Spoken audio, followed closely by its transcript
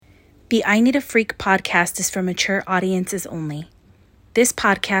The I Need a Freak podcast is for mature audiences only. This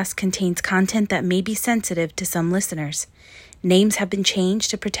podcast contains content that may be sensitive to some listeners. Names have been changed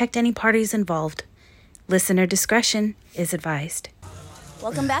to protect any parties involved. Listener discretion is advised.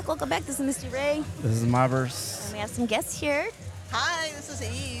 Welcome back. This is Misty Ray. This is Mavers. And we have some guests here. Hi, this is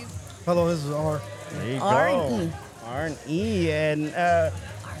Eve. Hello, this is R. There you R go. and E. R and E. And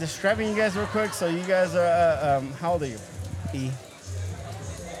describing you guys real quick. So you guys are, how old are you? E.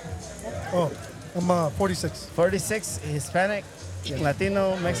 Oh, I'm 46. 46, Hispanic,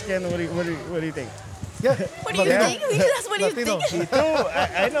 Latino, Mexican. What do you think? Yeah. What do you think? That's what do you Latino. think?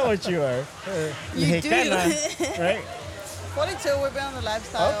 I know what you are. You do. Right? 42, we've been on the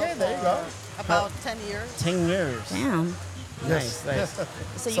lifestyle Okay, there you go. about 10 years. 10 years. Damn. Nice.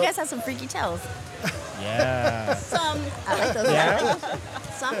 So you guys have some freaky tales. Yeah. Some. I like those. Yeah.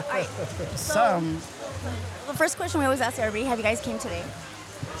 Some. All right. Some. The first question we always ask everybody: have you guys came today?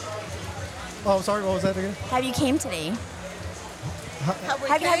 Oh, sorry, what was that again? Have you came today?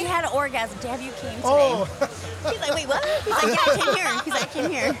 Have you had an orgasm? Have you came today? Oh, He's like, wait, what? He's like, yeah, I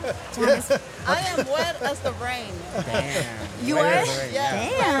came here. Thomas, I am wet as the rain. Damn. you Right are? here, right Yeah.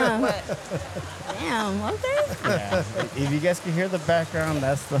 Damn. Wet. Damn. Okay. Yeah. If you guys can hear the background,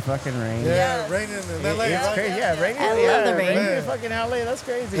 that's the fucking rain. yeah, Yes. raining in LA, It's right? crazy. Yeah, raining. I love yeah, the rain. raining in fucking LA. That's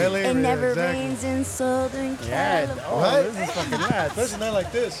crazy. LA, It never exactly. rains in Southern Yeah. California. Oh, Right? this is fucking nuts. Especially not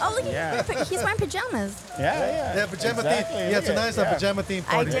like this. Oh, look, Yeah. he's wearing pajamas. Yeah. Yeah, pajama Exactly. theme. Yeah, Look at tonight's it. a pajama theme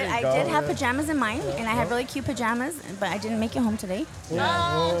I party. did go. have pajamas in mine, and I had really cute pajamas, but I didn't make it home today.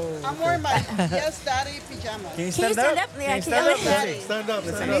 I'm wearing my Yes Daddy pajamas. Can you Can you stand up? stand up? Yeah, Can you can stand you- up? Let's see. Stand up,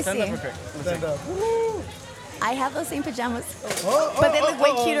 Let stand me up, Stand up see. real quick. Let's stand see. up. I have those same pajamas, Oh, but they look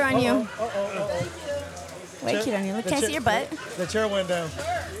way cuter on you. oh. Way cuter on you. Look, can I see your butt? The chair went down.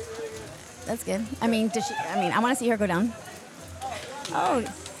 That's good. I mean, I want to see her go down. Oh,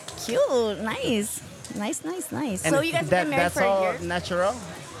 cute. Nice. And So you guys have been married that's for a all year? natural?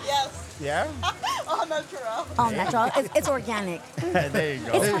 Yes. Yeah? All natural. All natural. It's organic. There you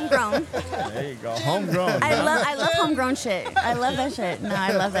go. It's homegrown. There you go. Homegrown. I love homegrown shit. I love that shit. No,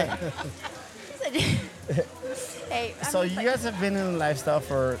 I love it. Hey, I'm So just you like- guys have been in the lifestyle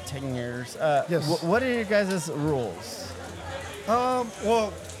for 10 years. Yes. What are your guys' rules?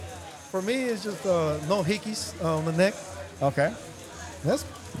 Well, for me, it's just no hickeys on the neck. Okay. That's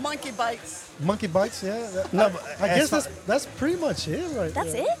Monkey bites. monkey bites, yeah. No, but I guess as that's pretty much it right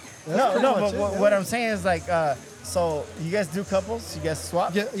That's there. it? No, pretty but much it, what yeah. I'm saying is like, so you guys do couples? You guys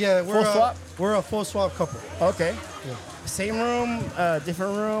swap? Yeah, we're Full swap? We're a full swap couple. Okay. Yeah. Same room,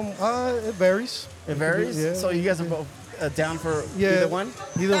 different room. It varies. It varies. Yeah. So you guys are both down for Yeah, either one?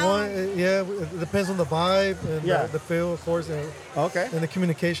 Either one. Yeah, it depends on the vibe and Yeah. the feel, of course, and Okay. the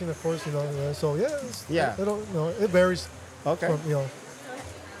communication, of course. So yeah. Yeah. It varies. Okay. From,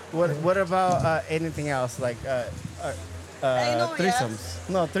 What about anything else like Anal, threesomes? yes.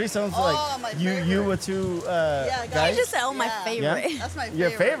 No, threesomes Oh, my like you favorite. with two Yeah, guys. You just said, oh, my Yeah. favorite. That's my favorite.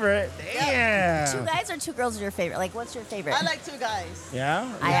 Your favorite? Damn. Two guys or two girls are your favorite? Like, what's your favorite? I like two guys. Yeah. You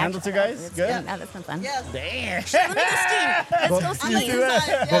I handle actually- two guys? That's Good. Yeah, that's been fun. Yes. Damn. Let me go steam. Let's go On the steam.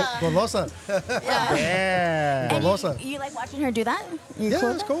 inside, yeah. Golosa. Yeah. Damn. And Golosa. you like watching her do that? You're Yeah, cool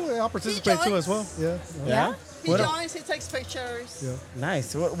it's with cool. I'll participate too as well. Yeah. Yeah. He What, joins, he takes pictures. Yeah.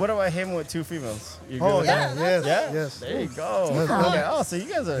 nice. What about him with two females? You good Oh with yeah. that? Yes. Yeah. Yes. There you go. That's Okay. good. Oh, so you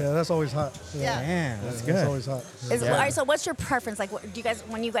guys are. Yeah, that's always hot. Yeah. Man, that's That's good. always hot. Is, Yeah. All right, so what's your preference? Like, what, do you guys,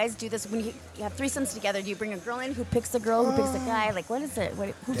 when you guys do this, when you have threesomes together, do you bring a girl in who picks the girl, who picks the guy? Like, what is it?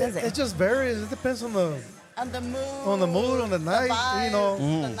 Who does It it? just varies. It depends on the On the mood. on the night. vibe, You know.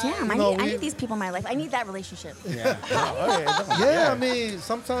 the night. Damn, I No, need we- these people in my life. I need that relationship. Yeah. Oh, okay. Yeah, I mean,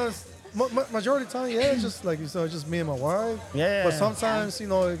 sometimes, majority of the time, yeah, it's just like you said, just me and my wife. Yeah. But sometimes, it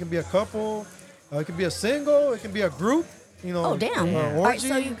can be a couple, it can be a single, it can be a group. Oh, damn. Orgy. All right,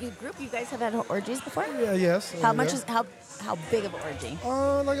 so you guys have had orgies before? Yeah, yes. How much yeah. is, how big of an orgy?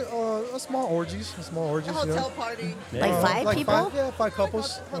 Like a small orgies, A hotel party. Like five people? Five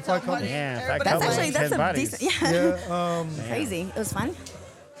couples. Hotel Five couples. party. Yeah, five Everybody couples. That's actually, that's 10 a bodies. decent, yeah. Yeah, Crazy. It was fun?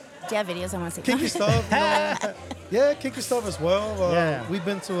 Do you have videos I want to see? kinky stuff. Yeah, kinky stuff as well. Yeah. We've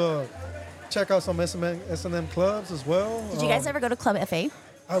been to check out some S&M clubs as well. Did you guys ever go to Club FA?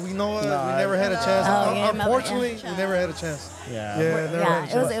 We know No, we never had a chance. Oh, yeah, Unfortunately, yeah. we never had a chance. Yeah. Yeah, never had a Yeah,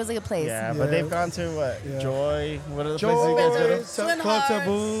 chance. it was a good place. Yeah, Yeah. but they've gone to what? Yeah. Joy. What are the Joy, places you guys Swing Club Hearts.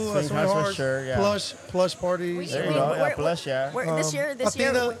 Taboo, Swing Swing Hearts for Hearts, sure, yeah. plush parties. go to? There you We- go. Yeah, we're- plush, yeah. This year,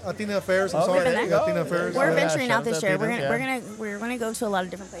 Athena Affairs. I'm Okay, sorry, there you go. Athena Affairs. we're Yeah, venturing shout out this out to year. Athena, We're gonna go to a lot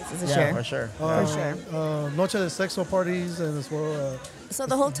of different places this Yeah, year. for sure. For sure. Noche de Sexo parties and as well. So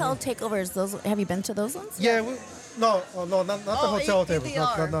the hotel takeovers, those have you been to those ones? Yeah, No, not the hotel table.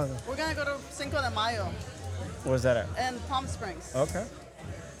 EDR. No. We're gonna go to Cinco de Mayo Where's that at? in Palm Springs. Okay.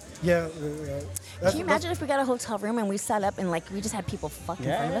 Yeah. Can you imagine if we got a hotel room and we sat up and like we just had people fucking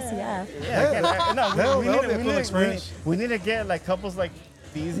in front of us? Yeah. That'll be a cool experience. We need to get like couples like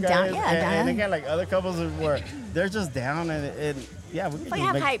these guys, Down- yeah, and down. again like other couples where they're just down and yeah, we can Fucking just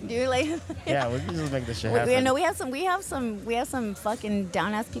have make, hype, dude. Like, yeah, we can just make this shit we happen. know we have some fucking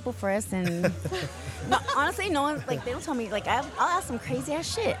down ass people for us, and no, honestly, no one like they don't tell me like I'll ask some crazy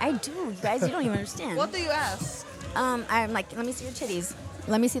ass shit. I do, you guys. You don't even understand. What do you ask? I'm like, let me see your titties.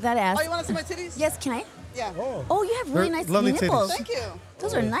 Let me see that ass. Oh, you want to see my titties? Yes, can I? Yeah. Oh, you have really They're nice lovely nipples. titties. Thank you.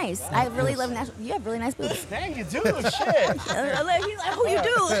 Those are nice. I really love natural. You have really nice boobs. Dang, you do shit. He's like, oh, you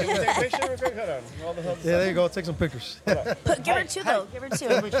do. Take a picture real quick. Hold on. Hold the Yeah, there you go. Take some pictures. Give her two though. Give her two.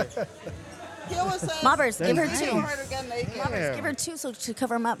 He always says. Mobbers, give her "It's two. too hard to get naked." Yeah. Give her two so to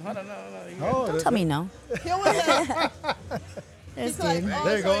cover them up. No. Oh, Don't tell me no. He always says. This He's like, dude. oh,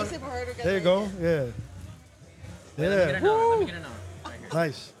 There you so go. easy for her to get There you naked. go. Yeah. Let me get a note.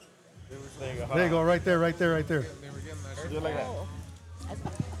 Nice. There you go. There you go. Right there. Do it like that.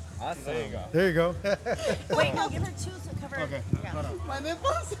 Awesome. There you go. There you go. Wait, no, give her two to cover. Okay. Yeah. My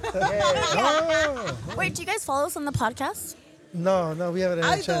nipples. Oh. Wait, do you guys follow us on the podcast? No, we haven't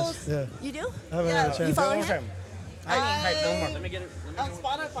had a chance. Idols. Yeah, You do? I haven't had a Yeah. chance. You follow One more him? time. Hype, no more. Let me get it. On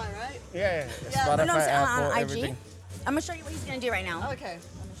Spotify, right? Yeah. Yeah. Spotify, No, I'm saying Apple, on IG. everything. I'm gonna show you what he's gonna do right now. Okay.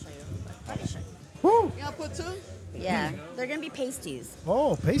 Let me show you. Woo. You gonna put two? Yeah, they're gonna be pasties.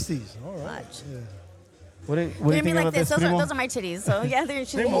 Oh, pasties. All right. Watch. Yeah. What do you They're gonna be think like about this. this, Those are my titties. So yeah, they're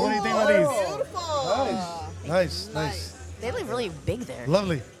Primo, what do you think about these? Beautiful. Nice. They look really big there.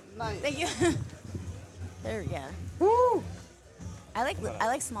 Lovely. Nice. Thank you. They're yeah. Woo. I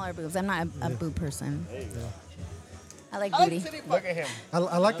like smaller boobs. I'm not a boob person. I like I booty. like titty Look at him.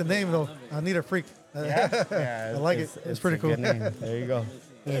 I like the name though. I need a freak. Yeah. I like it. It's pretty a cool. good name. There you go.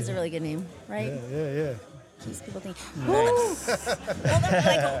 It is a really good name, right? Yeah. Keeps people think. Hold them,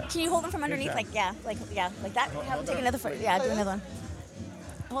 like, can you hold them from underneath? Like like that. Have them take another foot. Yeah, do another one.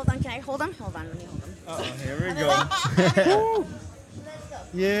 Hold on. Can I hold them? Hold on. Let me hold them. Oh, here we go.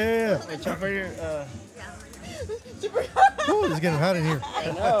 Yeah. Hey, check for your. Ooh, it's getting hot in here.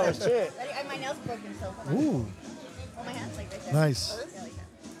 Oh shit. My nails broken, so hold on. Ooh, Hold my hands like right there. nice. Yeah, like that.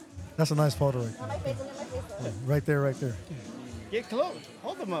 That's a nice photo right On my face. Look at my face. though. there. Right there. Get close.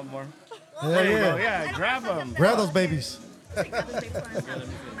 Hold them up more. Yeah, There you go. yeah. Yeah. Grab them. Grab those babies. My nails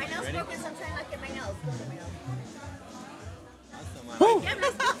broken, so I'm trying not to get my nails. Look at my nails.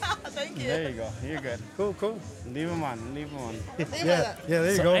 Thank you. There you go. You're good. Cool. Leave them on. Leave them on. Yeah, there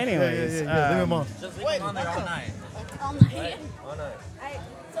you So go. anyways, yeah. Leave them on. Just leave them on there all night. All night. All night.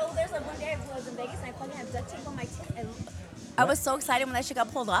 So there's like one day I was in Vegas and I fucking had duct tape on my tip. And I was so excited when that shit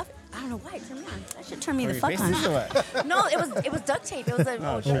got pulled off. I don't know why it turned me on. That shit turned me the Your fuck faces or on. what? No, it was duct tape. It was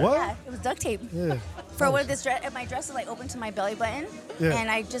a shit. What? Yeah, it was duct tape. Yeah. For what this dress, my dress is like open to my belly button, Yeah.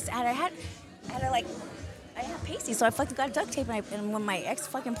 and I had pasty, so I fucking got duct tape, and when my ex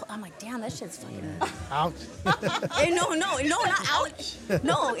fucking, I'm like, damn, that shit's fucking. Ouch. No, not ouch.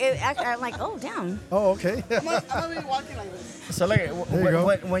 No, I'm like, oh damn. Oh, okay. I'm gonna be walking like this. So like, There you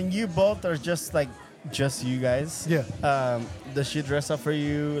go. when you both are just like just you guys. Yeah. Does she dress up for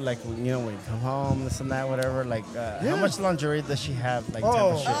you? Like when you come home, this and that, whatever. Like how much lingerie does she have? Like type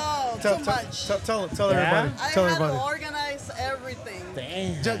of shit. Oh, Tell too much. everybody. I Tell had to everybody. organize everything.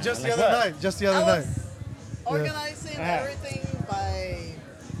 Damn. Just the Like other what? night. Just the I other was night. organizing everything by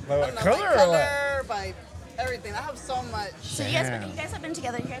By what, I don't know, color by or what? color, by everything. I have so much. So you guys have been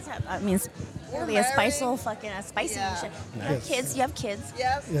together. You guys have, We're really a spicy, married. fucking spicy Yeah. and shit. You Yes. have kids. You have kids.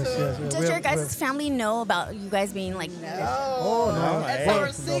 Yes, Yes, too. yes. Does your guys' family know about you guys being like? No. no. It's Hey.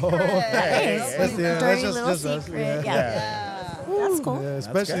 our secret. Hey. It's That's- a yeah, dirty that's little just us, secret. yeah. Yeah. Yeah. That's cool. Yeah,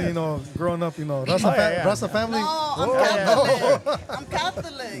 especially good. growing up, Rasta, yeah. Rasta family. No, I'm Oh, Catholic. I'm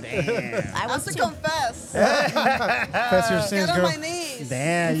Catholic. Damn. I I was have to too. confess. Confess your sins, Get on girl. my knees.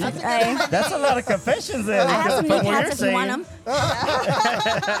 Damn. You, I that's a lot of confessions there. have some knee From what pads you're if you want saying.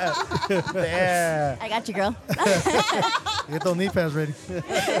 them. Yeah. I got you, girl. Get those knee pads ready.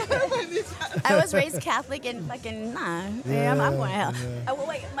 I was raised Catholic and fucking nah. I'm going to hell.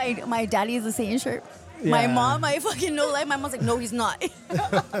 Wait, my daddy is a Satan shirt. My Yeah. mom, I fucking know like my mom's like, no, he's not.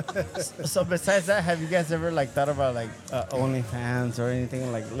 So besides that, have you guys ever thought about OnlyFans or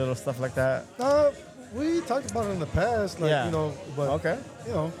anything little stuff like that? We talked about it in the past, Yeah. but Okay.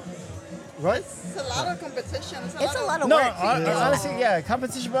 right? It's a lot of competition. It's a lot of No, work. honestly, yeah,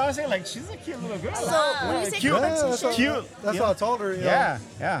 competition. But honestly, she's a cute little girl. So when you say cute, competition, cute. That's what I told her. Yeah.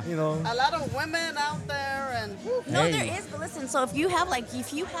 A lot of women out there, and no, Hey. there is. But listen, so if you have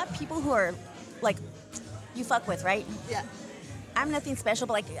people who are like you fuck with, right? Yeah. I'm nothing special,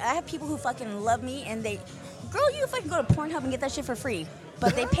 but like I have people who fucking love me, and girl, you fucking go to Pornhub and get that shit for free.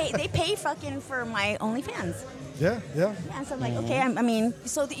 But they pay fucking for my OnlyFans. Yeah. Yeah, so I'm like, okay, I mean,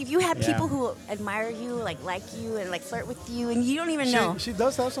 so if you have people who admire you, like you, and like flirt with you, and you don't even know. She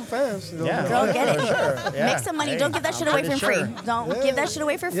does have some fans. You know? Yeah. Girl, get it. For sure. Yeah. Make some money. Hey, Don't give that shit I'm away for pretty free. sure. Don't Yeah. give that shit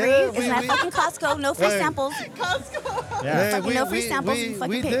away for free. Yeah, It's not fucking Costco. No free samples. Costco. Yeah. Fucking no free samples, you fucking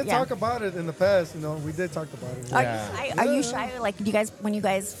we pay- did yeah. talk about it in the past. You know, we did talk about it. Are you shy? Like, do you guys, when you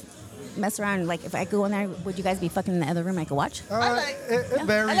guys mess around, like if I go in there, would you guys be fucking in the other room? I could watch. It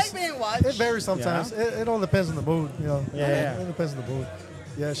varies. I like being watched. It varies sometimes. It all depends on the mood. You know. Yeah. It depends on the mood.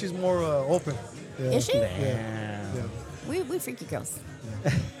 Yeah, she's more open. Yeah. Is she? Yeah. We freaky girls.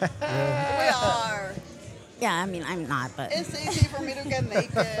 We are. Yeah, I mean, I'm not, but It's easy for me to get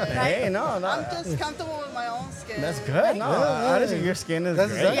naked. Hey, no. I'm just comfortable with my own skin. That's good. No, honestly, your skin is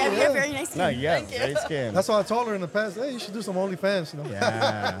That's great. exactly- yeah, you have very nice skin. No, you have Thank you. great skin. That's why I told her in the past. Hey, you should do some OnlyFans. You know.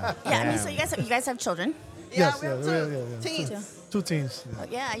 Yeah. Yeah, I mean, so you guys have children. Yeah, Yes, we have yeah, two yeah. teens. 2 teens.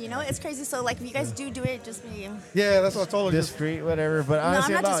 Yeah. Yeah, you know, it's crazy. So, like, if you guys do it, just be. Yeah, that's what I told her. Just Discreet, whatever. But No,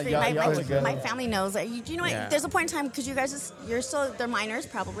 honestly, I'm not discreet. y'all My, look good. my family knows. You know what? Yeah. There's a point in time because you guys you're still they're minors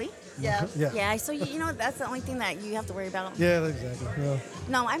probably. Yeah. yeah. Yeah, so you know that's the only thing that you have to worry about. Yeah, exactly. Yeah.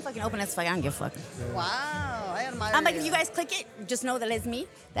 No, I'm fucking open as fuck. I don't give a fuck. Wow. I admire I'm like, if you guys click it, just know that it's me.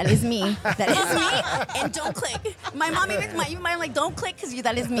 That is me. That is me. And don't click. My mom even my mom like, don't click because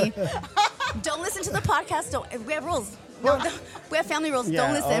that is me. Don't listen to the podcast. Don't. We have rules. No, we have family rules. Yeah,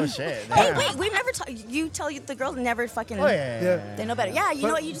 Don't listen. oh, shit, Hey, damn. wait. We've never. You tell the girls never fucking. Oh, yeah. They know better. Yeah, you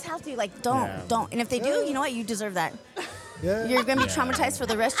know what? You just have to like don't. And if they do, you know what? You deserve that. Yeah. You're gonna be traumatized for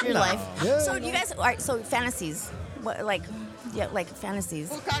the rest of your life. Yeah, So you guys, all right? So fantasies, what like, yeah, like fantasies,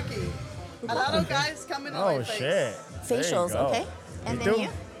 Bukaki. A lot of guys come in on Oh, my face. shit. There you facials, go. okay? And You then do? you.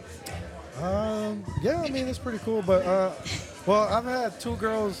 Yeah, I mean, it's pretty cool. But, well, I've had 2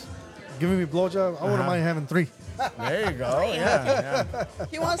 girls giving me blowjob. I wouldn't mind having 3. There you go. Yeah.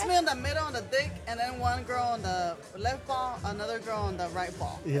 He wants me in the middle on the dick, and then one girl on the left ball, another girl on the right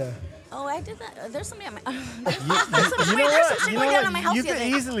ball. Yeah. Oh, I did that. There's somebody on my. You there's know some what? shit going down on my house You the other could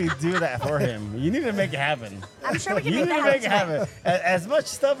day. easily do that for him. You need to make it happen. I'm sure we can You make need to that make it happen. happen. As much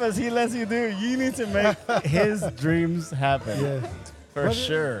stuff as he lets you do, you need to make his dreams happen. Yeah. For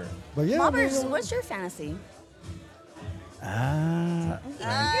sure. But yeah, I mean, Mobbers, what's your fantasy? I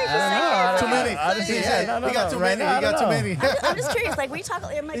too many. Honestly, yeah, no, He got too right many. now, He got I too don't many. I'm just curious. Like we talk.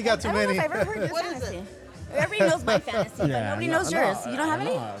 I'm like, You got too I don't know many. if I've ever heard your What is fantasy. it? Everybody knows my fantasy, but nobody knows yours. You don't have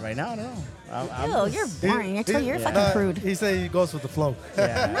any? Right now, I don't know. Ew, you're boring. I tell you, you're He- fucking prude. He said he goes with the flow.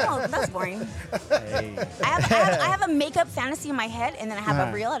 No, that's boring. Hey. I have a makeup fantasy in my head, and then I have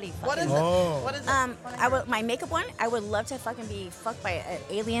a reality. What is fucking- it? Oh. What is it? My makeup one. I would love to fucking be fucked by an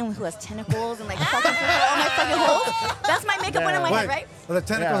alien who has tentacles and like fucking through all my fucking holes. That's my makeup one in my head, right? Well, the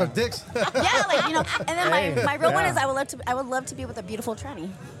tentacles Yeah. are dicks. Yeah, like you know. And then my real one Yeah. is I would love to be with a beautiful tranny.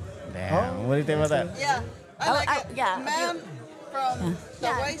 Damn. What do you think about that? Yeah. I like it. yeah, Man from the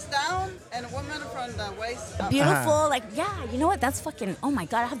Yeah. waist down and woman from the waist up. Beautiful, like yeah. You know what? That's fucking. Oh my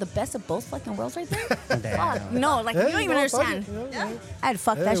god, I have the best of both fucking worlds right there. Fuck, no, like you don't even understand. I'd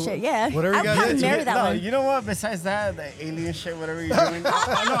fuck that Hey, shit. Yeah, whatever you I'd gotta probably do. marry that No, one. you know what? Besides that, the alien shit, whatever you're doing. No.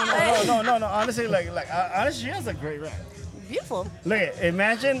 Honestly, honestly, she has a great rack. Beautiful. Look at,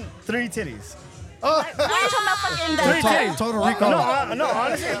 imagine 3 titties. Why are you talking about fucking Three the titties. Total Recall. No,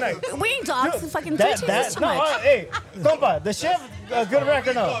 honestly, like. We ain't dogs. Dude, Fucking three titties is too much. Hey, compa, does she have a good rack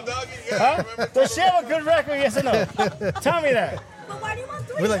or no? Huh? Does she have a good rack or yes or no? Tell me that. But why do you want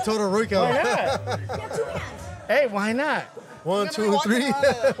three? We like Total Recall. Why not? You have 2 hands. Hey, why not? 1, 2, 3.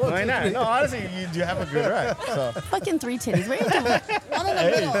 Why not? No, honestly, you do have a good rack. So. Fucking 3 titties. What are you doing? One in the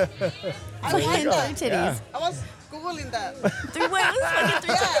middle. Fucking 3 titties. I was Googling that. 3 what? Fucking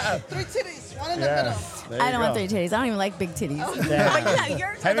 3 titties. Yeah, 3 titties. One in the Yeah. middle. There I you don't want go. 3 titties. I don't even like big titties. Yeah. But you know,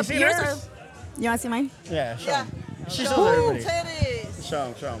 yours Have are you the seen yours hers? You want to see mine? Yeah, show Yeah. 'em. She Show shows everybody. titties. Show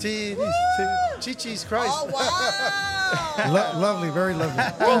 'em, show 'em. Titties. Chi-Chi's Christ. Oh, wow. Lovely, very lovely.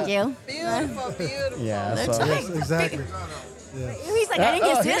 Thank you. Beautiful, beautiful. Yeah, They're so. tight. Exactly. He's like, I didn't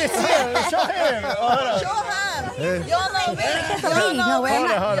get he to didn't it. see it. Show him. Oh, hold on. Show him. Hey. Y'all know me. That's a lady. No, we're Hold on,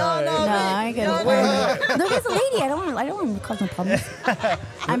 not. hold on. Y'all know No, me. I ain't Y'all gonna. know me. No, there's a lady. I don't want to cause no problems.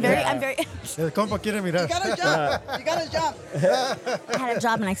 I'm very. El compa quiere mirar. You gotta jump. You gotta jump. I had a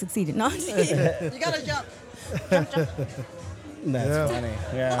job and I succeeded. No, I'm just kidding. You gotta jump. That's Yeah. funny.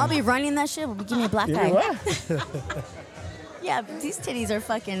 Yeah. I'll be running that shit. Give me a black You eye. know what? Yeah, but these titties are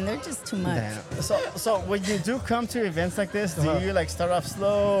fucking. They're just too much. Damn. So when you do come to events like this, do you like start off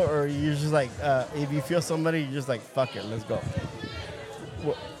slow, or you just like if you feel somebody, you just like fuck it, let's go?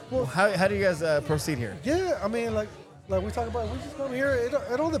 How do you guys proceed here? Yeah, I mean, like we talk about, we just come here.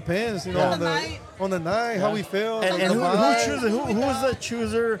 It all depends, you know, Yeah. on the night, how we feel. And the who vibe. chooses? Who's the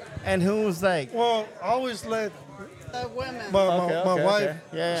chooser and who's like? Well, I always let The women. my Okay, wife. okay.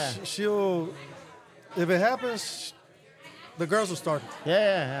 Yeah. She'll, if it happens, the girls will start.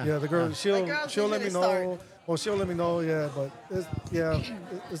 Yeah. Yeah, the girls. She'll girls she'll let me usually know. Or she'll let me know. Yeah, but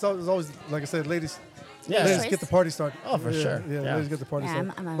it's always like I said, ladies. Yeah. Ladies Choice. get the party started. Oh, for Yeah, sure. Yeah, Yeah. ladies get the party Yeah,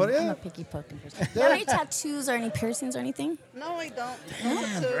 started. I'm But a yeah, picky poking person. Do you have any tattoos or any piercings or anything? No, I don't.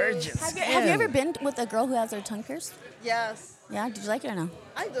 Damn, virgins. Have you ever been with a girl who has her tongue pierced? Yes, Yeah, did you like it or no?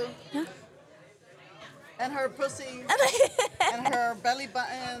 I do. Yeah. And her pussy and her belly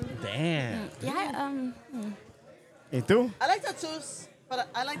button. Damn. Yeah, ¿Y tú? I like tattoos, but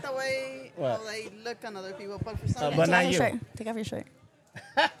I like the way What? how they look on other people. But for some But reason, not take off you. your shirt. Take off your shirt.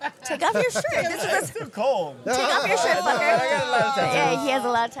 Take off your shirt. This is It's too cold. take off your shirt, I got a lot of fucker. tattoos. Yeah, he has a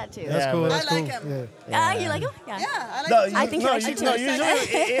lot of tattoos. that's Yeah, cool. but- That's I like cool. him. Yeah. You like him? Yeah. yeah, I like. No, the I think he no, likes you too. No, usually,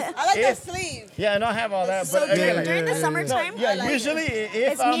 I like if, the sleeve. yeah, I don't have all that, So but during, again, during the yeah, yeah. summertime, yeah, like usually if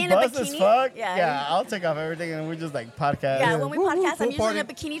It's me I'm in a buzzed as bikini. fuck, Yeah. I'll take off everything and we just like podcast. yeah, when we Woo, woo, podcast, I'm pool usually in a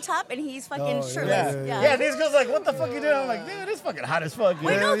party. bikini top and he's fucking Oh, yeah, shirtless. yeah, Yeah, these girls like, what the fuck you doing? I'm like, dude, it's fucking hot as fuck.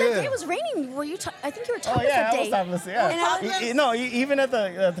 Wait, dude. no, that yeah. day it was raining. Were you? I think you were Oh topless yeah, that I day. was topless. Yeah. And I- No, even at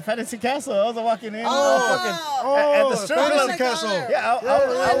the fantasy castle, I was walking in. all fucking, Oh, at the strip club. Fantasy Castle. Yeah,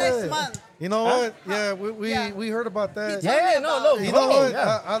 oh, yeah. next month. You know what? Yeah, we Yeah. we heard about that. Yeah, no, You know what?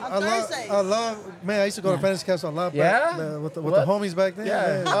 Yeah. I On love, Thursdays. I love, man, I used to go to Fantasy Castle a lot Yeah? back with the What? homies back then. Yeah.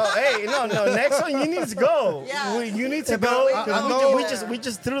 man. Oh, hey, no. Next one, you need to go. Yeah. You need to Yeah, but go. I 'cause know- we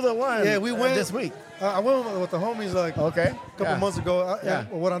just threw the one. Yeah, we went this week. I went with the homies like Okay. a couple months ago. Yeah.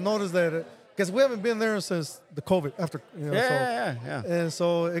 What I noticed that, because we haven't been there since the COVID after, you know, Yeah. and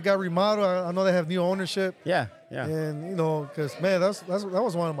so it got remodeled. I know they have new ownership. Yeah. And you know, cause man, that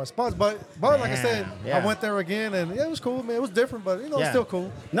was one of my spots. But like I said, Yeah. I went there again, and yeah, it was cool, man. It was different, but you know, it's still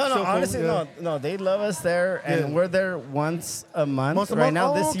cool. No, Still cool, honestly, yeah. no. They love us there, and Yeah. we're there once a month. Once a right month?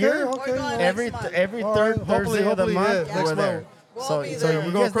 now Oh, this okay, year. okay. We're going Every next month. every All third right, hopefully- Thursday of the hopefully, month, yeah, next we're there. month. We'll be So there. we're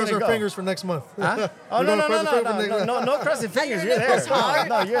you gonna guys cross need to our go. fingers for next month. Huh? Oh We're no, gonna cross our fingers for next month. no crossing fingers. You're Your there. nipples hard?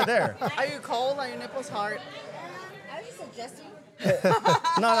 No, you're there. Are you cold? Are your nipples hard? I was just suggesting.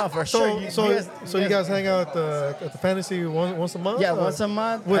 No, for sure. So you guys hang out at the fantasy once a month? Yeah, or- once a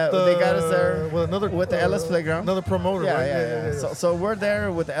month. With They got us there with another with the Ellis Playground. another promoter, Yeah, right? yeah. So we're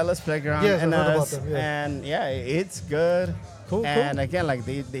there with the Ellis Playground Yes, and I heard about us, them, yeah. and yeah, it's good. Cool, And cool. again, like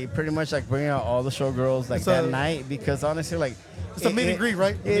they pretty much like bring out all the showgirls like It's that a- night because honestly, like It's a meet and greet,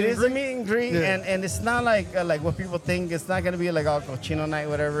 right? It is a meet and greet, Yeah. and it's not like what people think. It's not gonna be like all cochino night,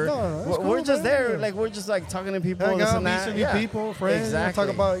 whatever. No, it's we're cool, just man. there, Yeah. like we're just like talking to people, Hang this out, and meet that. some new Yeah. people, friends. Exactly.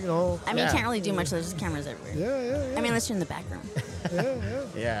 Talk about, you know. I mean, Yeah. you can't really do much. There's just cameras everywhere. Yeah. I mean, unless you're in the back room. yeah.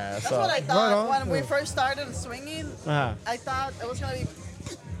 Yeah. That's So. what I thought Right on. when we Yeah. first started swinging. Uh-huh. I thought it was gonna be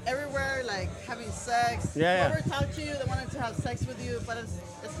everywhere, like having sex. Yeah. Whoever talked to you, they wanted to have sex with you, but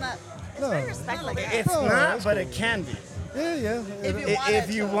it's not. It's No. very respectful. Not like there. It's Oh, not, that's but cool. it can be. Yeah. If you If wanted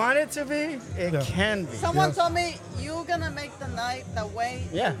you to. want it to be, it Yeah. can be. Someone Yeah. told me you're gonna make the night the way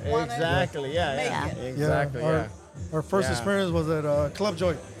Yeah, you want exactly. Yeah, Make yeah, it. exactly. Yeah. Our first Yeah. experience was at Club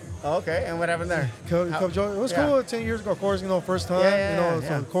Joy. Okay, and what happened there? Club Joy. It was Yeah. cool 10 years ago. Of course, you know, first time. Yeah, you know, yeah,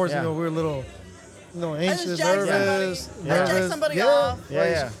 so yeah. of course, Yeah. you know, we were a little, you know, anxious, jacked nervous, somebody. I jacked somebody yeah. off. Yeah, Like,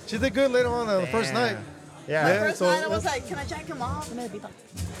 yeah. She did good later on the first night. Yeah. Yeah. First so night I was that's- like, can I jack him off?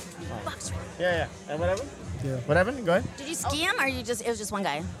 Yeah. And what happened? Yeah. What happened? Go ahead. Did you ski him, or you just? It was just one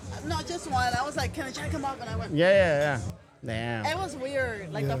guy. No, just one. I was like, can I jack him off? And I went. Yeah. Damn. It was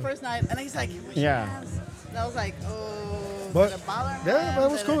weird, like Yeah. the first night, and he's like, "Wash your Yeah. hands." And I was like, oh, But- did it bother him? yeah, but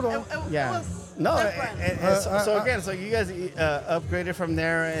it was Did cool, though. It Yeah. was No, different. and so I- again, so you guys upgraded from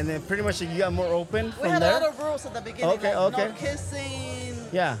there, and then pretty much you got more open we from had there. a lot of rules at the beginning. Okay, like okay. No kissing.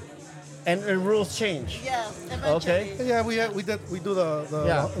 Yeah, and rules change. Yes, eventually. Okay. Yeah, we do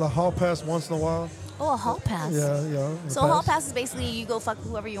Yeah. the hall pass once in a while. Oh, a hall pass. Yeah. the So a hall pass is basically you go fuck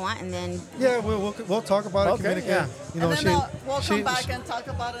whoever you want, and then Yeah, we'll talk about it, Okay, communicate. yeah. You know, and then we'll she- come back and talk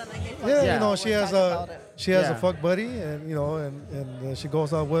about it, and then he fucks Yeah, me you know, and she we'll has talk a about it. a Yeah. fuck buddy, and you know, and she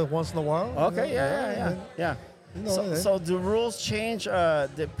goes out with once in a while. Okay. Yeah. You know, So, yeah. so do rules change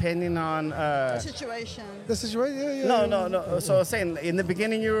depending on? The situation. This is right. Yeah. No. So I was saying in the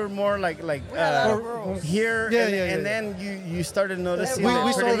beginning you were more like We had a lot of rules. here, Yeah, and, yeah, and yeah. then you started noticing. We that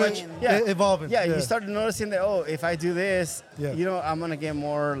pretty started much, yeah, evolving. Yeah, you started noticing that if I do this, Yeah. you know, I'm gonna get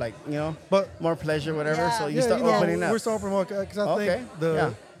more like But more pleasure, whatever. Yeah. So you yeah, start you know, opening up. we're starting from because I Okay, think the.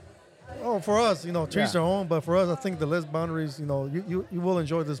 yeah. Oh, for us, you know, to each Yeah. their own. But for us, I think the less boundaries, you know, you will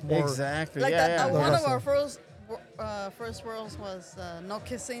enjoy this more. Exactly. Like yeah, that, yeah. one of Awesome. our first first rules was no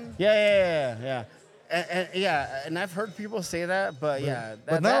kissing. Yeah. And I've heard people say that, but yeah.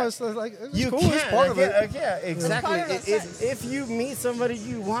 But now it's like it's you cool. can't. It's part of it. Yeah, exactly. It's part of the sex. If you meet somebody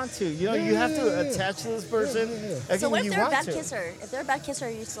you want to, you know, you have to attach to this person. Again, So what if you they're a want bad to. kisser? If they're a bad kisser, are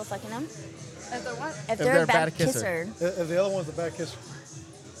you still fucking them? And the what? If they're a bad kisser. If the other one's a bad kisser.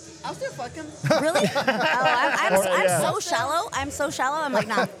 I'll still fuck him. Really? Oh, I'm yeah. so shallow. I'm so shallow. I'm like,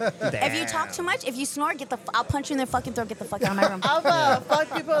 nah. If you talk too much, if you snore, I'll punch you in the fucking throat. Get the fuck out of my room. I've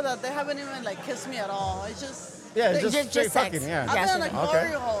fucked people that they haven't even like kissed me at all. It's just. Yeah, they- just straight sex. fucking. Yeah. I've Yeah, done a sure. glory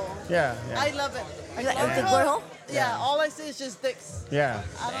Okay. hole. Yeah. I love it. Are you like, the glory hole? Yeah, all I see is just dicks. Yeah.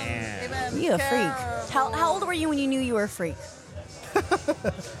 I don't even You a care. freak. How old were you when you knew you were a freak?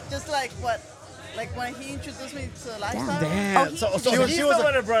 Just like what? Like when he introduced me to the lifestyle. Damn. Oh, he- so She was he's a- the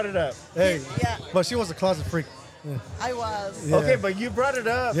one that brought it up. Hey, Yeah, but she was a closet freak. I was. Yeah. Okay, but you brought it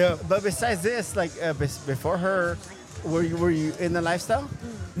up. Yeah. But besides this, like before her, were you in the lifestyle?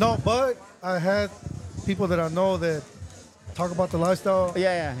 No, but I had people that I know that talk about the lifestyle,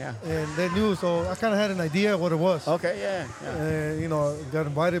 Yeah. and they knew, so I kind of had an idea what it was. Okay. Yeah. And got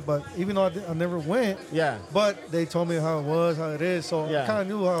invited, but even though I never went, Yeah. but they told me how it was, how it is, so Yeah. I kind of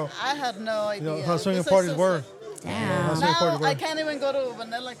knew how I had no idea. how swinging It's parties like- were. Damn. How swinging parties Now I were. can't even go to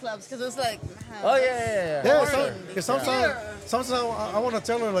vanilla clubs because it's like. Man, Oh yeah. Yeah, boring. sometimes I want to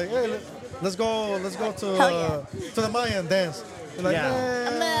tell her like, hey, let's go to Hell to the Mayan dance. They're like, Yeah.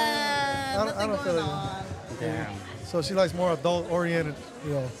 "Nah." Man, I nothing don't feel going it. on. Damn. So she likes more adult oriented,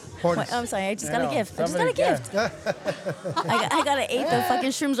 parties. Wait, I'm sorry, I just got a know. gift. I just got a Somebody- yeah. gift. I got to eat the fucking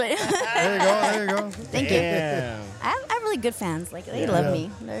shrooms right now. There you go. Thank you. Damn. I have really good fans. Like, they love me.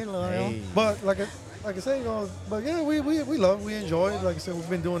 They're loyal. Hey. But like I say, but yeah, we enjoy it. Like I said, we've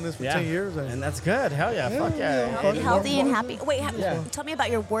been doing this for 10 years. And that's good. Hell yeah. Yeah, Fuck yeah. yeah. Healthy, healthy and happy. Wait, Yeah. tell me about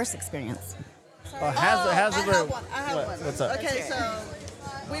your worst experience. Oh, how's I it? have one. I have what- one. What's up? Okay, so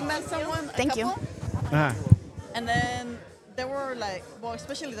we met someone. Thank a you. couple, Uh-huh. And then they were like, well,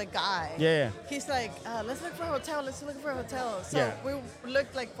 especially the guy. Yeah. He's like, let's look for a hotel. Let's look for a hotel. So Yeah. we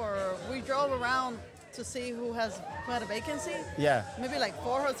looked like we drove around to see who had a vacancy. Yeah. Maybe like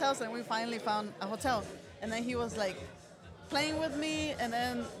 4 hotels, and we finally found a hotel. And then he was like playing with me, and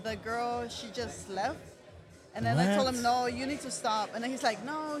then the girl, she just left. And then I told him, no, you need to stop. And then he's like,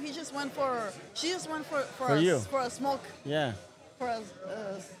 no, she just went for a smoke, Yeah.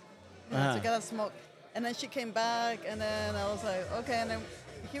 to get a smoke. And then she came back, and then I was like, okay. And then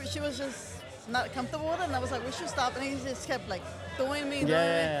she was just not comfortable with it, and I was like, we should stop. And he just kept like doing me.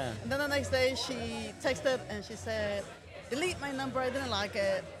 Yeah. And then the next day she texted and she said, delete my number, I didn't like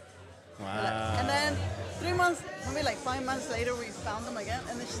it. Wow. And then 3 months, maybe like 5 months later, we found them again.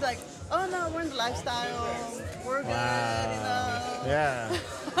 And then she's like, oh no, we're in the lifestyle. We're good, you know. Yeah.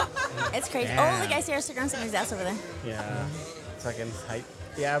 It's crazy. Yeah. Oh, the guy Sarah's gonna sing his ass over there. Yeah. Fucking hype.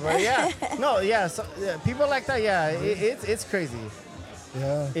 Yeah, but yeah. No, yeah. So yeah, people like that. Yeah, it's crazy.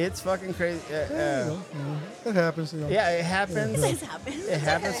 Yeah. It's fucking crazy. It happens. Yeah, it happens. This happens. It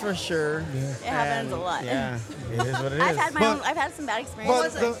happens for sure. It happens a lot. Yeah, it is what it is. I've had some bad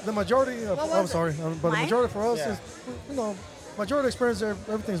experiences. But the majority of, was I'm it? sorry, but the Mine? majority for us Yeah. is, majority experience,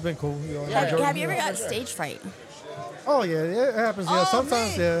 everything's been cool. Have you ever got stage fright? Oh yeah, it happens. Yeah,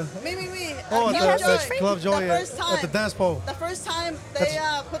 sometimes. me. Yeah. Me. Oh, You at have the stage Club Joy The first at the time. dance pole. The first time they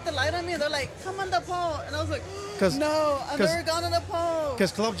put the light on me, they're like, come on the pole. And I was like, 'Cause- no, I've 'cause- never gone on the pole.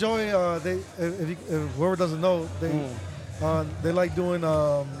 Because Club Joy, if whoever doesn't know, they like doing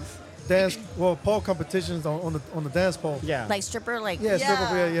pole competitions on the dance pole. Yeah. Like stripper, like Yeah,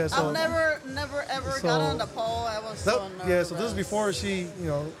 stripper, yeah. So I've never ever so- got on the pole. I was so nervous. yeah, so this is before she,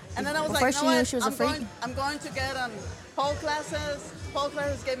 And then I was Before like, she you know knew what? she was a I'm freak. I'm going to get on pole classes. Pole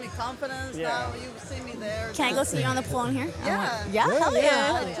classes gave me confidence. Yeah. Now you see me there. can I go see you on the pool in here? I Yeah. want- Yeah, hell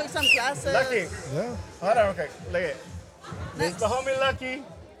yeah. I took some classes. Lucky. yeah. Hold on, okay. Look at this. The homie Lucky.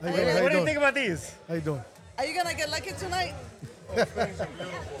 How you doing? How What you do you doing? think about these? How you doing? Are you gonna get lucky tonight?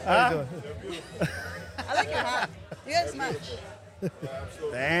 How you doing? I like your hat. You guys match.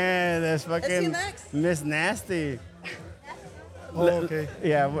 Damn, that's Is he fucking next? Miss Nasty. Oh, okay.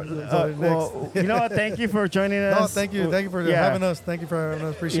 Yeah. Well, you know what? Thank you for joining us. No, thank you for Yeah. having us. Thank you for having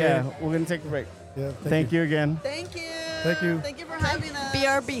us. Appreciate Yeah, it. we're gonna take a break. Yeah, Thank you again. Thank you. Thank you. Thank you for having us.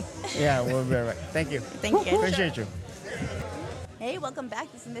 BRB. Yeah, we'll be right back. Thank you. Thank you guys. Appreciate you. Hey, welcome back.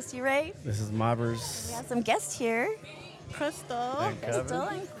 This is Misty Ray. This is Mobbers. We have some guests here. Crystal. Crystal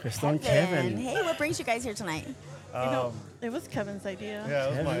and Crystal and Kevin. Hey, what brings you guys here tonight? It was Kevin's idea. Yeah,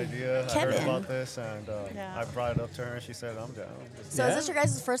 it was my idea. I Kevin. heard about this and Yeah. I brought it up to her and she said, I'm down. So is this your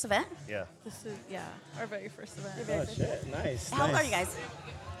guys' first event? Yeah. This is our very first event. Oh shit, nice. How old nice. are you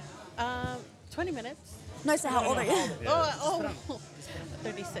guys? 20 minutes. No, I said how old are you? Oh,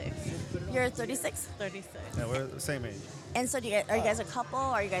 36. You're 36? 36. Yeah, we're the same age. And so are you guys a couple?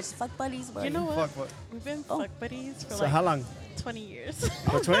 Are you guys fuck buddies? What You are know what? Fuck what? We've been fuck buddies for So like how long? 20 years.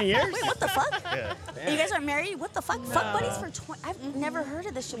 For 20 years? Wait, what the fuck? Yeah. You guys aren't married? What the fuck? Fuck buddies for 20? I've never heard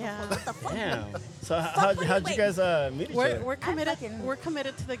of this shit Yeah. before. What the fuck? Damn. So how'd you Wait. guys meet each other? We're committed. fucking- We're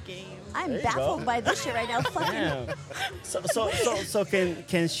committed to the game. I'm There you baffled go. by this shit right now. Fucking. Damn. So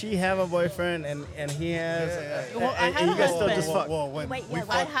can she have a boyfriend and he has Well, I and had you a guys still husband. just fuck? Well, when Wait, we yeah,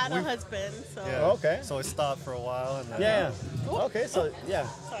 I fucked, had a we- husband, so Yeah. Okay. So it stopped for a while, and then, Yeah. Okay. So yeah.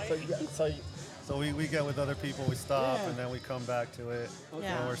 Sorry. So we get with other people, we stop, and then we come back to it,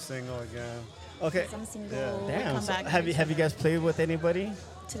 Yeah. and we're single again. Okay. I'm single. Yeah. Damn. come So back have to you guys played with anybody?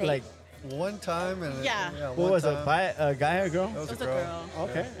 Today. Like One time, and Yeah. what one was time, it? A guy or a girl? That was it was a a girl. girl.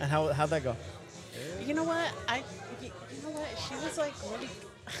 Okay. And how'd that go? You know what? You know what? She was like really.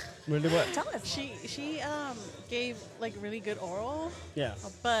 Really what? Tell us. She gave like really good oral, Yeah.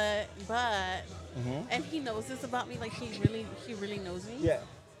 but and he knows this about me. Like he really knows me. Yeah.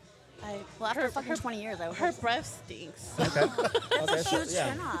 Well, after fucking 20 years, I would Her hope so. breath stinks. Okay. That's a huge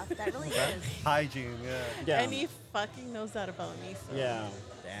yeah. turnoff. That really is. Hygiene, yeah. Yeah. And he fucking knows that about me. So Yeah.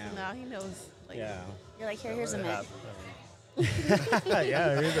 Damn. now he knows. Like, Yeah. You're like, here's a It mint. happened.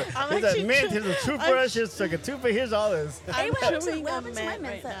 Yeah. I'm Here's a actually mint. tru- Here's a toothbrush. Here's like a toothpick. Here's all this. I'm What happened to- chewing what a happened to my mint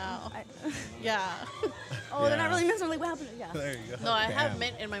mints right that- now. I- Yeah. Oh, they're Yeah. not really mints. I'm like, what happened? Yeah. There you go. No, I Damn. have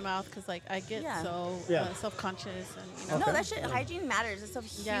mint in my mouth because like I get Yeah. so Yeah. self-conscious and you know. No, that shit, hygiene matters. It's a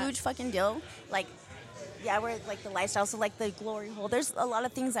Yeah. huge fucking deal. Like, yeah, we're like the lifestyle, so like the glory hole. There's a lot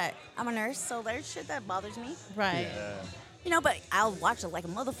of things that I'm a nurse, so there's shit that bothers me. Right. You know, but I'll watch it like a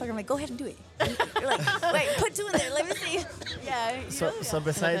motherfucker. I'm like, go ahead and do it. You're like, wait, put two in there. Let me see. Yeah. You know, So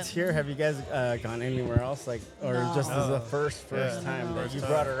besides here, have you guys gone anywhere else? Like, or No. just as a first Yeah. time that First you time.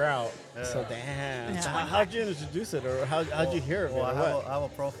 brought her out? Yeah. So damn. Yeah. So how'd you introduce it, or how'd you hear of Well, it? I Or have, what? I have a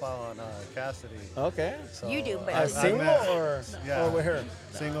profile on Cassidy. Okay. So You do, but I- I Single met- or Yeah. or with her?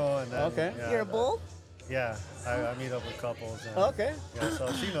 Single, and then Okay. yeah, You're a bull? Yeah, I meet up with couples. And, Okay. Yeah,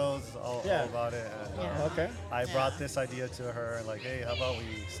 so she knows all Yeah. about it. And, Yeah. Okay. I brought this idea to her, and like, hey, how about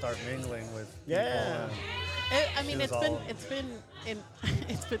we start mingling with people? Yeah. And I mean, She was it's been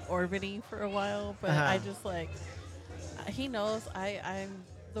it's been orbiting for a while, but Uh-huh. I just like he knows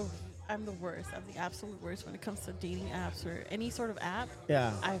I'm the worst. I'm the absolute worst when it comes to dating apps or any sort of app.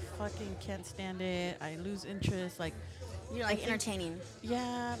 Yeah. I fucking can't stand it. I lose interest. Like, You're like entertaining.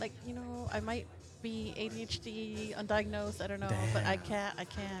 yeah, like you know, I might be ADHD, undiagnosed. I don't know, but I can't. Why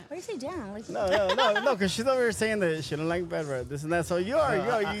do you say damn? Like, No, because she's over here saying that she don't like bad breath, this and that. So you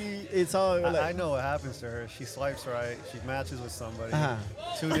it's all like, I know what happens to her. She swipes right. She matches with somebody. Uh-huh.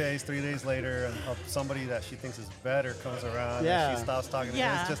 2 days, 3 days later, and somebody that she thinks is better comes around. Yeah. And she stops talking.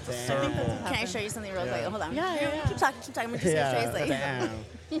 Yeah. And it's just a Damn. circle. can I show you something real Yeah. quick? Hold on. Yeah, yeah, yeah. Keep talking. I'm just yeah, gonna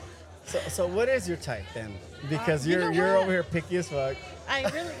damn. So what is your type then? Because you know you're what? over here picky as fuck. I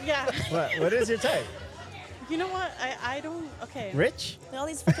really, yeah. What is your type? You know what? I don't. Okay. Rich? There are all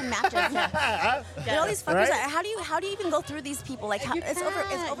these fucking matches. There are all these fuckers. Right? That, how do you even go through these people? Like, how, You it's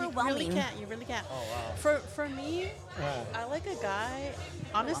can't. overwhelming. You really can't. Oh wow. For me, I like a guy.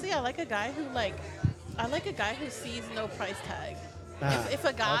 Honestly, I like a guy who sees no price tag. If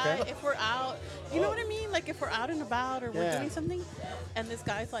a guy, okay. if we're out, you know what I mean? Like if we're out and about or we're Yeah. doing something, and this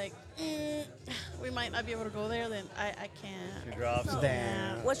guy's like, we might not be able to go there, then I can't. She drops.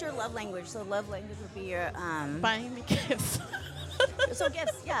 Damn. What's your love language? So love language would be your Buying me gifts. so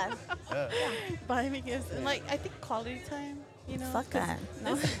gifts. Yeah. Buying me gifts. And like, I think quality time, you know? Fuck that.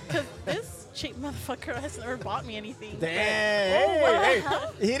 No. Because this cheap motherfucker has never bought me anything. Damn. Hey,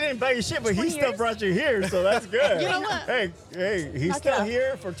 he didn't buy you shit, but he 20 still years? brought you here, so that's good. You know what? Hey, he's Knock it still off.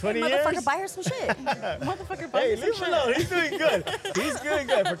 here for 20 years. Motherfucker, buy her some shit. Motherfucker, buy Hey, me leave some him alone. shit. He's doing good. He's doing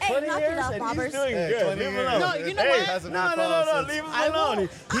good for Hey, 20 knock it years, off, and Bobbers. he's doing Hey, good. 20 Leave him years. alone. No, you know hey, what? Hasn't No, been no, no, followed leave him I alone.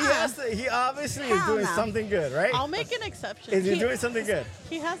 won't. He obviously is Hell doing no. something good, right? I'll make an exception. Is he doing something good?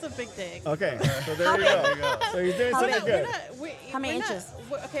 He has a big dick. Okay, so there you go. So he's doing How something big? good. How many inches?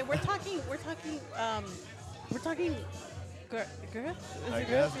 Okay, we're talking, girth? Is I it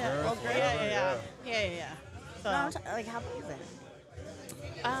guess girth? Yeah. girth, Oh, whatever, yeah. So, No, I'm like, how big is it?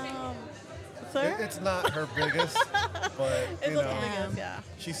 sir? It's not her biggest, but It's you not know, the biggest, yeah.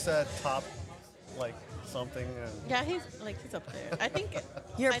 she said top, like something, and Yeah, he's up there. I think.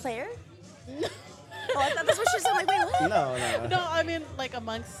 You're a player? Oh, I thought that's what she said. Like, wait, what? No. No, I mean like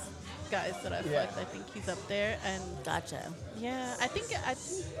amongst guys that I've Yeah. fucked, I think he's up there, and Gotcha. yeah, I think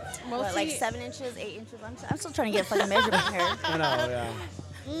mostly What, like 7 inches, 8 inches? I'm still trying to get a fucking measurement here. I know,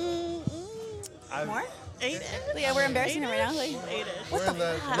 yeah. More? 8-ish. Yeah, we're embarrassing him right now. Like, 8-ish. We're in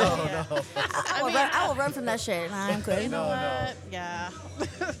the, Yeah. no. I will run from that shit. Nah, I'm good. You know No, what? Yeah.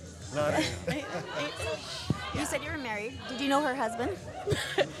 No, 8-ish. You said you were married. Did you know her husband?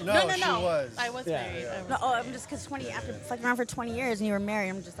 no, she was. I was married. I was No, I'm just because after fucking around for 20 years and you were married,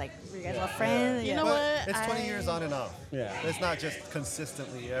 I'm just like, were you guys all friends? You know But what? it's 20 years on and off. Yeah. It's not just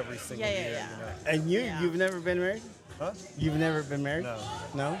consistently every single Yeah, yeah, year. yeah. You know? And Yeah. you've never been married? Huh? You've never been married? No.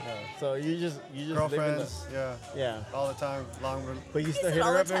 No? So you just live in the, Girlfriends, yeah. yeah. All the time, long run. But you still said hit all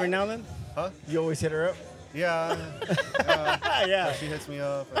her the up every time. now and then? Huh? You always hit her up? Yeah. Yeah. She hits me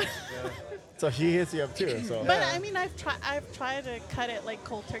up. And, yeah. So she hits you up too. So. But I mean, I've tried to cut it like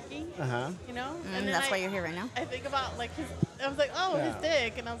cold turkey. You know, And that's why you're here right now. I think about like I was like, oh, Yeah. his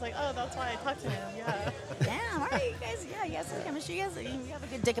dick, and I was like, oh, that's why I talked to him. Yeah, Damn, all right, you guys. Yeah, you guys some chemistry. You have a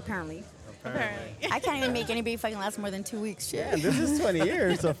good dick, apparently. apparently. I can't even make anybody fucking last more than 2 weeks. Shit. Yeah, this is 20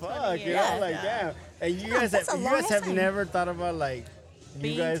 years, so fuck, you know, years. like, Yeah. yeah. And you Yeah, guys, that's a you long guys have time. never thought about, like, you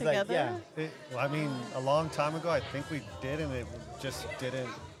Being guys, together? like, yeah. Well, I mean, a long time ago, I think we did, and it just didn't.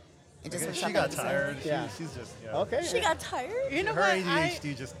 It just was She something got to say. tired. Yeah. She's just, yeah. Okay. She got tired. You know Her what?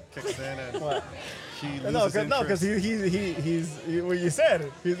 ADHD just kicks in, and What? she No, loses because interest. he's what you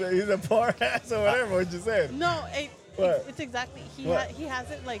said. He's a poor ass or whatever, what you said. No, What? it's exactly What? he has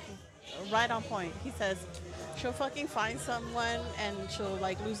it like right on point. He says she'll fucking find someone and she'll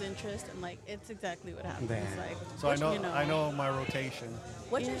like lose interest, and like it's exactly what happens. Damn. Like, So I you know my rotation.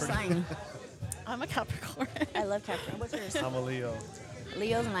 What's your Yeah. sign? I'm a Capricorn. I love Capricorn. What's yours? I'm a Leo.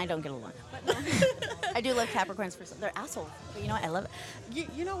 Leos and I don't get along. But no. I do love Capricorns for some. They're assholes. But you know what? I love it.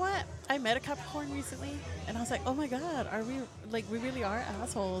 You know what? I met a Capricorn recently, and I was like, oh my god, are we like we really are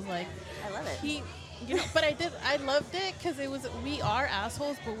assholes? Like, I love it. But I loved it because we are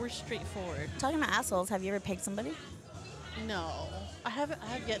assholes, but we're straightforward. Talking about assholes, have you ever pegged somebody? No, I have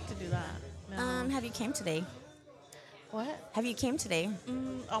yet to do that. No. Have you came today? What? Have you came today?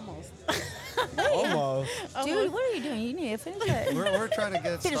 Almost. Almost. Dude, what are you doing? You need to finish it. We're trying to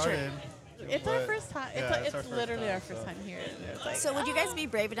get Finish her. started. It's our But- first time. yeah, It's our first literally time, our first so. time here. And it's like, So would you guys be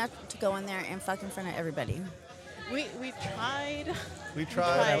brave enough to go in there and fuck in front of everybody? we tried. We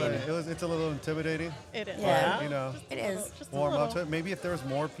tried, tried. but it's a little intimidating. It is. Yeah. But, you know, It is. Just a warm little. up to it. Maybe if there was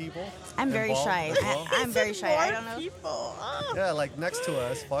more people. I'm very involved shy. as well. I'm very shy. I don't know. People. Oh. Yeah, like next to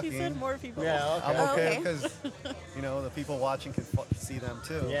us, He fucking. said more people. Yeah, okay. I'm Oh, okay okay. because, you know, the people watching can see them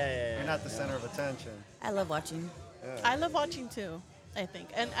too. Yeah. You're not the center of attention. I love watching. I love watching too. I think,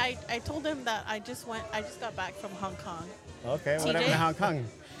 and I told him that I just got back from Hong Kong. Okay, what TJ? happened in Hong Kong?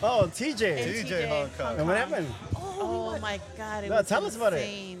 Oh, TJ. And TJ Hong Kong. And what happened? Oh my God! It No, was tell us about it.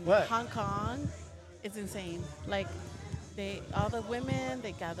 insane. What? Hong Kong is insane. Like, all the women,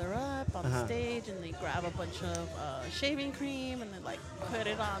 they gather up on the stage and they grab a bunch of shaving cream and they like put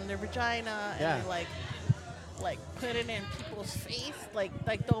it on their vagina and Yeah. they like put it in people's face. Like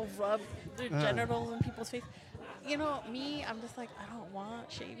they'll rub their genitals in people's face. You know, me, I'm just like, I don't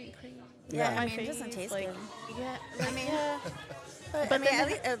want shaving cream. Yeah, on I my mean, it doesn't face. taste like, good. Yeah, I like, mean- yeah. But I mean, at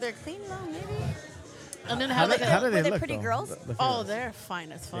least, they're clean though, maybe. And then How how do they they Were they look, pretty though? girls? The Oh, females? they're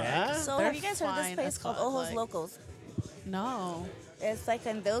fine as fuck. Yeah? So They're have you guys heard of this fine place as called fuck, Ojos like- Locos? No. It's like,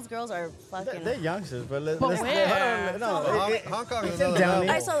 and those girls are fucking. They're youngsters, but let's. But let's where? hold on, no, Hong Kong is it's in another Downey. level.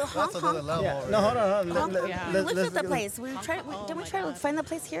 Alright, so Hong That's another Kong- level. Yeah. over No, there. hold on. Hong Kong. Yeah. We looked at the place. We tried. Oh Didn't we my try to God. find the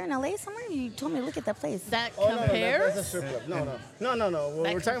place here in LA somewhere? You told me to look at that place. That Oh, no, compares? that's a strip club. No. What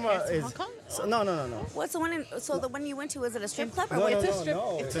That we're talking about compares to is. Hong Kong? So, no. What's the one? So the one you went to, was it a strip club or No, what? no, It's a no, strip.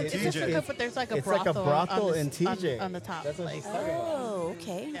 no. It's in a TJ. strip club, but there's like a It's brothel. like a brothel on in the, TJ. on the top. That's what like, she's talking about. Oh,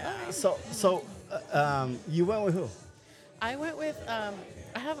 okay. yeah. So, you went with who? I went with I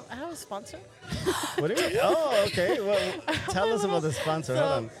have a sponsor. What do you mean? Oh, okay. Well, tell us about the sponsor. So,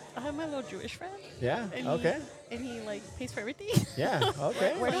 Hold on. I have my little Jewish friend. Yeah. And Okay. And he like pays for everything. Yeah.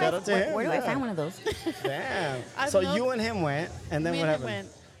 Okay. Where do Shout I, out to him. where do I yeah. find one of those? Damn. I So love- you and him went, and then Me what and him happened?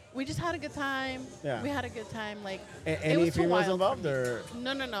 went. We just had a good time. Yeah. We had a good time. Like it Any was too females wild involved, for me.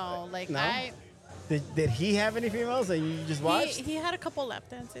 or No. Like No? I. did he have any females, and you just watched? He had a couple lap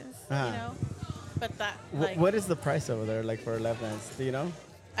dances. Uh-huh. You know. But that like What is the price over there, like for a lap dance? Do you know?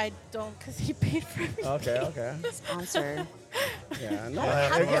 I don't, cause he paid for everything. Okay. Sponsor. Yeah. No.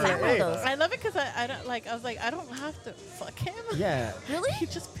 How did you again, find one of those? I love it because I don't like. I was like, I don't have to fuck him. Yeah. Really? He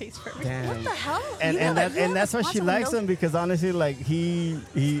just pays for everything. Damn. What the hell? And You have a- you have a that's why she sponsor who likes knows- him, because honestly, like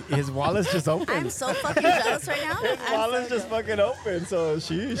his wallet's just open. I'm so fucking jealous right now. His I'm wallet's so just fucking open, so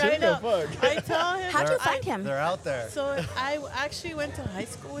she Right can now, fuck. I tell him. How'd you I- find him? They're out there. So I actually went to high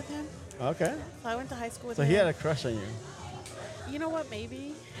school with him. Okay. So I went to high school with So him. he had a crush on you. You know what?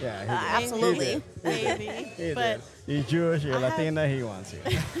 Maybe. Yeah, Absolutely. Maybe. He But did. You're Jewish, you're I have- Latina, he wants you.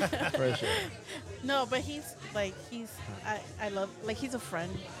 For sure. no, but I love, like, he's a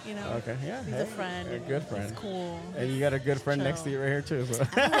friend, you know? Okay, yeah. He's hey, a friend. A good friend. He's cool. And you got a good friend next to chill. you right here, too. So.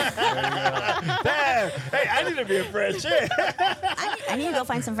 Damn! Hey, I need to be a friend. Shit. I need to go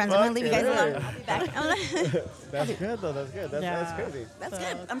find some friends. I'm gonna leave you guys Okay. alone. I'll be back. That's good, though. That's good. That's Yeah. crazy. That's So-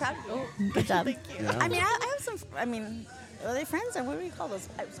 good. I'm proud of you. Good job. Thank you. Yeah. I mean, I have some. I mean, are they friends or what do you call those?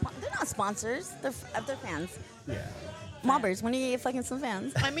 They're not sponsors. They're fans. Yeah. Mobbers. When do you get fucking some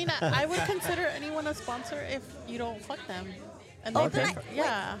fans? I mean, I would consider anyone a sponsor if you don't fuck them. And Oh, they- then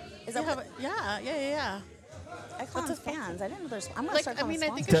yeah. Is that You have what- yeah. I call them What's a sponsor? fans. I didn't know there's. I'm gonna Like, start I calling mean, I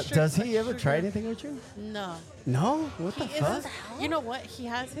them think sponsors. it's Does Sugar- he ever try sugar. anything with you? No. No? What the He fuck? is, you know what? He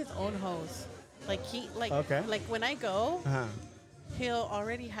has his own host. Like Okay. like when I go, Uh-huh. he'll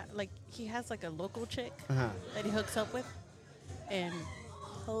already have, like, he has like a local chick Uh-huh. that he hooks up with, and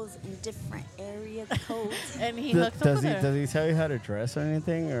Hoes in different area codes. he Does, hooks up does with he her. does he tell you how to dress or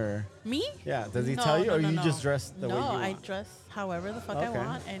anything, or Me? yeah? Does he No, tell you, no, or no, you no. just dress the way you No, I want? dress however the fuck I Okay.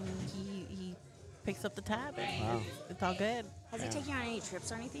 want, and he picks up the tab, and Wow. it's all good. Has he taken you on any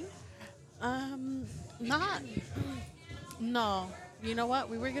trips or anything? Not. No. You know what?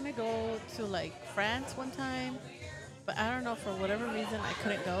 We were gonna go to like France one time, but I don't know, for whatever reason I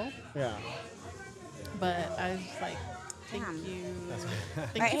couldn't go. Yeah. But I was like, thank Damn. you. Alright,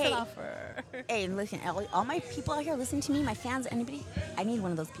 Thank you for hey. the offer. Hey, listen, all my people out here listening to me, my fans, anybody, I need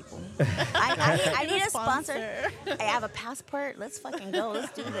one of those people. I need a sponsor. I have a passport. Let's fucking go.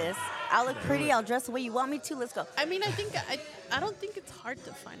 Let's do this. I'll look pretty. I'll dress the way you want me to. Let's go. I mean, I don't think it's hard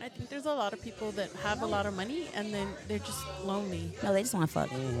to find. I think there's a lot of people that have a lot of money and then they're just lonely. No, they just want to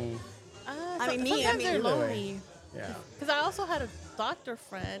fuck. I mean, me, sometimes I mean, they're either way. lonely. Yeah. Because I also had a doctor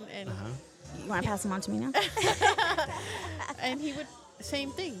friend, and You want to pass them on to me now? and he would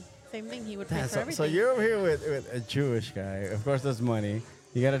same thing. He would pay Damn, for so everything. you're over here with a Jewish guy. Of course, there's money.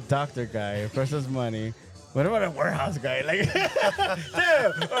 You got a doctor guy. Of course, there's money. What about a warehouse guy? Like,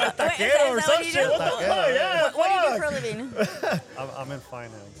 damn, or a taquero or is that some what you shit. do? What the fuck? Yeah, What do you do fuck. for a living? I'm in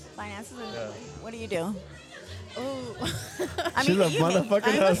finance. Finances. Yeah. What do you do? Oh, I She's a you may- motherfucking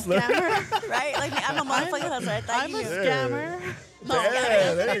I'm a hustler. scammer. right? Like I'm a motherfucking hustler. I thought I'm you a knew. scammer. No,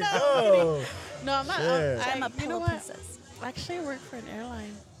 Yeah, there you go. no, I'm not. Shit. I'm a you know pillow what? princess. Actually, I work for an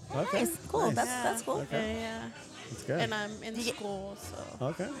airline. Okay. Nice, cool. Nice. That's cool. Okay. Yeah. That's good. And I'm in Do you- school, so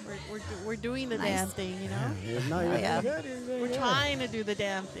Okay. we're doing the Nice. damn thing, you know. No, you're yeah. doing good. You're doing We're good. trying to do the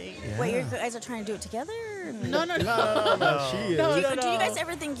damn thing. Wait, you guys are trying to do it together? Or No, no, no. No, she is. No, Do no, you no. guys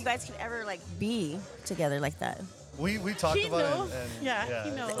ever think you guys could ever like be together like that? We talked He about knows. it. And, Yeah,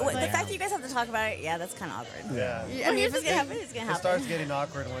 he knows. Wait, the Like- fact that you guys have to talk about it, yeah, that's kind of awkward. Yeah. I mean, if it's gonna happen, it's gonna It happen. starts getting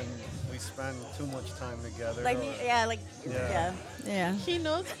awkward when we spend too much time together. Like or- me, yeah, like Yeah. yeah. He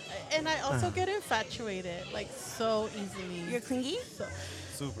knows, and I also get infatuated like so easily. You're clingy.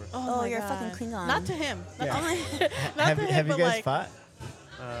 Super. Oh, my you're a God. fucking Klingon. Not to him. Not Yeah. to him. Not Have, to him, have you but guys like, fought?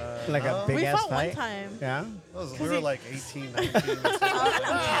 Like a no. big We ass fought one fight? time. Yeah. We were like 18, 19. or something like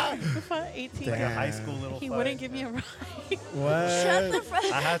that. We fought 18. Like a Damn. high school little He fight. wouldn't give me a ride. What? Shut the fuck.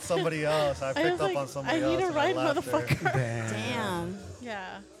 I had somebody else. I I picked was up like, on somebody I else. need a and ride, left there. motherfucker. Damn,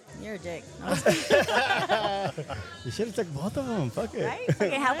 Yeah. you're a dick. You should have took both of them. Fuck it. Right?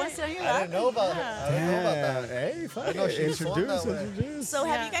 Fucking have one sit on your I lap. didn't know about it. I didn't know about that. Hey, fuck I know it. she was fun Introduce, that way. introduce. So,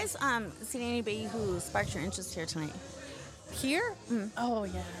 have Yeah. you guys seen anybody who sparked your interest here tonight? Here? Oh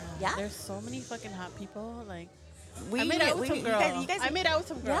yeah. Yeah? There's so many fucking hot people. Like We, I made out with some you girls. guys, I made out with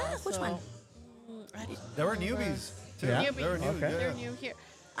some girls. Yeah, which so- one? I didn't There were remember. newbies. Too. Yeah? They were new. Okay. Yeah. They're new here.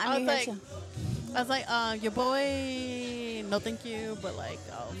 I'm I new was here like, too. I was like, your boy, no thank you, but like,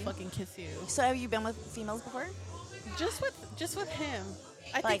 I'll fucking kiss you. So, have you been with females before? Just with him.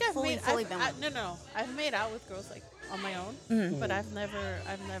 I Like, think I've fully- made fully I've, been I, with- no, I've made out with girls like on my own, but I've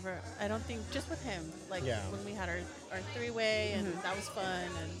never, I don't think just with him. Like Yeah. when we had our three-way and that was fun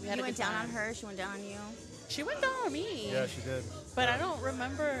and we had You a went good down time. on her. She went down on you. She went down on me. Yeah, she did. But I don't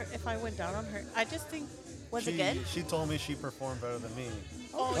remember if I went down on her. I just think. Was she, it good? She told me she performed better than me.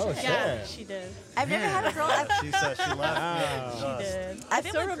 Oh, yeah, shit. she did. I've never had a girl. She said she left me in She dust. did. I've I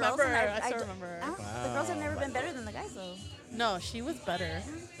been still with girls remember. and I still d- remember. I don't- The girls have never been better than the guys though. No, she was better,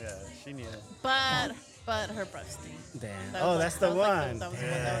 Yeah, she knew. but her breast stinks. Damn. That Oh, was that's like- the that was like one. that was the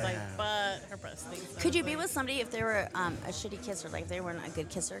one that was like, but her breast stinks. Could you be with somebody if they were a shitty kisser? Like if they weren't a good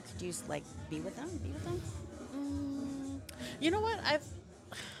kisser, could you like be with them? Be with them? You know what?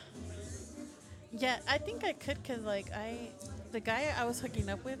 Yeah, I think I could, cause like the guy I was hooking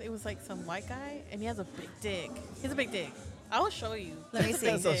up with, it was like some white guy, and he has a big dick. He's a big dick. I will show you. Let me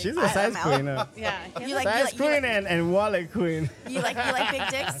see. So she's a size queen, huh? Yeah. You like- Size queen and wallet queen. You like big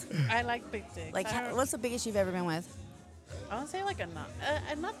dicks? I like big dicks. Like, what's the biggest you've ever been with? I would say like a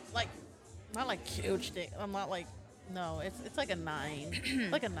nine. Not like huge dick. I'm not like, no, it's like a 9.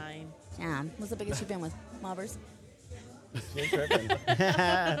 Like a 9. Yeah. What's the biggest you've been with? Mobbers? You're tripping.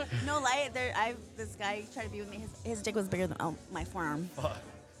 No lie. This guy tried to be with me. His dick was bigger than my forearm.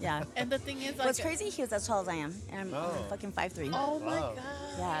 Yeah. And the thing is, like, What's crazy? He was as tall as I am, and I'm fucking 5'3". oh my Wow. god.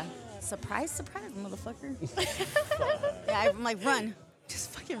 Yeah. Surprise, surprise, motherfucker. Yeah, I'm like, run.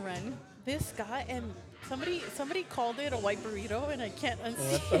 Just fucking run. This guy and somebody called it a white burrito, and I can't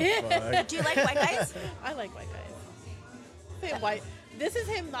unsee What the it. fuck? Do you like white guys? I like white guys. Say white. This is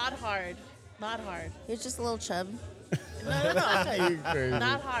him, not hard. Not hard. He's just a little chub. No. You crazy.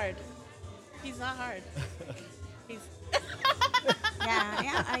 Not hard. He's not hard. He's.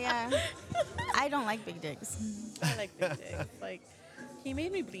 Yeah. I don't like big dicks. I like big dicks. Like, he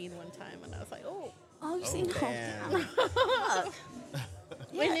made me bleed one time, and I was like, oh. Oh, you seen? damn. Fuck.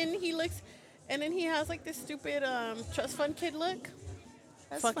 Yeah. And then he looks, and then he has like this stupid trust fund kid look.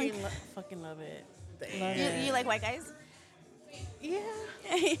 That's Fucking, fun. fucking love it. You like white guys? Yeah.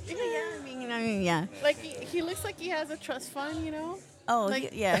 Yeah. I mean, yeah. Like he looks like he has a trust fund, you know. Oh, Like,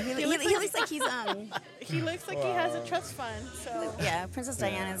 yeah. He he looks looks like he's He looks like he has a trust fund. So yeah, Princess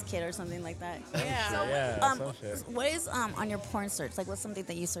Diana's kid or something like that. yeah. Yeah, some shit. What is on your porn search? Like, what's something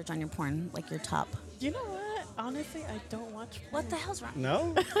that you search on your porn? Like your top? You know what? Honestly, I don't watch. What the hell's wrong?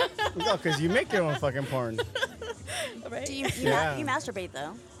 No? No, because you make your own fucking porn. Right? Do you Yeah. you masturbate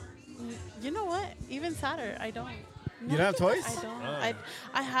though? You know what? Even sadder, I don't. You don't have toys? I don't.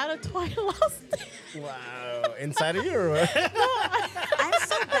 I had a toy lost. Wow. Inside of you or what? I'm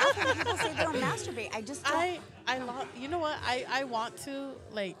so baffled when people say they don't masturbate. I just don't. You know what? I want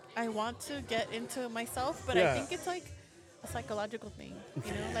to get into myself, but Yeah. I think it's like a psychological thing.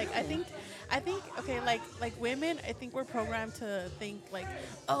 You know, like I think okay, like women, I think we're programmed to think like,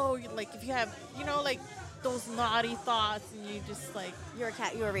 oh, like if you have, you know, like those naughty thoughts and you just like, You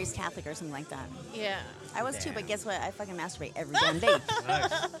were raised Catholic or something like that. yeah. I was too, but guess what? I fucking masturbate every damn day. I'm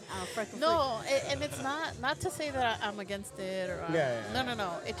a freaking No, and it's not to say that I'm against it or Yeah, yeah.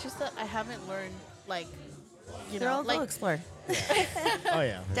 no. It's just that I haven't learned like, you freak. know, Go like explore. Oh,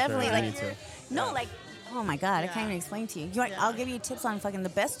 yeah. for Definitely, sure. I like need to. no, like oh my god, I Yeah. can't even explain to you. You want? Yeah. I'll give you tips on fucking the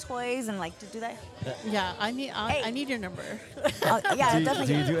best toys and like to do that. yeah. I Hey. need your number. Yeah, Do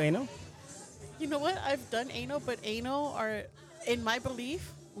definitely. you do anal? You know what? I've done anal, but anal are, in my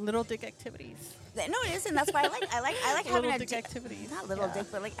belief, little dick activities. No, it isn't. That's why I like having Little a dick dick. activities. Not little Yeah. dick,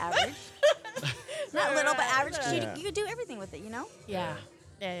 but like average. Not little, but average. 'Cause Yeah. you could do everything with it, you know. Yeah.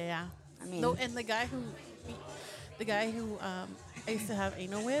 Yeah. I mean, No, and the guy who I used to have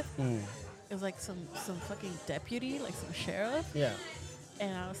anal with, it was like some fucking deputy, like some sheriff, Yeah.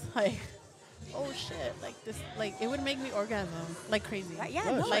 and I was like, oh shit, like this, like it would make me orgasm like crazy. yeah,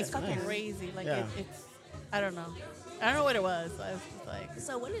 Oh, no, shit. Like it's fucking. crazy. Like Yeah. it's, I don't know. I don't know what it was. I was just like,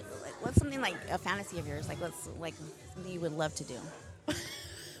 So what's something like a fantasy of yours? Like what's like something you would love to do?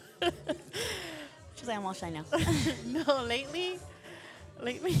 She's like, I'm all shy now. no, lately,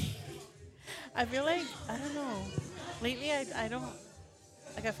 I feel like, I don't know. Lately, I don't,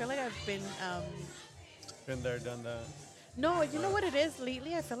 like, I feel like I've been, Been there, done that. no, you know what it is?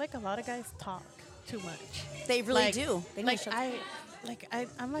 Lately, I feel like a lot of guys talk too much. They really Like- do. They need Like, to shut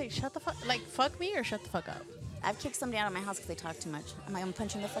I'm like, shut the fuck, like, fuck me or shut the fuck up. I've kicked somebody out of my house because they talk too much. I'm like, I'm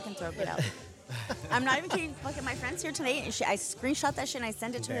punching the fucking throat. Get out. I'm not even kidding. Fucking my friend's here today, and I screenshot that shit and I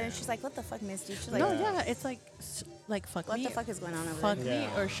sent it to her, and she's like, "What the fuck, Misty?" She's like, No, yeah, it's like, fuck "What me. the fuck is going on over Fuck there?" me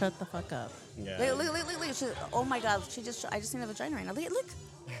Yeah. or shut the fuck up. Yeah. Look. She's, oh my god, I just seen a vagina right now. Look.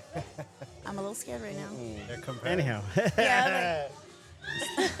 I'm a little scared right now. Yeah, compare. Anyhow. Yeah.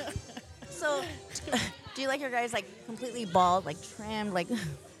 So, do you like your guys like completely bald, like trimmed, like?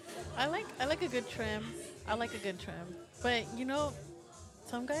 I like a good trim. I like a good trim. But, you know,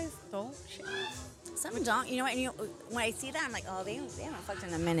 some guys don't shave. Some don't. You know what? And when I see that, I'm like, oh, they haven't fucked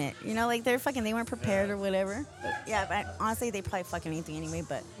in a minute. You know, like they weren't prepared or whatever. But, yeah, but honestly, they probably fuck anything anyway.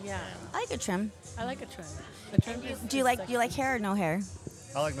 But Yeah. I like a trim. I like a trim. A trim is, Do you like hair or no hair?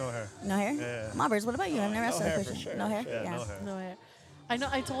 I like no hair. No hair? Yeah. Mobbers, what about you? I've never asked that hair for question. sure. No hair? Yeah, no hair. no hair. I know.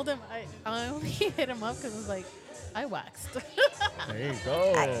 I told him I only hit him up because I was like, I waxed. There you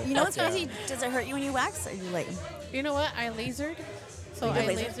go. You know what's Fuck yeah. crazy? Does it hurt you when you wax? Or you like? You know what? I lasered. So You I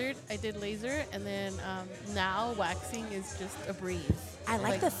did laser? I did laser, and then now waxing is just a breeze. I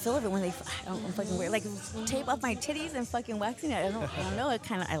like the feel of it when they. I don't fucking weird. Like tape off my titties and fucking waxing it. I don't know. It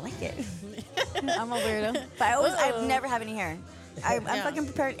kind of. I like it. I'm a weirdo, but I've never have any hair. I'm fucking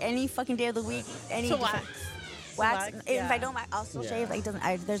prepared any fucking day of the week. Any To wax. wax. wax, If yeah. I don't wax, I'll still shave. Like it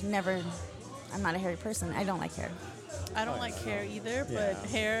doesn't. There's never. I'm not a hairy person. I don't like hair. I don't like hair either, but Yeah.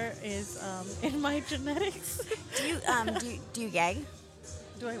 hair is in my genetics. Do you gag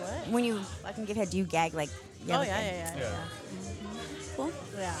Do I what? when you fucking give head? Do you gag like? Oh yeah. Cool.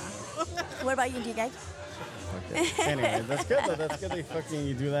 Yeah. What about you? Do you gag? Okay. Anyway, that's good. That's good that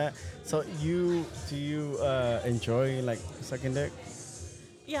you do that. So do you enjoy like sucking dick?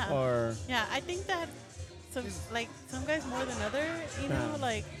 Yeah. Or Yeah, I think that some guys more than other, you know,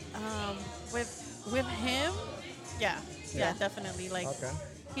 like with him, yeah, definitely. Like Okay.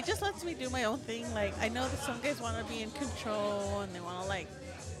 he just lets me do my own thing. Like I know that some guys want to be in control and they want to like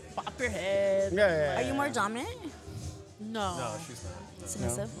pop your head. Yeah. Are you more dominant? No. No, she's not.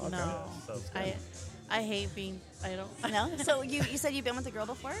 Submissive? No. So I hate being. I don't. No. So you said you've been with a girl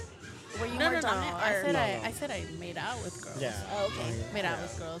before? Were you No, more no, no. dominant? I said I made out with girls. Yeah. Oh, okay. Made out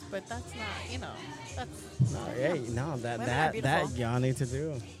with girls, but that's not. You know, that's. Women are that y'all need to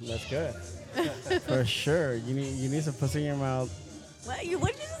do. That's good. For sure. You need some pussy in your mouth. What did you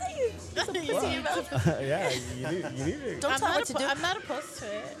say? Some pussy in your mouth? Yeah, you need it. Don't tell her what to do. I'm not opposed to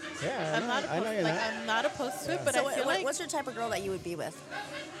it. Yeah, I know you're not. I'm not opposed to it, but So I feel like what's your type of girl that you would be with?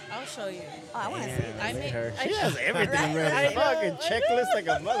 I'll show you. Oh, I want to see. I Look made- at her. I She has everything Right, ready. right. Fucking checklist like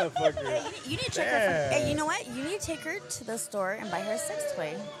a motherfucker. Hey, you need to check her. Yeah. Hey, you know what? You need to take her to the store and buy her a sex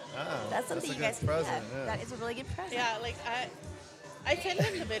toy. That's something a you good guys can present, have. yeah. That is a really good present. Yeah, like I sent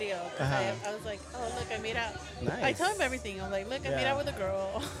him the video. 'Cause I was like, oh look, I made out. Nice. I tell him everything. I'm like, look, I made Yeah. out with a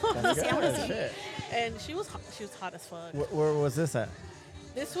girl, That's see, I wanna good. see. Shit. and she was hot as fuck. Where was this at?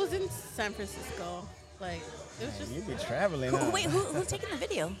 This was in San Francisco. Like it was just You be traveling. Who, huh? wait, who's taking the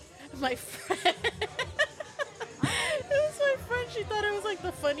video? my friend. It was my friend. She thought it was like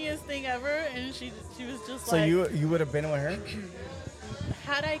the funniest thing ever, and she was just So like, you would have been with her?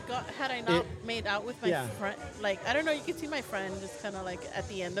 had I not made out with my Yeah. friend, like I don't know, you could see my friend just kind of like at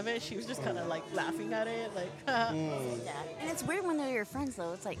the end of it, she was just kind of like laughing at it, like Yeah. And it's weird when they're your friends,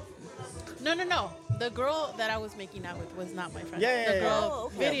 though. It's like, no, the girl that I was making out with was not my friend. Yeah, the yeah, girl Oh,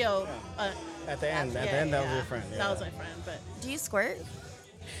 okay. video. At the end, that was your friend. That was my friend, but do you squirt?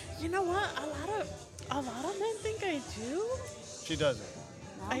 you know what? A lot of men think I do. she doesn't.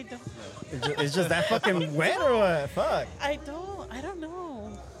 I don't. It's just that fucking wet or what? Fuck. I don't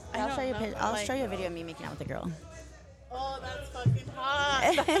know. I'll show you. I'll like- show you a video of me making out with a girl. Oh, that's fucking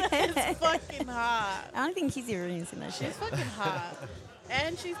hot. It's fucking hot. I don't think he's even seen that shit. She's fucking hot.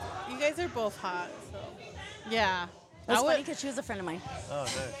 And you guys are both hot, so yeah. It's I funny would, because she was a friend of mine. Oh,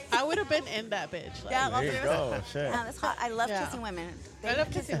 nice. I would have been in that bitch. Like, Yeah, There you go. Shit. That's hot. I love Yeah. kissing women. I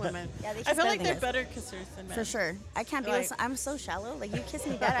love kissing women. Yeah, they I kiss feel better like than they're us. better kissers than men. For sure. I can't be Like- with. I'm so shallow. Like you kiss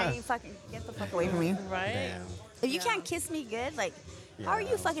me bad, I ain't fucking get the fuck away from me. Right? Damn. If you can't kiss me good, like, how are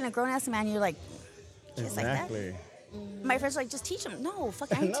you fucking a grown ass man? You're like, kiss Exactly. like that. My friends are like, just teach him. No,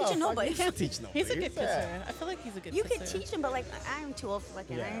 fuck, I ain't No, teaching fuck, nobody. you can't teach nobody. He's a good Yeah. kisser. I feel like he's a good You kisser. can teach him, but like, I'm too old for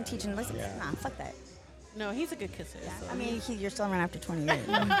fucking. I ain't teaching. Listen, Yeah. nah, fuck that. No, he's a good kisser. So. I mean, you're still around after 20 years.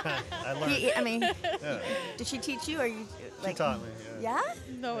 I learned. I mean, Yeah. did she teach you, or you She like? taught me. Yeah. Yeah.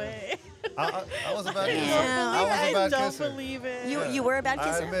 No way. I was a bad kisser. Yeah. I was a I bad don't kisser. believe it. You were a bad I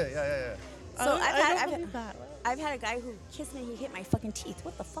kisser. admit. Yeah. So I don't I've believe that. I've had a guy who kissed me. He hit my fucking teeth.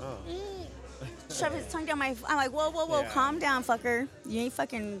 What the fuck? Oh. Shove his tongue down my. I'm like, whoa, Yeah. calm down, fucker. You ain't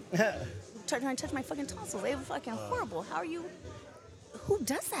fucking trying to touch my fucking tonsils. They were fucking horrible. How are you? Who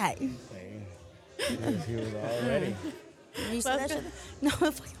does that? Hey, he was all ready. You see that That's shit? No,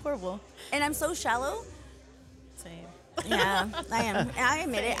 it's fucking horrible. And I'm so shallow. Same. Yeah, I am. And I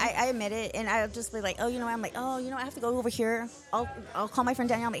admit it. I admit it. And I'll just be like, oh, you know what? I'm like, oh, you know, I have to go over here. I'll call my friend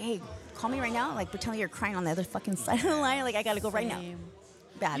Danielle. I'm like, hey, call me right now. Like, pretend you're crying on the other fucking side of the line. Like, I gotta go right now. Same.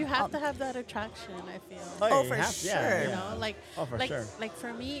 Bad. You have to have that attraction, I feel. Oh, you for have- sure. yeah, You yeah. know, like, Oh, for like, sure. like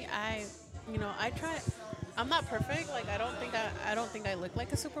for me, I try. I'm not perfect. Like, I don't think I look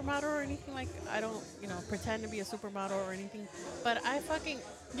like a supermodel or anything. Like, I don't, pretend to be a supermodel or anything. But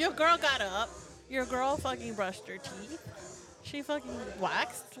your girl got up. Your girl fucking brushed her teeth. She fucking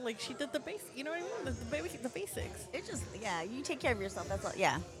waxed. Like, she did the base. You know what I mean? The basics. It's just, yeah, you take care of yourself. That's all.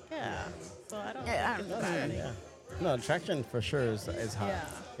 Yeah. Yeah. So I don't. Yeah, I think don't it's know. bad. Yeah. No, attraction for sure is hot. Yeah.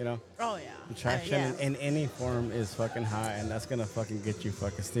 You know, Oh yeah. attraction yeah. in any form is fucking hot, and that's gonna fucking get you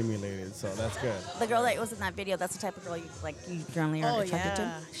fucking stimulated. So that's good. The girl that was in that video, that's the type of girl you generally are Oh attracted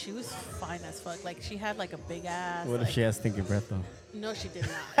yeah, she was fine as fuck. Like she had like a big ass. What if like, she has stinky breath though? No, she did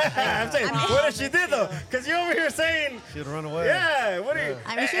not. I'm saying, what if she did though? Because you over here saying, She'd run away. yeah, what are you?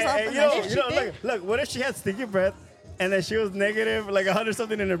 I mean, she's all you know, look, what if she had stinky breath and then she was negative, like 100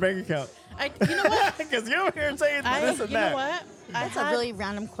 something in her bank account? You know what? Because you're over here saying this and You that. know what? That's a really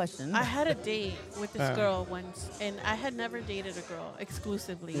random question. I had a date with this girl once, and I had never dated a girl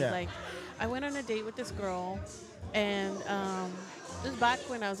exclusively. Yeah. Like, I went on a date with this girl, and this was back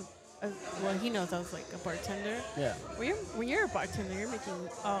when I was, well, he knows I was like a bartender. Yeah. When you're a bartender, you're making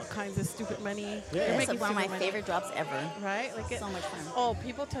all kinds of stupid money. Yeah. You're It's making one of my stupid money, favorite drops ever. right? Like So much fun. Oh,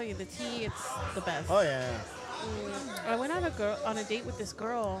 people tell you the tea, it's the best. Oh yeah. I went on a date with this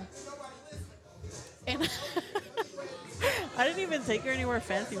girl, and I didn't even take her anywhere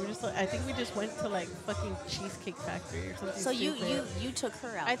fancy. I think we just went to like fucking Cheesecake Factory or something. So you stupid. you took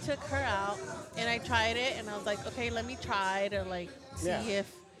her out. I took her out and I tried it, and I was like, okay, let me try to like see Yeah.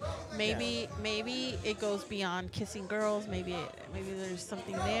 if maybe it goes beyond kissing girls. Maybe there's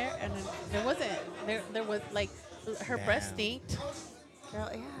something there, and then there wasn't. There was like her breast stinked. Girl,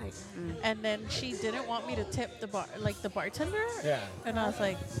 yeah. And then she didn't want me to tip the bartender. Yeah. And I was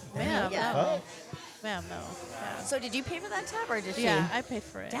like, ma'am, Yeah. no. Ma'am, no. Yeah. So did you pay for that tab or did she? Yeah, I paid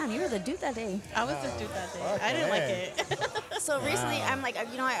for it. Damn, you were the dude that day. I was the dude that day. I didn't like Okay. it. So recently, I'm like,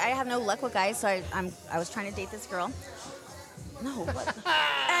 you know, I have no luck with guys, so I was trying to date this girl. No, what? And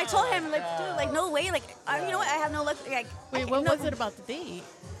I told him, like, dude, like, no way, like, you know what? I have no luck. Like, Wait, what was it about the date?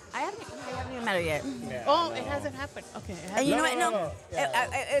 I haven't even met her yet. Oh, it hasn't happened. Okay. It And hasn't. you know No, what? no,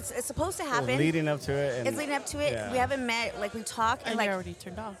 no. It's supposed to happen. Leading up to it. And It's leading up to it. Yeah. We haven't met. Like we talk and And like you're already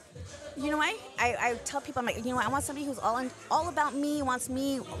turned off. you know what? I tell people I'm like, you know what? I want somebody who's all about me, wants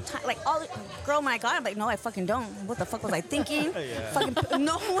me, like all. Girl, when I got it, I'm like, no, I fucking don't. What the fuck was I thinking? Fucking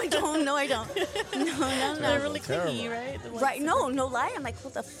no, I don't. No, I don't. No. They're really Terrible. clingy, right? The ones Right? who- No, no lie. I'm like,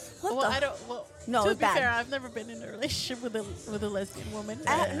 what the? What Well, the? I don't. Well, No, to it's be bad. fair, I've never been in a relationship with a lesbian woman.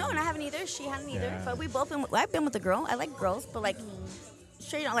 No, and I haven't either. She hadn't either. Yeah. But we both been. I've been with a girl. I like girls, but like,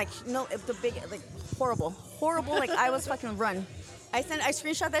 straight on, like, no, the big, like, horrible. Like, I was fucking run. I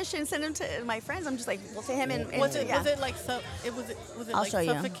screenshot that shit and sent him to my friends. I'm just like, well, to him and Was it yeah. was it like I'll like show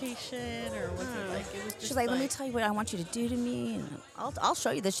you. suffocation or was it like it was just She's like, let me tell you what I want you to do to me, and I'll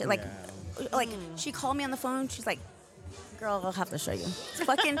show you this shit. Like, she called me on the phone. She's like, girl, I'll have to show you. It's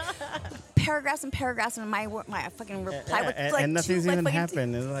fucking paragraphs and paragraphs, and my fucking reply with like and nothing's two, like, even fucking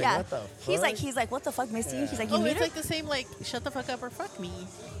happened. It's like, yeah. what the He's like, what the fuck, Missy? He's like, you Oh, meet it's her? like the same like shut the fuck up or fuck me,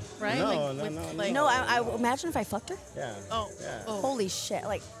 right? No, like, no, with, no, like, No, I imagine if I fucked her. Yeah. Oh, Yeah. oh. Holy shit!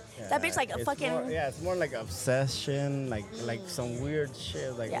 Like that bitch, like a It's fucking. more, yeah, it's more like obsession, like some weird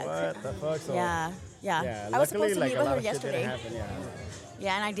shit. Like Yeah, what the fuck? So, Yeah. yeah. I was Luckily, supposed to like meet a with lot her of shit yesterday. didn't happen. Yeah.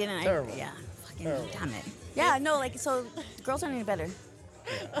 Yeah, and I didn't. Terrible. Yeah. Fucking Terrible. damn it. Yeah, no, like so, girls aren't any better.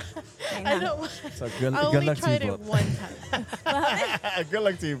 Like, I nah. know. So good, I good only luck to tried you it both. one time. Good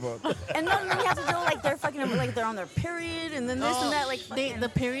luck to you both. And then you have to deal like they're fucking like they're on their period and then this and that like fucking. the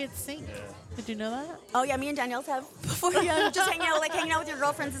period sync. Did you know that? Oh yeah, me and Danielle's have before just hanging out with your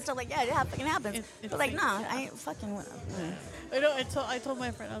girlfriends and stuff like yeah, it fucking happens. It's But like fake. nah, I ain't fucking. I know. I told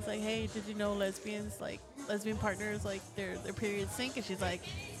my friend, I was like, hey, did you know lesbian partners like their periods sync? And she's like,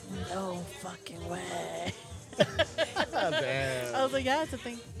 no fucking way. Oh, damn. I was like, yeah, it's a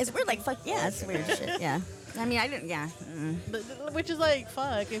thing. It's weird, like fuck yeah, it's weird shit. Yeah, I mean I didn't. Yeah. Which is like,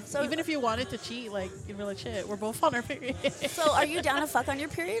 fuck. So- Even if you wanted to cheat, like, in real shit, we're both on our period. So are you down to fuck on your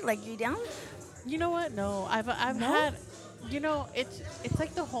period? Like you down? You know what? No, I've had. You know, it's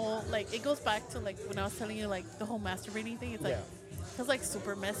like the whole like it goes back to like when I was telling you like the whole masturbating thing. It's like it's like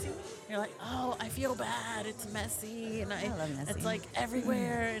super messy. You're like, oh, I feel bad. It's messy, and I love messy. it's like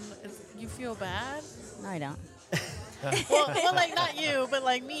everywhere, and you feel bad. No, I don't. Well, like not you, but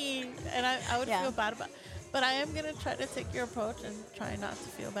like me, and I would Yeah. feel bad about. But I am gonna try to take your approach and try not to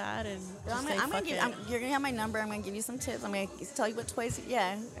feel bad and just say, fuck it. You're gonna have my number. I'm gonna give you some tips. I'm gonna tell you what toys.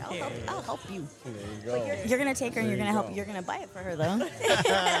 Yeah, I'll help you. There you go. You're gonna take her and you're There gonna you help. go. You're gonna buy it for her though.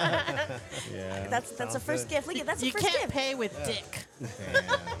 Yeah. That's the first gift. Look at that's the You first can't gift. pay with dick.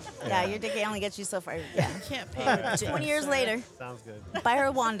 Yeah, your dick only gets you so far. Yeah. You can't pay with dick. 20 years later, Sounds good. buy her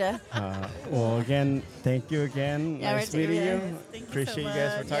a Wanda. Well, again, thank you again. Yeah, Nice we're meeting taking you. it. Thank you Appreciate so you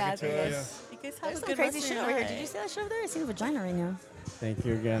guys for much. talking Yeah, to thank us. You guys have There's a some good crazy rest of shit your over here. night. Did you see that shit over there? I seen a vagina right now. Thank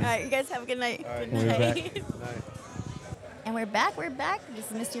you again. All right, you guys have a good night. We'll be back. And we're back. This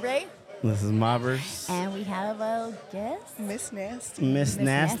is Misty Ray. This is Mobbers. And we have a guest. Miss Nasty. Miss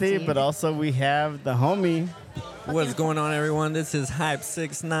Nasty, Nasty. but also we have the homie. What's going on, everyone? This is Hype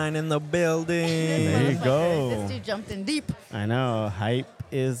 69 in the building. There you go. This dude jumped in deep. I know. Hype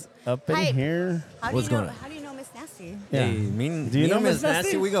is up in Hype. here. What's going on? How do you know Miss Nasty? Yeah. Hey, Do you know and Miss Miss Nasty?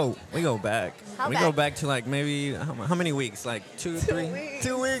 Nasty? We go back. How we back? go back to like maybe how many weeks? Like 2, 3,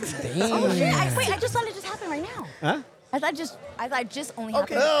 2 weeks. Oh shit! I just thought it just happened right now. Huh? I thought it just only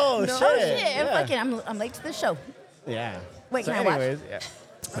happened. Oh, No. shit. Oh shit! Yeah. I'm late to the show. Yeah. Wait, so can I watch? anyways, yeah.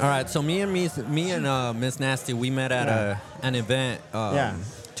 All right, so me and Miss Nasty, we met at an event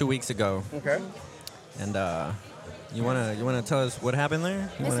 2 weeks ago, Okay. and you wanna tell us what happened there?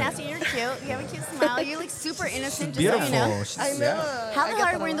 You Miss wanna- Nasty, you're cute. You have a cute smile. You look super innocent. Just Beautiful. so you know. She's- I know. How I the get hell are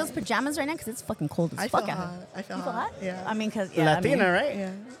that you a wearing lot. those pajamas right now? Because it's fucking cold as I fuck feel out. hot. I feel You feel hot? Yeah. I mean, because Latina, right?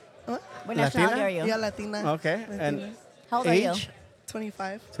 Yeah. What? What nationality Latina? are you? Yeah, Latina. Okay. Latina. And How old are you? age?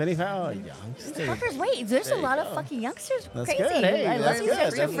 25. 25? Oh, youngster. Fuckers, wait. There's a lot of fucking youngsters. That's Crazy. good. Hey, I love that's these good.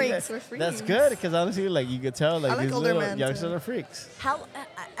 youngster That's freaks. good. We're freaks. That's good because honestly, like you could tell, like I like these older little men, youngsters too. are freaks. How?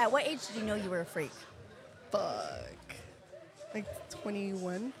 At what age did you know you were a freak? Fuck. Like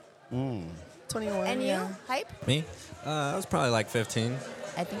 21. Mm. 21. And you? yeah. Hype? Me? I was probably like 15.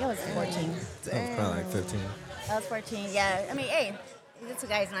 I think I was 14. I was probably like 15. I was 14. Yeah. I mean, hey, this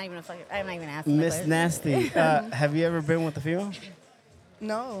guy's not even a fucking. I'm not even asking. the Miss question. Nasty, have you ever been with a female?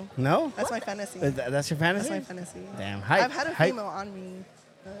 No. No? That's my fantasy. That's your fantasy? That's my fantasy. Damn, hype. I've had a hype. female on me.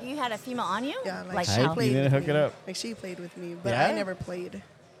 You had a female on you? Yeah, like, Like she Hype, how? you played need to with hook me. it up. Like she played with me, but Yeah? I never played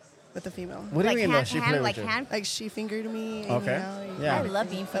with the female. What do Like you mean, though? hand, She hand, played like with you? hand. Like she fingered me. And, Okay. You know, Yeah. I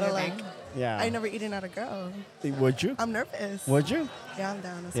love being But fingered like, back. Yeah. I never eaten at a girl. Would you? I'm nervous. Would you? Yeah, I'm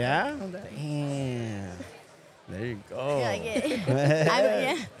down. as Yeah? fuck. I'm down. Damn. There you go. Yeah, I get it.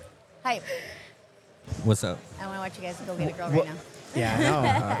 Yeah. Hype. What's up? I want to watch you guys go get a girl What- right now. Yeah,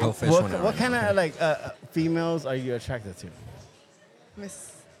 I know. Go fish one out. What kind of like females are you attracted to?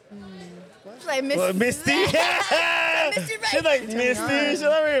 Miss. She's like, Miss. Well, Misty. Misty, right? She's like Misty. She's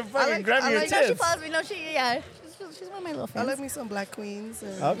over here fucking like- grabbing I your like- No, she tits. follows me. No, yeah. She's one of my little I friends. like me some black queens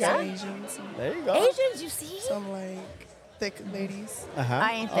and Okay. some Asians. And There you go. Asians, you see? some like thick ladies. Uh-huh.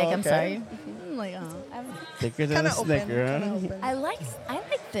 I ain't thick. Oh, I'm okay. sorry. I'm like, Thicker than Kind a of open. snicker, Kind huh? of open. I like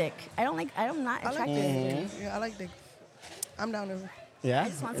thick. I'm not I like attracted. thick. Yeah, I like thick. I'm down to Yeah. I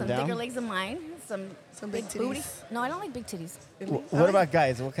just want some Down? thicker legs than mine. Some big big booty. titties. No, I don't like big titties. What about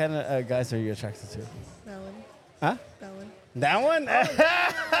guys? What kind of guys are you attracted to? that one? Huh? That one. That one?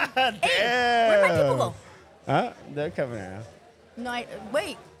 Damn. Hey, where'd my people go? Huh? They're coming around. No,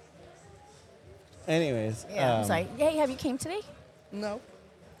 wait. Anyways. Yeah, I'm sorry. Hey, have you came today? No.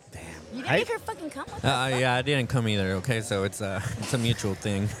 You didn't Hype? make her fucking come with us. Yeah, I didn't come either. Okay, so it's a mutual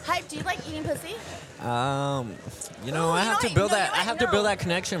thing. Hype, do you like eating pussy? You know, Oh, I you have know to what? build No, that. you I know have what? to build No. that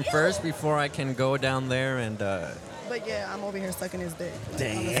connection first before I can go down there and. But yeah, I'm over here sucking his dick. Like,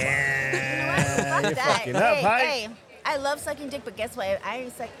 Damn. on the spot. Fuck You're that. fucking up, Hey, Hype. hey, I love sucking dick, but guess what? I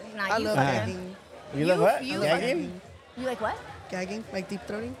ain't suck. Nah, I you love fucking. gagging. You love what? you Gagging? You like what? Gagging, like deep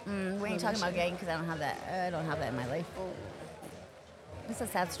throating. We ain't talking about gagging because I don't have that. I don't have that in my life. It's a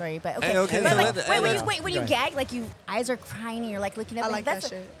sad story, but okay. Hey, okay, But so like, let- when you Go gag, like you eyes are crying and you're like looking at I me. like That's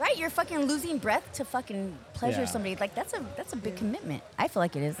that shit. right. You're fucking losing breath to fucking pleasure Yeah. somebody. Like that's a big commitment. I feel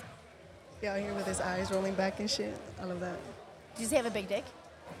like it is. Yeah, out here with his eyes rolling back and shit. I love that. Did you say you have a big dick?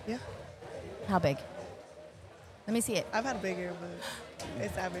 Yeah. How big? Let me see it. I've had bigger, but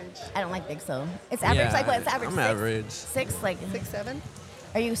it's average. I don't like big, so it's average. Yeah, like what? It's average. I'm six? average. 6, like. 6, 7.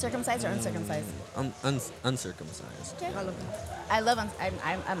 Are you circumcised or uncircumcised? I'm uncircumcised. Okay. I love them. I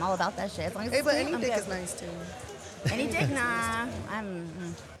love. I'm all about that shit. As long as Hey, it's but clean, any I'm dick good. is nice too. Any dick? Nah.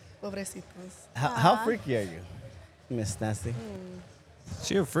 I'm. Pobrecitos. How freaky are you, Miss Nasty?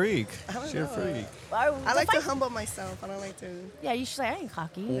 She a freak. I don't She a know. freak. I like to humble myself. I don't like to. Yeah, you should say I ain't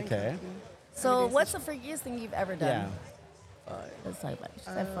cocky. Okay. So, what's the freakiest thing you've ever Yeah. done? Let's talk about it. She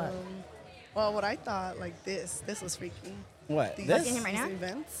said fuck. Well, what I thought, like this was freaky. What? These, This? Fucking him right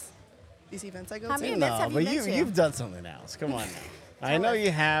now? These events I go How to. many events No, have but you been to? you've done something else. Come on now. I know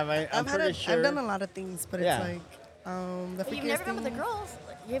you have. I'm I've pretty sure. I've done a lot of things, but Yeah. it's like the But you've freakiest never been with the thing- girls.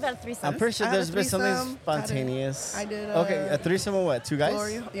 You've had a threesome. I'm pretty sure I had a there's been something threesome, spontaneous. I did, Okay, a threesome of what? 2 guys?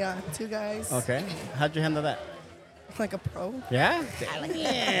 Glory, yeah, 2 guys. Okay. How'd you handle that? Like a pro. Yeah. like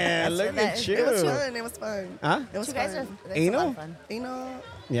Yeah. Look that- at It was you. fun. It was fun. Huh? It was You guys are fun. that's a lot Anal? of fun.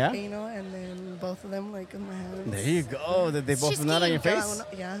 Yeah. Anal, and then both of them like in my hands. There you go. Did they both She's nut on your cute. face?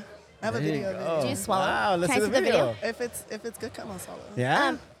 Yeah, I have a There you video of go. it. Do you swallow? Wow, let's Can I see the see the video? video. If it's good cum, I'll swallow.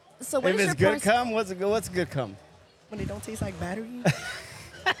 Yeah. So what If is it's your good cum, what's good cum? When they don't taste like battery.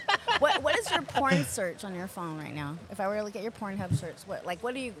 what is your porn search on your phone right now, if I were to look at your Pornhub search,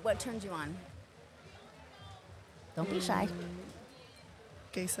 what turns you on? Don't be shy.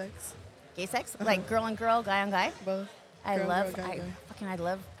 Gay sex. Gay sex? Like girl on girl, guy on guy? Both. I Girl, love girl, guy, guy. I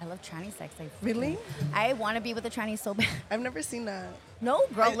love tranny sex. Really? I want to be with a tranny so bad. I've never seen that. No,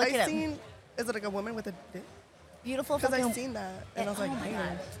 girl, look I've at it. seen. Is it like a woman with a dick? Beautiful Because fucking. I've seen that, and I was like, oh my damn.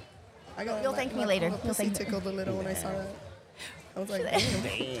 God. I got You'll thank me later. My You'll pussy thank me. tickled a little when I saw that. I was like,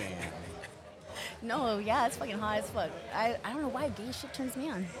 damn. No, yeah, it's fucking hot as fuck. I don't know why gay shit turns me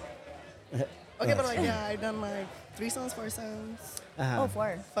on. Okay, but like, yeah, I've done like threesomes, foursomes, Oh,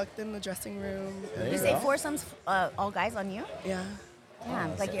 four. fucked in the dressing room. You say foursomes, all guys on you? Yeah.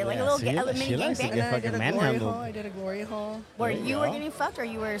 Yeah, like you're like yeah, a little she- a she mini likes to gangbang. And then I fucking did a glory manhandled. hole. I did a glory hole. Where There you you were go. getting fucked or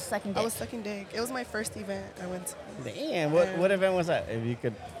you were sucking dick? I was sucking dick. It was my first event I went to. Damn, what event was that? If you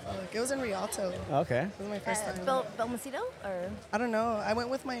could. Like, it was in Rialto. Okay. It was my first time. Belmacito or I don't know. I went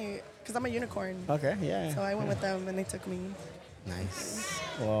with because I'm a unicorn. Okay, yeah. So I went with them and they took me. Nice.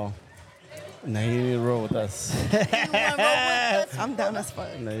 Well, now you need to roll with us. I'm down as fuck.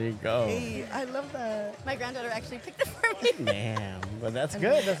 There you go. Hey, I love that. my granddaughter actually picked it for me. Damn. But that's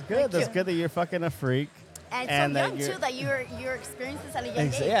good. That's good. That's good that you're fucking a freak. And that so young you're- too that you're experiencing this at a young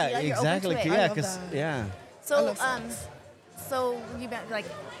age. Yeah, you're exactly. Open to it. Yeah, love because that. yeah. So love sex. so you've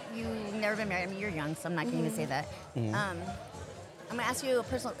never been married. I mean, you're young, so I'm not going to say that. Mm-hmm. I'm gonna ask you a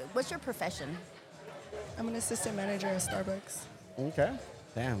personal. What's your profession? I'm an assistant manager at Starbucks. Okay.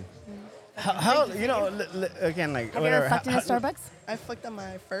 Damn. How you know? Again, like Have whatever. you ever fucked in a how- Starbucks? I fucked at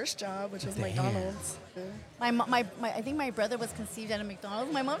my first job, which was Damn. McDonald's. Yeah. My I think my brother was conceived at a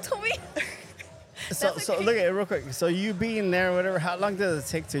McDonald's. My mom told me. So That's so okay. look at it real quick. So you being there, whatever. How long does it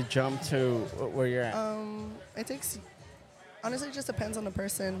take to jump to where you're at? It takes, honestly, it just depends on the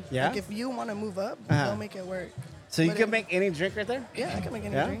person. Yeah? Like, if you want to move up, Uh-huh. they'll make it work. So you but can if- make any drink right there. Yeah, I can make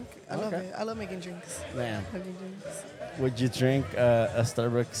any Yeah? drink. I love Okay. it. I love making drinks. Damn. Making drinks. Would you drink a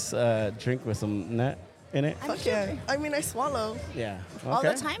Starbucks drink with some nut in it? Fuck yeah. I mean, I swallow. Yeah. All the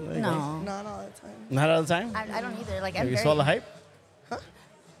Okay. time? There you go. No, Not all the time. Not all the time. I don't either. Like Have I'm you very. swallowed hype?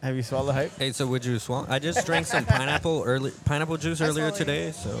 Have you swallowed hype? Hey, so would you swallow? I just drank some pineapple juice I earlier swallowed it.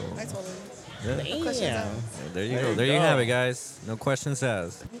 today, so I swallow. yeah. Questions Damn. asked. There you There go. you There you go. have it, guys. No questions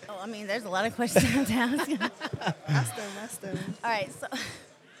asked. Oh, I mean, there's a lot of questions I have to ask. Ask them. Ask them. All right,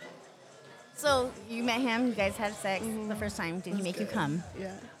 so you met him. You guys had sex the first time. Did he make you come?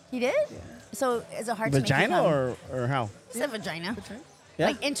 Yeah. He did. Yeah. So is it hard to make you Vagina come? or how? It's a vagina. Yeah.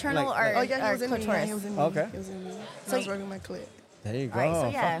 Like internal Like- or Oh yeah, he was in me. Yeah, clitoris? he was in me. Okay. He was in me. So I was you- rubbing my clit. There you go. All right, so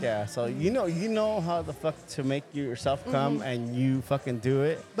yeah. Fuck yeah. So you know how the fuck to make yourself come and you fucking do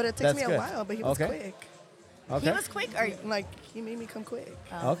it. But it takes That's me a good. while. But he was Okay. quick. Okay. He was quick, or Like he made me come quick.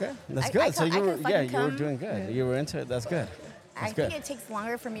 Okay. That's I- good. I so can- I you were can fucking you were come. doing good. You were into it. That's good. I That's think good. it takes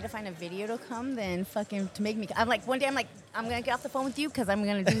longer for me to find a video to come than fucking to make me. I'm like one day I'm like I'm gonna get off the phone with you because I'm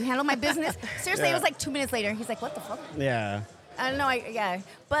gonna handle my business. Seriously, Yeah. it was like 2 minutes later. He's like, "What the fuck?" Yeah. I don't know.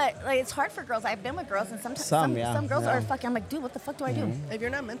 But like it's hard for girls. I've been with girls and sometimes Some, yeah, some girls yeah. are fucking. I'm like, dude, what the fuck do I do? If you're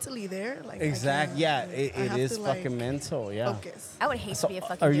not mentally there, like Exactly. I can't. Yeah. It I have is to, fucking like, mental. Yeah. Focus I would hate So to be a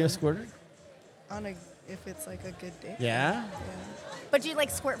fucking. are you a dude. squirter? on a if it's like a good day. Yeah. But do you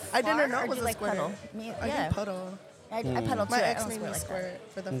like squirt? I didn't far, know or it do was you a like squirter. puddle? Me, I yeah, can puddle. I puddle too. My I ex don't made me like that. squirt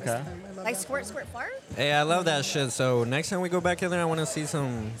for the first Okay. time. I love Like that squirt, feeling. fart. Hey, I love that shit. So next time we go back in there, I want to see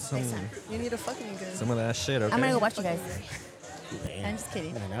some You need to fucking good. of that shit. Okay. I'm gonna go watch you guys. I'm just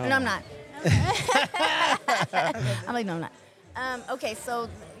kidding. I know. No, I'm not. I'm like, no, I'm not. Okay, so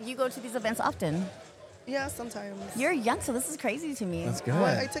you go to these events often. Yeah, sometimes. You're young, so this is crazy to me. That's good.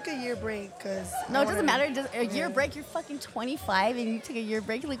 Well, I took a year break because. No, it doesn't matter. A year break, you're fucking 25 and you take a year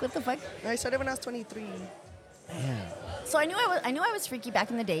break. Like, what the fuck? I started when I was 23. So I knew I was freaky back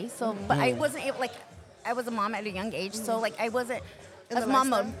in the day. So, but I wasn't able, like, I was a mom at a young age. So like, I wasn't. In I was the mom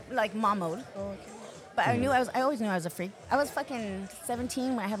lifestyle? mode, like mom mode. Oh, okay. But I always knew I was a freak. I was fucking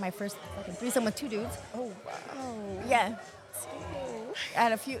 17 when I had my first fucking threesome with 2 dudes. Oh wow. Yeah. I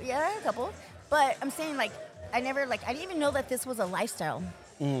had a few, yeah, I had a couple. But I'm saying, like, I didn't even know that this was a lifestyle.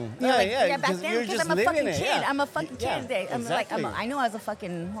 You know, back then, you're because just I'm a fucking living it, kid. yeah. I'm a fucking Yeah, kid. I'm like, exactly. I know I was a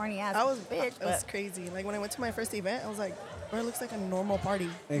fucking horny ass bitch, It was but crazy. Like when I went to my first event, I was like, bro, it looks like a normal party.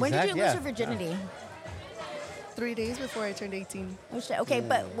 when did you lose yeah. your virginity? 3 days before I turned 18. Oh, shit. Okay,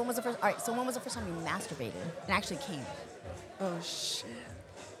 but when was the first? All right, so when was the first time you masturbated and actually came? Oh shit.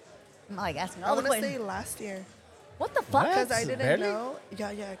 I'm like asking I all the want to questions. say last year What the fuck? What? because I didn't Really? know.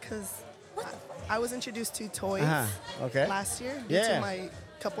 Yeah, because I was introduced to toys Okay. last year due Yeah. to my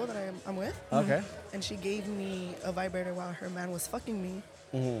couple that I'm with. Okay. And she gave me a vibrator while her man was fucking me.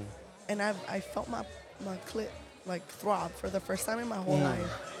 And I felt my clit like throb for the first time in my whole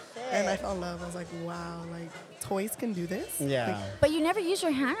life. And I fell in love. I was like, wow, like toys can do this. Yeah. But you never used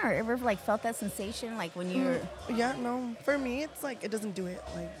your hand or ever like felt that sensation like when you're. Yeah, no. For me, it's like it doesn't do it.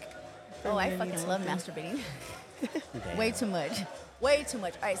 Like. Oh, I fucking love masturbating. Way too much. Way too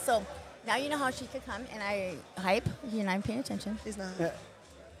much. All right, so now you know how she could come and I hype. You're not paying attention. He's not. Yeah.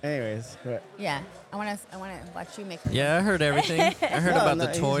 Anyways, what? Yeah, I wanna watch you make. Her Yeah, I heard everything. I heard about the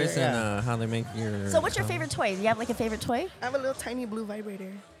no, toys yeah. and how they make your. So what's your favorite toy? Do you have like a favorite toy? I have a little tiny blue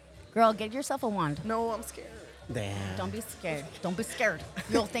vibrator. Girl, get yourself a wand. No, I'm scared. Damn. Don't be scared. Don't be scared.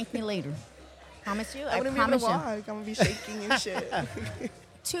 You'll thank me later. Promise you. I'm I gonna be able promise to you. walk. I'm gonna be shaking and shit.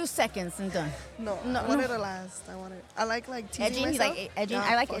 2 seconds and done. No, No, I want no. it to last. I want it. I like teasing Edging, you myself. like edging. Yeah,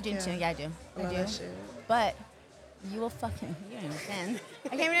 I like fuck edging yeah. too. Yeah, I do. I love I that do. shit. But you will fucking. You don't understand. I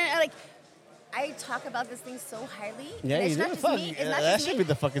can't even like. I talk about this thing so highly. Yeah, and you it's do. not just Fuck. me. It's not that just should me. be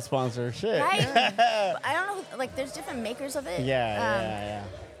the fucking sponsor. Shit. Right? But I don't know. Like, there's different makers of it. Yeah.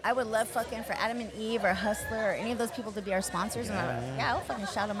 I would love fucking for Adam and Eve or Hustler or any of those people to be our sponsors. And I'll fucking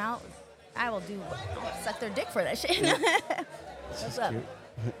shout them out. I will suck their dick for that shit. What's up?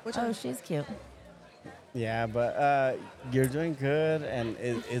 Oh, she's cute. Yeah, but you're doing good, and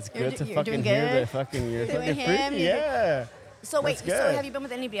it's good to you're fucking doing hear good? that fucking you're Doing fucking him, freaky. you're Yeah. So wait, That's so good. have you been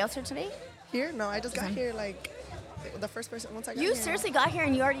with anybody else here today? Here? No, I just got here like the first person once I got You here. seriously got here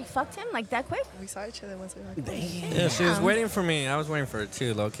and you already fucked him like that quick? We saw each other once we got here. Yeah, she was waiting for me. I was waiting for her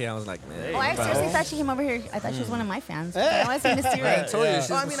too, low key. I was like, man. Oh, I seriously thought she came over here. I thought she was one of my fans. I want to see mysterious. I told you, Yeah.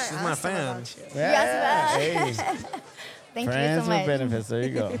 she's, Oh, I mean, I she's my asked him fan. about you. Yeah. Yes, Hey, Thank friends you so with much. benefits. There you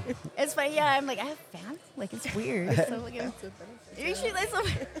go. It's funny, yeah. I'm like, I have fans. Like, it's weird. So look at usually, like,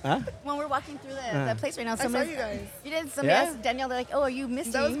 Huh? when we're walking through the place right now, I saw somebody you guys. You did. Somebody Yeah? asked Danielle. They're like, "Oh, are you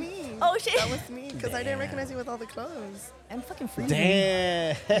Misty?" That was me. Oh shit. That was me because I didn't recognize you with all the clothes. I'm fucking freezing.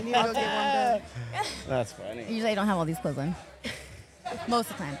 Damn. You need to go get warmed up. That's funny. Usually, I don't have all these clothes on.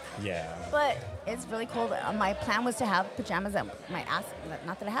 Most of the time. Yeah. But it's really cold. My plan was to have pajamas at my ass.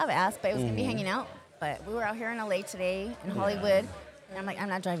 Not that I have ass, but it was gonna be hanging out. But we were out here in LA today, in Hollywood, and I'm like, I'm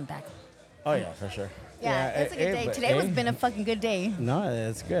not driving back. Oh yeah, for sure. Yeah, it's a good day. but Today has been a fucking good day. No,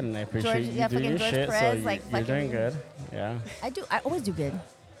 it's good, and I appreciate George- you yeah, doing fucking your George shit. Perez, So like, you're doing fucking- good. Yeah, I always do good.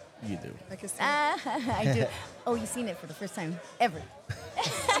 you do. I can see. I do. Oh, you seen it for the first time ever?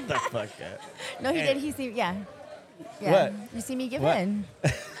 What the fuck? No, he did. He seen. Yeah. Yeah. What? You see me give What? in.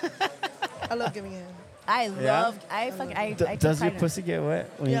 I love giving in. I Yeah? love. I fucking. I take Does your pride in it. pussy get wet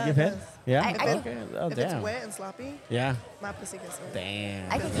when Yeah, you it give head? does. Yeah. I- okay. Oh If damn. it's wet and sloppy, Yeah. my pussy gets wet.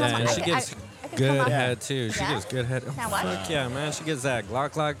 Damn. I can come. Yeah, on. and I she can- gives I can come good off- head too. She Yeah? gives good head. Oh, Can I watch? fuck yeah, man. She gets that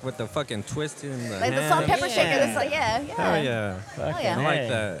Glock with the fucking twist in the Like the hand. salt and pepper shaker. Yeah. That's like yeah. Hell yeah. Fucking yeah. I like hey.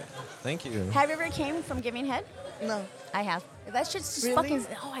 that. Thank you. Have you ever came from giving head? No. I have. That shit's just Really? fucking.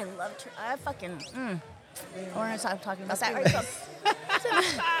 Oh, I love. I fucking. We're gonna stop talking about that. All right, so,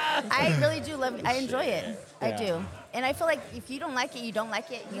 I really do love. I enjoy it. I Yeah. do, and I feel like if you don't like it, you don't like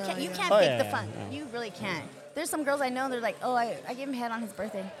it. You No, can't. You yeah. can't Oh, fake yeah, the yeah, fun. yeah. You really can't. There's some girls I know. They're like, oh, I gave him head on his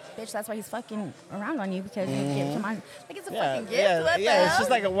birthday, bitch. That's why he's fucking around on you because you give him on. Like it's a Yeah, fucking gift. yeah, What the yeah. It's hell? just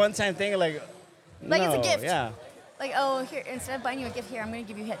like a one-time thing. Like Like, it's a no, gift. Yeah. Like, oh, here, instead of buying you a gift here, I'm gonna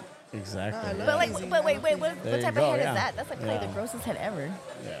give you head. Exactly. I love yeah. But like, Amazing. but wait, I wait, love what There you type go, of head yeah. is that? That's like probably Yeah. the grossest head ever.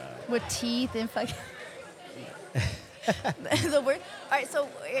 Yeah. With teeth and fucking. The word. All right, so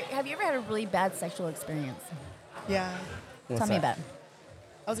have you ever had a really bad sexual experience? Yeah. What's Tell me that? about it.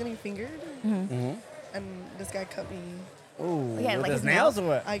 I was getting fingered, Mm-hmm. and this guy cut me. Ooh. Yeah, with like his his nails nails? or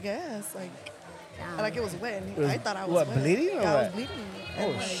what? I guess Damn. like it was wet. And Was- I thought I was what, wet. bleeding or yeah, I what? was bleeding. Oh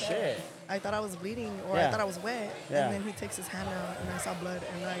And, like, shit. I thought I was bleeding, or Yeah. I thought I was wet. Yeah. And then he takes his hand out, and I saw blood,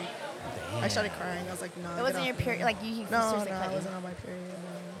 and I started crying. I was like, no. It get wasn't off your me. period. Like you No, seriously no, cut I you. wasn't on my period. No.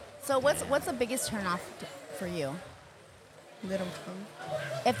 So what's the biggest turn off for you? They don't come.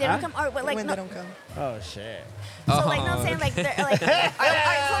 If they Huh? don't come, or what, like when no, they don't come. Oh shit. so like no, I'm saying like they're like. all right,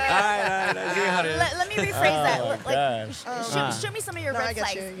 let me rephrase that. Oh, Like, my gosh. show me some of your No, I red get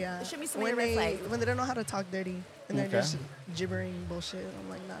flags. you. Yeah. Show me some when of your red they flags. when they don't know how to talk dirty, and they're Okay. just gibbering bullshit. I'm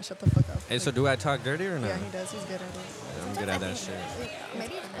like, nah, shut the fuck up. Hey, so do I talk dirty or no? Yeah, he does. He's good at it. I'm good at that shit.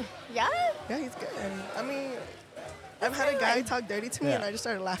 Maybe. Yeah. Yeah, he's good. I mean, I've had a guy talk dirty to me, Yeah. and I just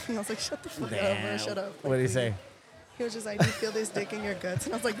started laughing. I was like, shut the fuck up, bro. Damn. Shut up. What did he say? He was just like, do you feel this dick in your guts?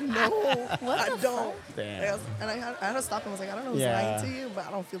 And I was like, no, I don't. Damn. And I had to stop him. I was like, I don't know who's Yeah. lying to you, but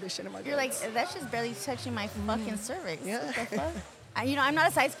I don't feel this shit in my You're like, guts. that's just barely touching my fucking cervix. Yeah. What the fuck? I'm not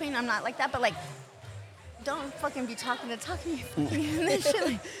a size queen. I'm not like that. But like, don't fucking be talking to fucking and that shit.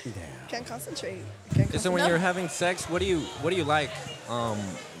 Like, Can't concentrate. So when No. you're having sex, what do you like?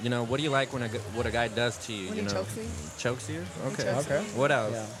 What do you like when what a guy does to you? When you he know, chokes me. Chokes you? Okay. chokes me. What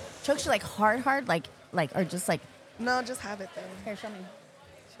else? Yeah. chokes you like hard, like or just like No, just have it there. here, show me.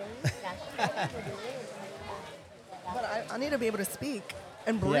 But I need to be able to speak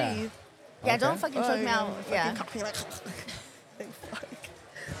and breathe. Yeah, don't fucking choke me out. Yeah.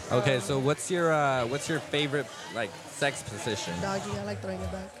 Okay, so what's your favorite like sex position? Doggy, I like throwing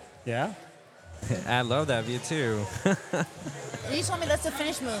it back. Yeah. I love that view too. You told me that's the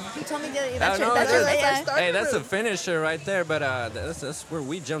finish move. He told me I that's know, your that's- yeah. Hey, that's a finisher right there, but that's where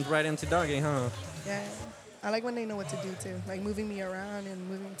we jumped right into doggy, huh? Yeah. I like when they know what to do too, like moving me around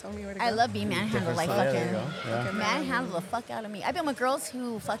and telling me where to go. I love being manhandled like There you fucking. go. Yeah. Okay, Manhandle the fuck out of me. I've been with girls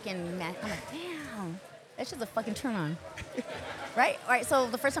who fucking man. I'm like, damn, that's just a fucking turn on. Right? All right. So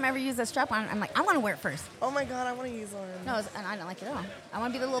the first time I ever used that strap on, I'm like, I want to wear it first. Oh my god, I want to use one. No, and I don't like it at all. I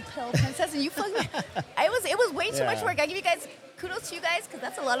want to be the little pale princess, and you fuck me. It was way too much work. I give you guys kudos to you guys because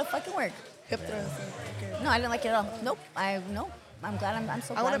that's a lot of fucking work. Hip thrust. Okay. No, I didn't like it at all. Nope. I'm glad. I'm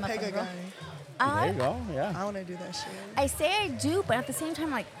so glad I want I'm to a peg a fucking girl. guy. There you go. Yeah. I want to do that shit. I say I do, but at the same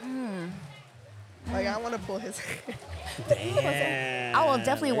time, like, Like I want to pull his. Damn. I will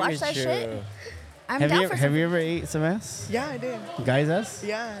definitely watch that true. shit. I'm Have down you for have you ever ate some ass? Yeah, I did. Guys ass?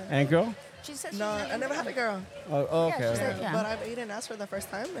 Yeah. And girl? She said No, I never had a girl. Oh, Yeah, okay. she okay. said- Yeah. But I've eaten ass for the first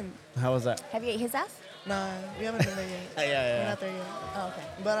time, and How was that? Have you ate his ass? nah, we haven't been there yet. Yeah, We're not there yet. Oh, okay.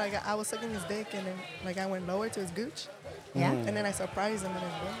 But I was sucking his dick, and then like I went lower to his gooch, Yeah. and then I surprised him,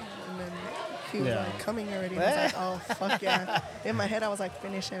 and then he was Yeah. like coming already. And I was like, oh fuck yeah! In my head, I was like,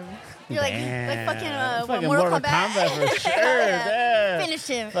 finish him. You're like Damn. fucking Fucking Mortal Mortal Kombat. Kombat for sure. Yeah. Yeah. Finish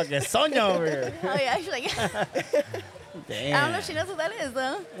him. Fucking Sonya over here. Oh yeah, she's like, Damn. I don't know if she knows what that is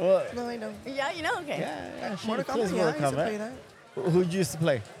though. Well, No, I know. Yeah, you know, okay. yeah, she Mortal plays Kombat. Yeah, I Mortal used to play Kombat. that. Who'd you used to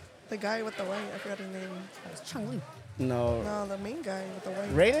play? The guy with the white, I forgot his name. It's Chung Li. No. No, the main guy with the white.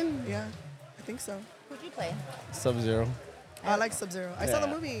 Raiden? Yeah, I think so. Who'd you play? Sub-Zero. I like Sub-Zero. I saw the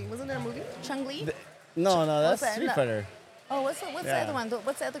Yeah. movie. Wasn't there a movie? Chung Li? No, What's that's that? Street No. Fighter. Oh, what's the Yeah. other one?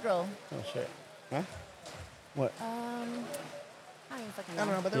 What's the other girl? Oh, shit. Huh? What? I don't even fucking I don't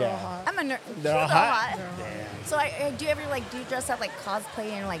know, know. but they're Yeah. all hot. I'm a nerd. They're all hot? So do you ever like do you dress up like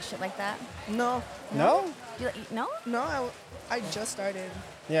cosplay and like shit like that? No, No? Do you, like, no? no, I just started.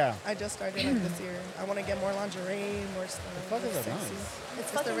 Yeah. I just started like this year. I want to get more lingerie, more stuff. fuck is more it sexy. nice?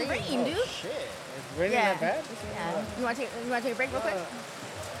 It's the fucking rain. rain, dude. Shit. It's raining Yeah. that bad? Yeah. You want to take a break real quick?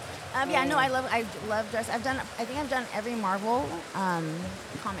 Yeah. No, I love dress. I think I've done every Marvel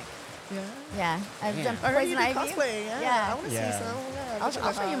comic. Yeah. Yeah. I've done I heard you Poison do Ivy. cosplay. Yeah. Yeah. I want to Yeah. see some. Yeah, I'll we should show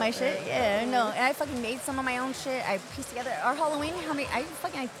look you up. my shit. Yeah, no. And I fucking made some of my own shit. I pieced together our Halloween. How many? I Oh,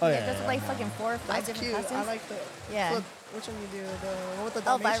 dressed yeah, up like fucking 4 or 5 That's different cute. costumes. I like the. Yeah. Look, which one you do? The one with the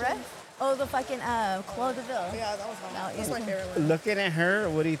Oh, Dalmatian? Vira? Oh, the fucking Chloe DeVille. Yeah, that was hot. No, That's yeah. my favorite one. Looking at her,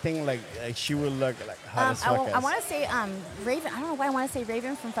 what do you think? Like she would look like hot as fuck I want to say Raven. I don't know why I want to say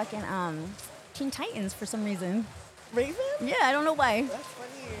Raven from fucking Teen Titans for some reason. Raven? Yeah, I don't know why. That's funny.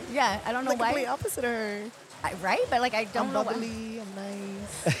 Yeah, I don't know I'm the complete why. opposite of her. Right? But like I don't I'm know why. bubbly. I'm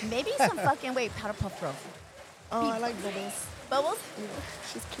nice. Maybe some fucking Powder Puff Girls. Oh, I like Bubbles. Bubbles? Yeah,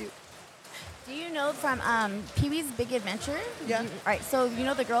 she's cute. Do you know from Pee-wee's Big Adventure? Yeah. Right. So you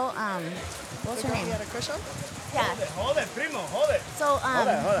know the girl. What's The her girl name? you had a crush on? Yeah. Hold it, primo, hold it. So Hold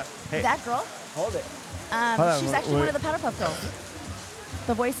it. Hey, that girl. hold it. Hold on, She's actually one of the Powder Puff Girls.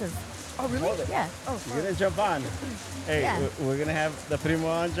 The voices. Oh, really? Hold it. Yeah. Oh, You're gonna jump on. Hey, Yeah. we're gonna have the primo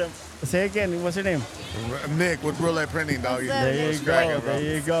on jump. Say again. What's your name? Nick with Roulette Printing, doggy. What's up? There you go. There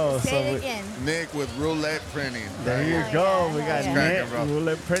you go. Say it again. Nick with Roulette Printing. There you Oh, go. yeah, We got yeah. Nick Cracking, bro.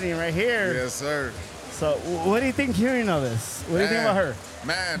 Roulette Printing right here. Yes, sir. So, what do you think hearing all this? What do you think about her?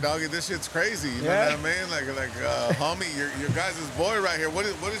 Man, doggy, this shit's crazy. You Yeah? know what I mean? Like, homie, your guys' boy right here. What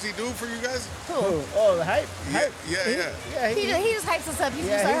does he do for you guys? Who? Oh, the hype. Hype. Yeah. He, He just hypes us up. He's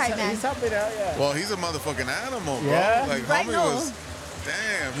just our hype man. he's helping out. Yeah. Well, he's a motherfucking animal, bro. Yeah? Like, Right, homie no. was.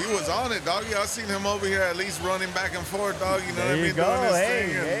 Damn, he was on it, doggy. I seen him over here at least running back and forth, dog. You know There what I you mean? go. Doing his Hey,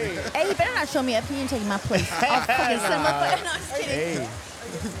 thing. and- hey, Hey, he better not show me up. He ain't taking my place. I'll fucking send him up. No, I'm just kidding. hey.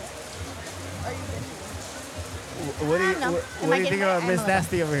 What do you No. what Am do I you getting think hurt? about I'm Miss a little-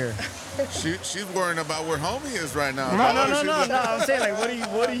 Nasty over here? She's worrying about where homie is right now. No, dog. no, no, She's no, like, no. I'm saying like,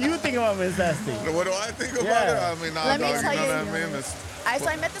 what do you think about Miss Nasty? What do I think about Yeah. it? I mean, nah, Let me dog, tell you know you- what I mean? It's, So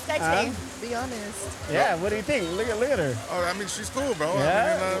I met this guy today. Be honest. Yeah. What do you think? Look at her. oh, I mean, she's cool, bro. Yeah? I mean, you know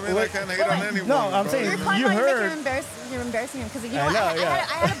what I mean? I Wait. can't hate on anyone. No, I'm bro. saying You're you calling him heard. you're embarrassing him because you know I what? know, I yeah.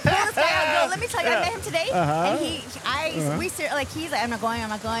 had to pull this guy out. No, let me tell you, I met him today, Uh-huh. and we like he's like I'm not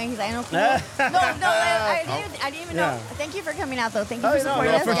going. He's like I know. No, I didn't even know. Yeah. Thank you for coming out though. Thank you Oh, for no,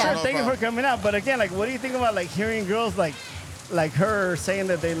 supporting no, us. for Yeah. sure. No Thank you for problem. coming out. But again, like, what do you think about like hearing girls like like her saying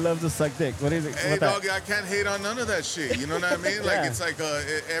that they love to suck dick. What do you think Hey, about doggy, I can't hate on none of that shit. You know what I mean? Like, Yeah. it's like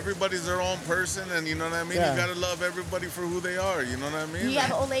everybody's their own person, and you know what I mean? Yeah. You gotta love everybody for who they are. You know what I mean? You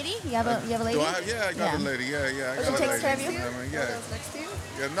have an old lady? You have a lady? Do I have, yeah, I got a lady. Yeah, I She got a takes lady. care of you? know what I mean? Yeah. Next to you?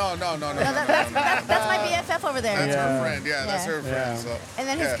 Yeah, no. That's my BFF over there. That's Yeah. her friend. Yeah, that's Yeah. her friend. Yeah. So. And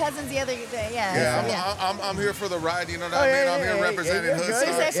then his yeah. cousin's the other, Yeah, so, I'm here for the ride. You know what Oh, I mean? yeah, I'm here yeah, representing yeah, Hood good.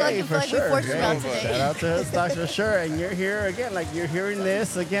 She said, Stars. "Fuck you, for fuck, we sure. forced you around Shout today." out to Hood Stocks for sure. And you're here again, like you're hearing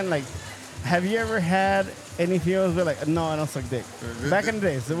this again. Like, have you ever had any females be like, no, I don't suck dick? Back in the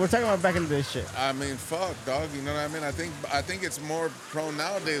days. So we're talking about back in the days shit. I mean, fuck, dog. You know what I mean? I think it's more prone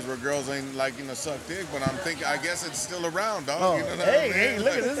nowadays where girls ain't liking to suck dick, but I guess it's still around, dog. Oh, You know what hey, I mean? hey,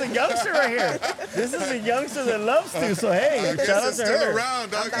 look at this is a youngster right here. This is a youngster that loves to. So hey, I guess shout out it's to still her.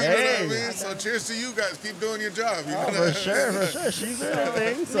 around, dog. You know Hey. what I mean? So cheers to you guys. Keep doing your job. You know Oh, what I for mean? sure. She's doing her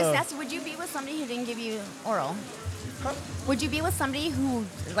thing. Miss So Nasty, would you be with somebody who didn't give you oral? Would you be with somebody who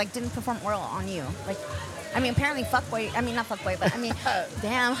like didn't perform oral on you? Like, I mean, apparently fuckboy. I mean, not fuckboy, but I mean,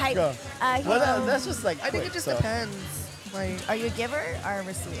 damn, hype. Go. Well, that's just like I think quick, it just so. depends. Like, Are you a giver or a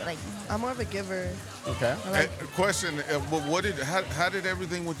receiver? Like, I'm more of a giver. Okay. Hey, question: How did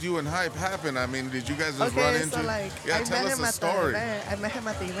everything with you and Hype happen? I mean, did you guys just run Okay, into? so like, yeah, I tell met us him a at story. the event. I met him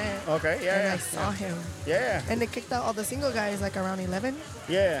at the event. Okay. And Yeah. I saw him. Yeah. And they kicked out all the single guys like around 11.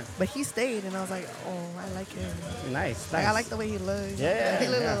 Yeah. But he stayed, and I was like, oh, I like him. Nice. Like, I like the way he looks. Yeah, He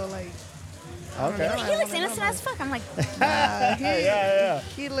look yeah. little like. Okay. I he looks wanna know, innocent as fuck. I'm like, Yeah.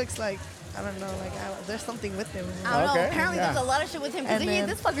 He looks like, I don't know, like there's something with him. I don't know. Okay, Apparently, yeah. there's a lot of shit with him because And then-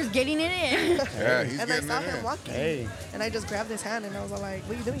 this fucker's getting it in. Yeah, he's And I getting saw it him in. walking. Hey. And I just grabbed his hand, and I was like,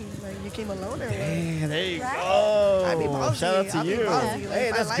 what are you doing? Like, you came alone or what? Hey, there you Right? go. I'd be ballsy. Shout out to I'll be you. ballsy. Like, Hey,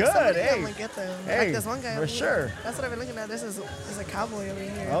 if that's I like good. somebody, Hey. I'm gonna get them. Hey, Like this one guy. for over sure. Here. That's what I've been looking at. This is a cowboy over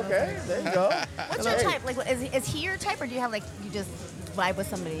here. And I was Okay, like, there you go. What's your type? Like, is he your type, or do you have like you just vibe with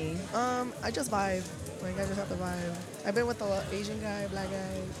somebody? I just vibe. Like I just have to vibe. I've been with a Asian guy, black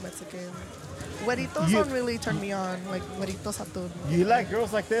guy, Mexican. Güeritos You- don't really turn me on. Like güeritos a todo. You like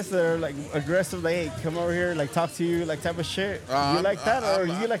girls like this that are like aggressive, like, hey, come over here, like talk to you, like type of shit? You like that, or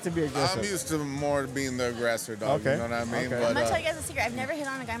you like to be aggressive? I'm used to more being the aggressor, dog. Okay. You know what I mean? Okay. I'm But, gonna tell you guys a secret. I've never hit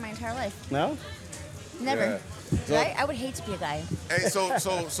on a guy my entire life. No? Never. Yeah. So- Right? I would hate to be a guy. hey, so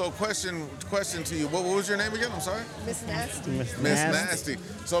question to you. What was your name again? I'm sorry. Miss Nasty. Miss Nasty.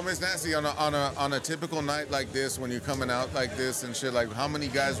 So Miss Nasty, on a typical night like this, when you're coming out like this and shit, like how many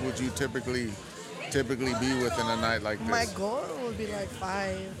guys would you typically be with in a night like this? My goal would be like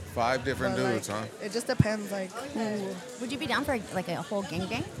 5. 5 different but, dudes, like, huh? It just depends, like who. Would you be down for like a whole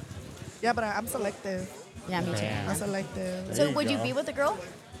gang? Yeah, but I'm selective. Yeah, me too. I'm selective. So you would you go. be with a girl?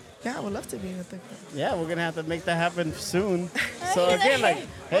 Yeah, I would love to be with the. Yeah, we're gonna have to make that happen soon. So again, like,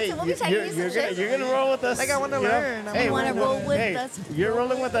 hey, We'll be tagging you some shit. you're gonna roll with us. Like, I wanna you know? learn. I Hey, wanna roll with hey, us. You're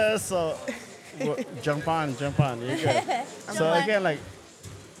rolling with us, so jump on. You're good. So on. again, like,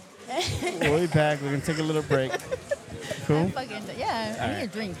 we'll be back. We're gonna take a little break. Cool. Fucking, yeah, I need a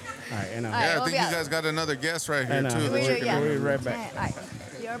drink. All right, I know. All right, Yeah, I we'll think be you out. guys got another guest right I here know. too. that We'll you be- can- we'll be right back. All right.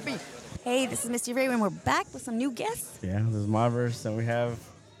 BRB. Hey, this is Misty Ray, and we're back with some new guests. Yeah, this is Marvers, and we have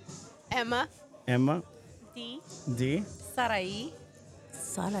Emma, Emma D, D. Sarai,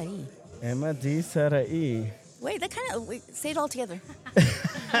 Sarai. Emma D. Sarai. Wait, that kind of, say it all together.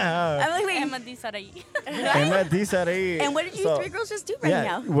 I'm like, wait. Emma D, Sarai. Emma D. Sarai. And what did you So, three girls just do right yeah,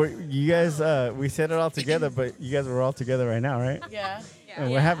 now? you guys, we said it all together, but you guys were all together right now, right? Yeah.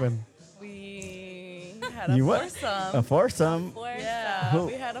 And what happened? We had a You what? foursome. A foursome. Yeah, Who?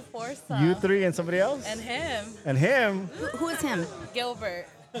 we had a foursome. You three and somebody else? And him, And him. Who is him? Gilbert.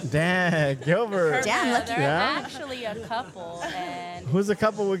 Damn, Gilbert. Damn, lucky. They're Yeah? actually a couple, and Who's a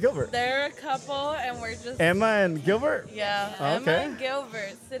couple with Gilbert? they're a couple, and we're just Emma and Gilbert? yeah, Okay. Emma and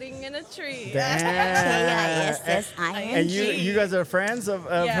Gilbert sitting in a tree. Damn. K-I-S-S-I-N-G. And you guys are friends of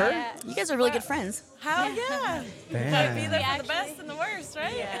her? Yeah. You guys are really good friends. Hell yeah! Damn. Gotta be there We for the best and the worst,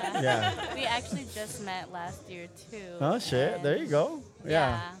 right? Yeah. Yeah. We actually just met last year too. Oh, shit. and There you go.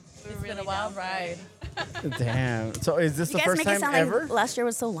 Yeah. we're It's really been a wild down for it. ride. Damn. So is this You the guys first make it time sound ever? like last year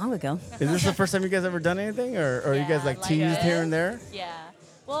was so long ago. Is this the first time you guys ever done anything? Or you guys Yeah, like like teased this. here and there? Yeah.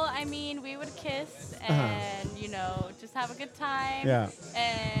 Well, I mean, we would kiss and you know just have a good time. Yeah.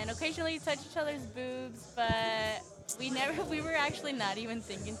 And occasionally touch each other's boobs, but we were actually not even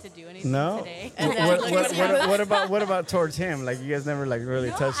thinking to do anything No. today. What about towards him? Like you guys never like really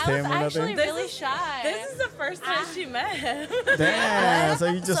No, touched I him was or actually nothing? really shy. This is the first time she met him. Damn. So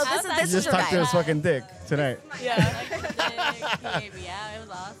you just So this is- you this is just your talked to guy. his fucking dick tonight. Yeah. He gave me out. It was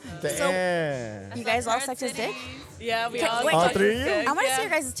awesome. Damn. You guys all Her sucked his dick? titties. Yeah, we Okay, all. wait, All sucked three his of you? dick, I want to yeah. see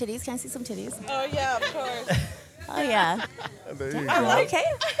your guys' titties. Can I see some titties? Oh yeah, of course. Oh yeah. There you Oh, go. okay.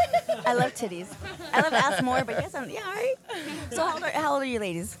 I love titties. I love ass more, but yes, yeah, all right. So how old are you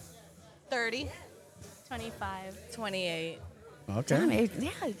ladies? 30. 25. 28. Okay. Damn, yeah,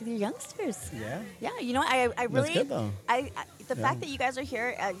 you're youngsters. Yeah. Yeah, you know, I really, That's good though. the fact that you guys are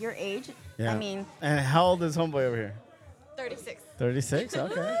here at your age, Yeah. I mean, And how old is homeboy over here? 36. 36.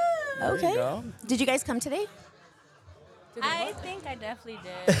 Okay. There okay. You go. Did you guys come today? I think I definitely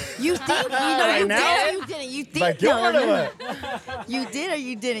did. You think? You know, Right you now? did or you didn't? You think? Like Gilbert or what? You did or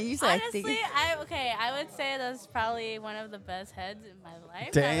you didn't? You said I Honestly, think. I would say that's probably one of the best heads in my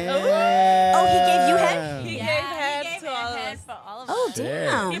life. Damn. Oh, he gave you head? He Yeah, gave head he gave to me all a of head us. for all of Oh, us.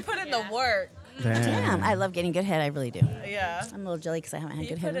 damn. He put in the work. Damn. I love getting good head. I really do. Yeah. I'm a little jelly because I haven't had He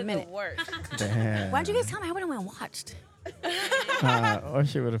good put head in a in the minute. work. Damn. Why don't you guys tell me? I would have went and watched. Or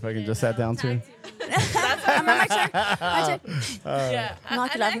she would have fucking just sat down too. My turn. Yeah.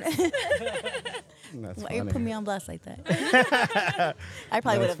 Knock it off. That's Why you funny. put me on blast like that? I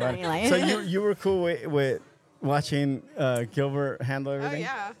probably would have done Funny. any So line. you were cool with watching Gilbert handle everything?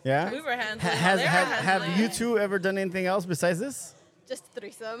 yeah. Yeah? We were handling. Have you two ever done anything else besides this? Just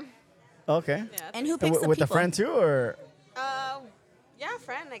threesome. Okay. Yeah. And who picks the With a people? friend too, or Yeah,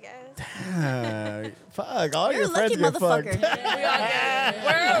 friend, I guess. fuck, all You're your a friends lucky get fucked. motherfucker. We all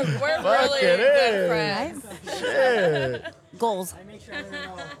get it. We're Fuck really it good is. friends. Shit. Goals. I make sure I learn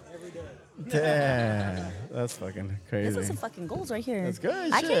all every day. Damn, that's fucking This crazy. was some fucking goals right here. That's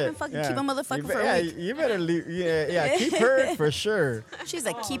good. I shit. can't even fucking keep a motherfucker for a yeah, week. you better leave. Yeah, keep her for sure. She's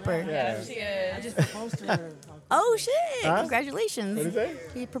a keeper. Yeah. She is. I just proposed to her. Oh shit! Huh? Congratulations. What did you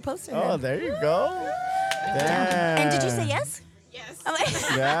say? He proposed to her. Oh, there you go. Damn. And did you say yes? Yes. I'm like,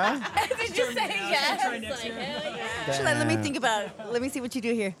 Yeah. Did you say yes? Like, hell yeah. she's like, let me think about it. Let me see what you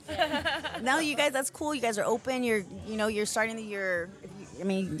do here. Now you guys, that's cool. You guys are open. You're starting the year. I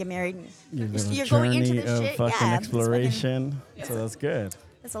mean, you can get married. Your little You're going into journey this of shit. fucking Yeah, it's exploration. So that's good.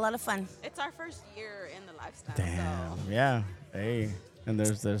 It's a lot of fun. It's our first year in the lifestyle. Damn. Yeah. Hey. And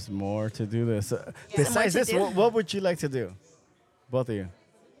there's more to do this. More Besides to this, do. what would you like to do? Both of you.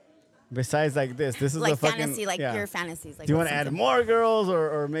 Besides like this is Like a fucking fantasy, like yeah. your fantasies. Like Do you want what's to add something- more girls,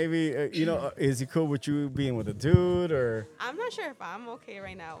 or maybe is he cool with you being with a dude, or I'm not sure if I'm okay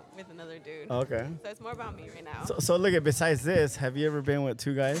right now with another dude. okay? So it's more about me right now. So look at besides this, have you ever been with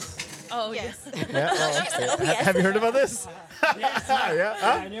two guys? Oh, yes. Yeah. Oh, okay. yes. Have you heard about this? Yes, Yeah. Huh?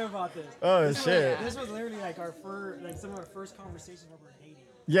 I knew about this. Oh This was- shit. This was literally like our first, like some of our first conversations when we were dating.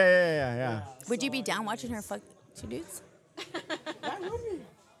 Yeah. Would you be down watching her fuck two dudes? That would be.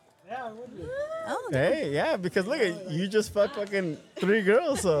 Yeah, it would be. Oh, Hey, yeah, because look at you just fucked fucking 3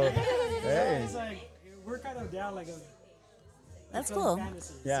 girls, so hey. It's like we're kind of down like a. that's some cool.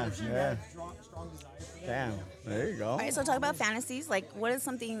 Fantasy. Yeah, So if she yeah. had strong desire for that. Damn, there you go. All right, so talk about fantasies. Like, what is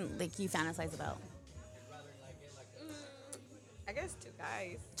something like you fantasize about? I guess 2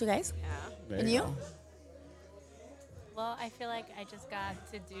 guys. 2 guys? Yeah. There And you? go. Well, I feel like I just got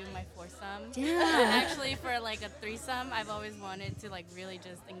to do my foursome. Yeah. Actually, for like a threesome, I've always wanted to like really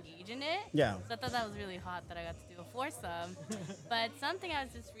just engage in it. Yeah. So I thought that was really hot that I got to do a foursome. But something I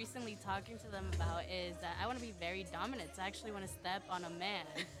was just recently talking to them about is that I want to be very dominant. So I actually want to step on a man.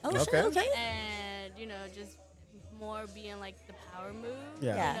 Oh, Okay. shit, okay. And, just more being like the power move.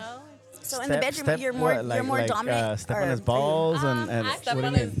 Yeah. Yeah. You know? So in the bedroom, you're more what, you're more dominant. Step or on his are you- balls and actually- what Step do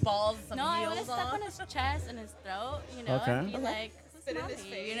on you his mean? balls, some No, I want to heels step on. on his chest and his throat, Okay. and be Okay. like, Spit in his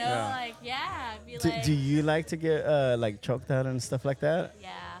 "Mommy," face. you know, Yeah. like, yeah, be Do, like, do you like to get like choked out and stuff like that? yeah.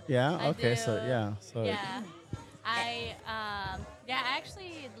 Yeah. I Okay. do. So yeah. So Yeah. I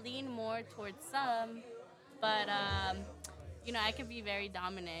actually lean more towards some, but I could be very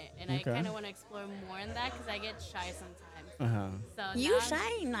dominant, and I Okay. kind of want to explore more in that because I get shy sometimes. Uh-huh. So You now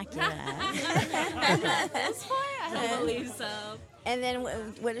shy? Not yet. At this point, I don't believe so. And then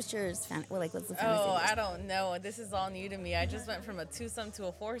what is yours? What's the fantasy? Oh, I don't know. This is all new to me. I just went from a twosome to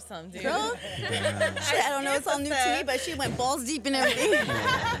a foursome, dude. Girl? Shit, I don't know. It's all new to me, but she went balls deep in everything.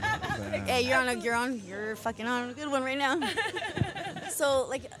 Hey, you're fucking on a good one right now. So,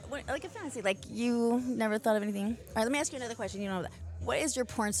 like a fantasy, like you never thought of anything. All right, let me ask you another question. You know that. What is your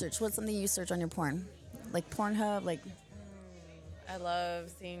porn search? What's something you search on your porn? Like Pornhub, like. I love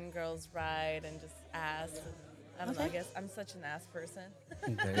seeing girls ride and just ass. I don't know. I Okay. guess I'm such an ass person.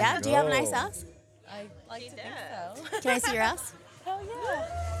 There Yeah. Do you have a nice go. ass? I like to think so. Can I see your ass? Hell yeah.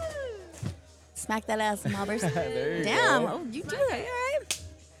 Smack that ass, mobbers. There you Damn. go. Oh, you do it. All right.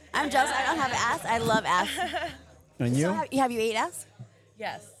 I'm jealous. I don't have ass. I love ass. And you? So have you ate ass?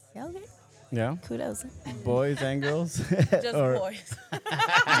 Yes. Yeah. Okay. Yeah. Kudos. Boys and girls. Just Or- boys.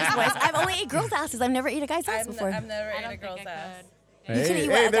 Just boys. I've only ate girls' asses. I've never ate a guy's ass before. I've never I ate a don't girl's think I ass. could. You can Hey, eat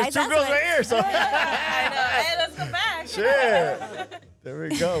hey, what, there's guys, 2 that's girls what- right here, so I know. Hey, let's go back. Shit. There we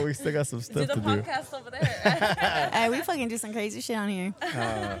go. We still got some Do stuff the to do. podcast over there. We fucking do some crazy shit on here.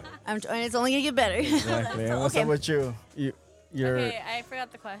 And it's only gonna get better. Exactly. And what's up with you? You're. Okay, I forgot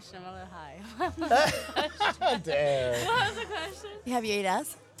the question. I'm a little high. Damn. What was the question? Have you ate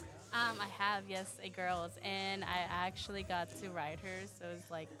ass? I have, yes, a girl's, and I actually got to ride her, so it was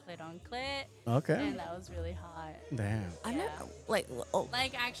like clit on clit. Okay. And that was really hot. Damn. I'm not like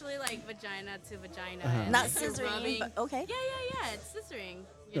Like actually like vagina to vagina. Uh-huh. And Not like, you're scissoring, rubbing- but okay. Yeah. It's scissoring.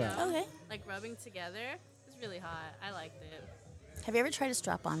 You Yeah. know? Okay. Like rubbing together. It's really hot. I liked it. Have you ever tried a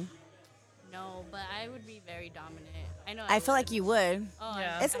strap on? No, but I would be very dominant. I know. I feel like you would. Oh,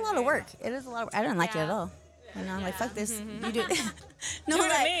 Yeah. It's a lot of work. It is a lot of work. I don't like it at all. You know, I'm like, fuck this. You do no, Do it to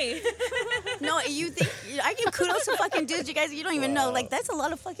like, me. no, you think I give kudos to fucking dudes, you guys. You don't even know. Like that's a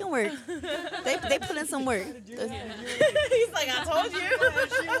lot of fucking work. They put in some work. He's like, I told you.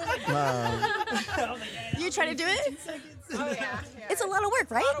 You try to do it? Oh yeah. It's a lot of work,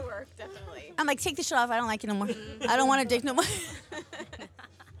 A right? lot of work, definitely. I'm like, take the shit off. I don't like it no more. I don't want a dick no more.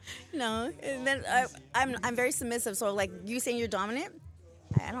 No, and then I'm very submissive. So like you saying you're dominant,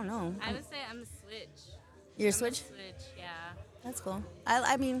 I don't know. I would say I'm a switch. You're a I'm switch? Switch, yeah. That's cool.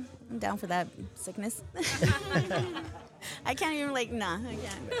 I mean, I'm down for that sickness. I can't even like, nah, I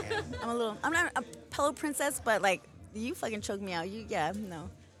can't. I'm not a pillow princess, but like, you fucking choke me out. No.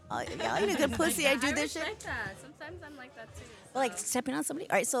 I eat a good pussy. I do this shit. I respect that. Sometimes I'm like that too. Well, like stepping on somebody.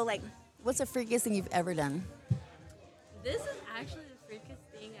 All right, so like, what's the freakiest thing you've ever done? This is actually the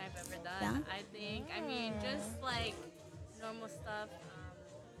freakiest thing I've ever done. Yeah? I think. I mean, just like normal stuff.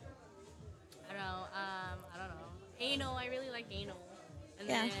 I don't know. Anal. I really like anal. And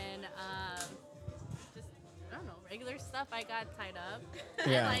Yeah. then just I don't know, regular stuff. I got tied up.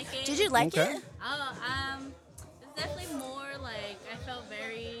 Yeah. I like it. Did you like Okay. it? Oh, it's definitely more like I felt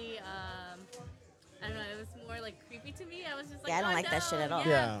very. I don't know. It was more like creepy to me. I was just like, Yeah, I don't oh, like that shit no, at all.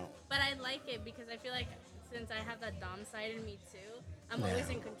 Yeah. But I like it because I feel like since I have that dom side in me too, I'm Yeah, always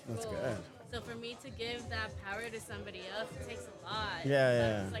in control. that's good. So for me to give that power to somebody else, it takes a lot. Yeah, So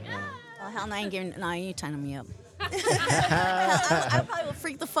yeah, It's like, yeah. Oh hell no, I ain't giving. No, you ain't tying me up. I probably will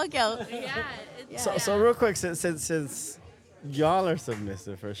freak the fuck out. Yeah. So real quick, since y'all are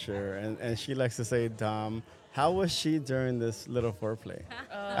submissive for sure, and she likes to say dom, how was she during this little foreplay?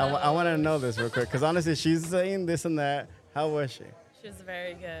 I want to know this real quick, because honestly, she's saying this and that. How was she? She was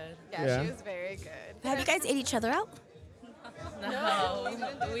very good. Yeah, she was very good. Have you guys ate each other out? No, we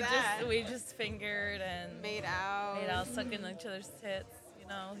didn't do that. we just fingered and Made out. sucking each other's tits. You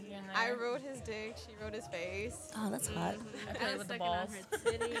know, here and there. I rode his dick. She rode his face. Oh, that's hot. I played with the sucking on balls.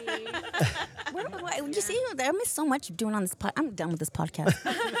 her titty. You see, I miss so much doing on this pod. I'm done with this podcast.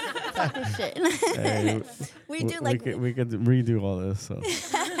 Fuck this shit. Hey, we do like we could redo all this. So.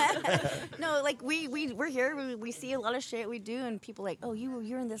 no, like we're here. We see a lot of shit we do, and people like, oh,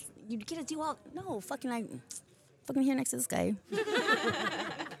 you're in this. You get to do all. No, fucking here next to this guy.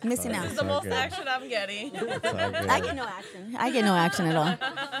 Missing out. This is the most action I'm getting. I get no action. I get no action at all.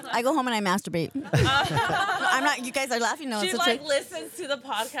 I go home and I masturbate. I'm not. You guys are laughing. No, She it's a like trick. listens to the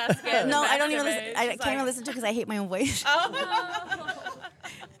podcast again. No, I don't even listen. masturbates. I She's can't even listen to it because I hate my own voice. Oh.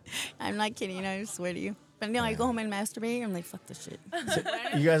 I'm not kidding. You know, I swear to you. But no, I go home and masturbate. I'm like, fuck this shit.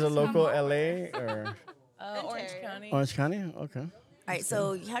 You guys are local LA or Orange County. Orange County? Okay. All right.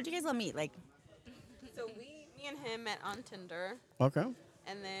 So how'd you guys all meet? Like, So me and him met on Tinder, Okay.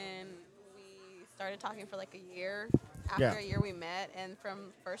 and then we started talking for like a year. After Yeah. a year, we met, and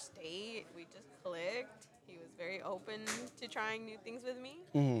from first date, we just clicked. He was very open to trying new things with me,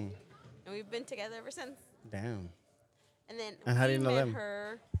 Mm-hmm. and we've been together ever since. Damn. And then And how do we you know met them?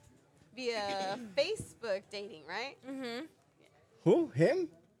 her via Facebook dating, right? Mm-hmm. Who? Him?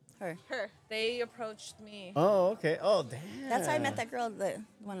 her. They approached me. Oh, okay. Oh, damn. That's how I met that girl, the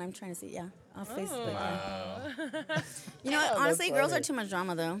one I'm trying to see. Yeah, on Facebook. Wow. You know, what? Oh, honestly, that's girls are funny. too much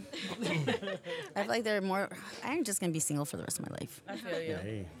drama, though. I feel like they're more. I'm just gonna be single for the rest of my life. I feel you.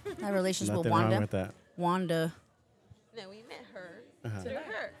 Hey. That relationship with Nothing wrong Wanda. with that. Wanda. Then we met her Uh-huh. through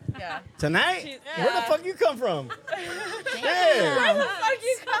her. Yeah. Tonight? Where the fuck you come from? Where the fuck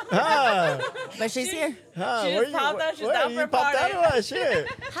you come from? Huh? But she's here. Huh? She Where just popped out. She's where down you for a popped party. out of that shit?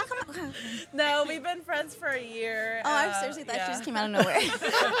 How come? No, we've been friends for a year. Oh, I seriously thought she yeah. just came out of nowhere. You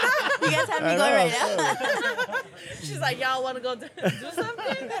guys have me I going know, right now. She's like, y'all want to go do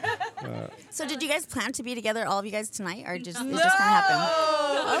something? So did you guys plan to be together, all of you guys tonight, or just it No. just kind of happened?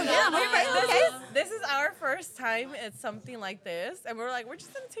 Oh yeah, This This is our first time at something like this, and we're like, we're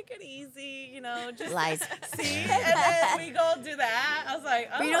just gonna take it easy, just Lies. see, and then we go do that. I was like,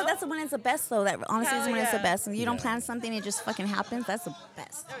 oh. But that's when it's the best, though. That honestly is Hell when it's the yeah. best. When you don't plan something, it just fucking happens. That's the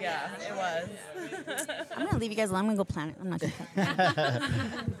best. Yeah, it was. I'm gonna leave you guys alone. I'm gonna go plan it. I'm not gonna.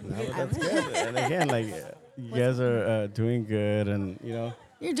 No, but that's good. And again, like you guys are doing good, and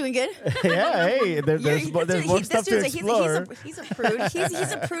You're doing good. yeah. Hey, there's more stuff to explore. He's a prude.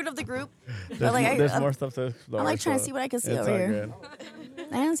 He's a prude of the group. There's more stuff to explore. I'm like trying to see what I can see it's over all here. good.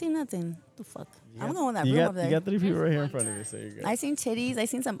 I haven't seen nothing. The fuck. I'm going in that room over there. You got 3 people right here in front of you, so you're good. I seen titties. I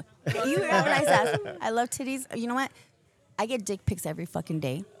seen some. You realize that? I love titties. You know what? I get dick pics every fucking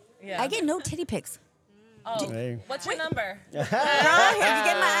day. Yeah. I get no titty pics. Oh, Hey. what's your number? Girl, here, you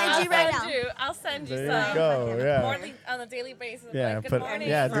get my IG right now. I'll send you There you some. go, yeah. Morning, on a daily basis. Yeah, like, good morning.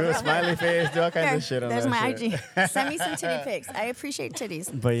 do a smiley face, do all kinds Here, of shit on there's that my shit. IG. Send me some titty pics. I appreciate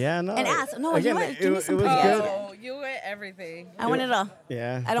titties. But yeah, no. And ass. No, again, you know what? Give me it some was pretty good. Oh, you get everything. I want it all.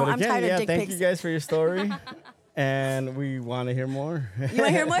 Yeah. I don't. But I'm again, tired of dick thank pics. you guys for your story, and we want to hear more. You want to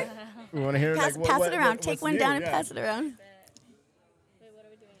hear more? We want to hear Pass, like pass what, it around. what's Take one new, down and yeah. pass it around.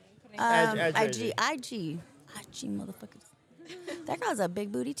 IG, motherfuckers. That girl's a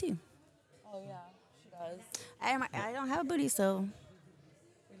big booty too. Oh yeah, she does. I don't have a booty, so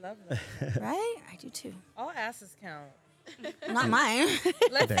We love them. right? I do too. All asses count. Not mine.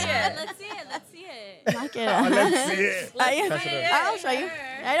 Let's see it. Let's see it. Let's see it. Not good. Let's see it. Let's see it. I'll show you.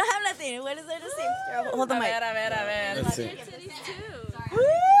 I don't have nothing. What is there to see? Here, hold the A mic. ver, a ver, a ver. Let's see. Your titties too.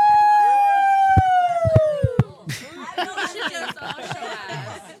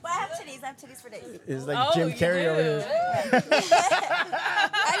 Well, I have titties for days. It's like Oh, Jim you Carrey over do. here.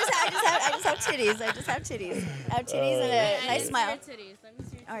 I just have titties. I just have titties. I have titties and a nice smile. Your titties. Let me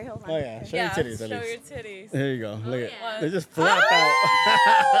see your All right, hold on. Oh yeah, show Yeah, your titties. show at your least. titties. There you go. Look at yeah. they just flap out.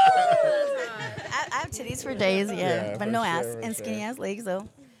 I have titties for days, yeah, Yeah, but for no sure, ass for and skinny sure. ass legs though.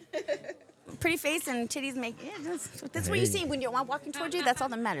 Pretty face and titties make that's what you see when you're walking towards you. That's all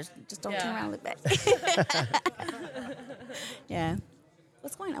that matters. Just don't turn Yeah. around and look back. Yeah.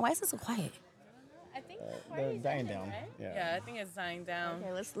 What's going on? Why is it so quiet? I think the They're party's dying ending, down. right? Yeah. Yeah, I think it's dying down.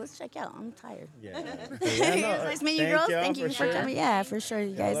 Okay, let's check out. I'm tired. Yeah. It was nice meeting you girls. Thank you for sure. coming. Yeah, for sure, you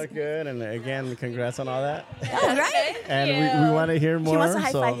Y'all guys. look good, and again, congrats on all that. Oh, right? And we want to hear more. She wants to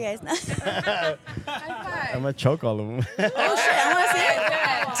high so five you guys. I'm gonna choke all of them. Oh shit! I want to see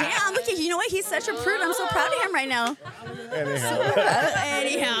it. Damn! Look at you know what? He's such a prude. I'm so proud of him right now. Anyhow.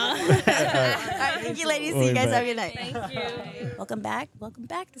 All right, thank you, ladies. See you guys. Have a good night. Thank you. Welcome back. Welcome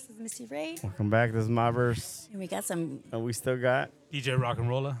back. This is Missy Ray, Welcome back. This is Mobbers, and we got some. and we still got, DJ Rock and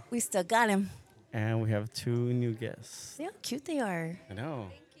Roller. We still got him. and we have 2 new guests. See how cute they are. I know.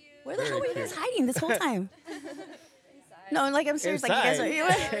 Where the hell were you Very guys hiding this whole time? No, like I'm serious. Like you guys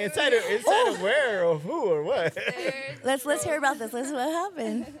are. inside of where or who or what? Let's hear about this. What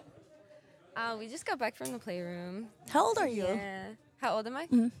happened? We just got back from the playroom. How old are you? Yeah. How old am I?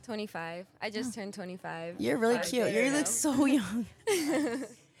 25. I just turned 25. You're really cute. You look so young.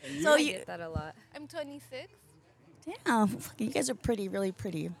 So I you. get that a lot. I'm 26. Damn, fucking, you guys are pretty, really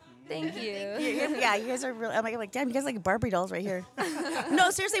pretty. Thank you. Yeah, you guys are really. I'm like, damn, you guys are like Barbie dolls right here. No,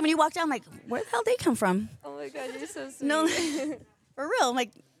 seriously, when you walk down, I'm like, where the hell they come from? Oh my God, you're so sweet. No, for real. I'm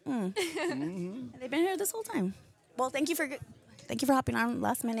like, They've been here this whole time. Well, thank you for hopping on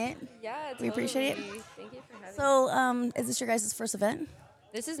last minute. Yeah, we appreciate it. Thank you for having me. So, is this your guys' first event?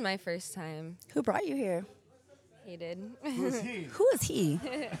 This is my first time. Who brought you here? Hated. Who's he? Who is he?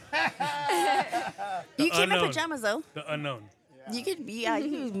 You came in unknown. pajamas though. The unknown. You could be,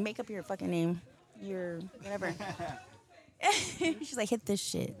 you could make up your fucking name, your whatever. She's like, hit this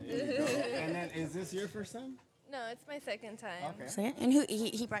shit. And then, is this your first time? No, it's my second time. Okay. So, yeah. And who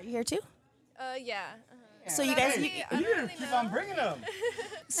he brought you here too? Yeah. So you guys, keep on bringing them.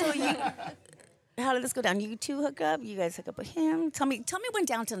 So you, how did this go down? You two hook up. You guys hook up with him. Tell me what went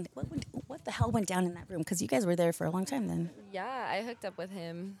down what the hell went down in that room? Because you guys were there for a long time then. Yeah, I hooked up with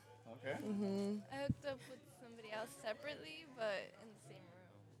him. Okay. I hooked up with somebody else separately, but in the same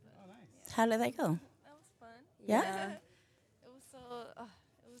room. Oh, nice. How did that go? That was fun. Yeah? It was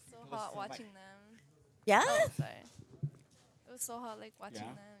so hot watching them. Yeah? Oh, sorry. It was so hot, like watching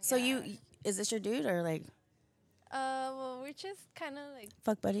them. So yeah. is this your dude or like Well, we're just kind of like.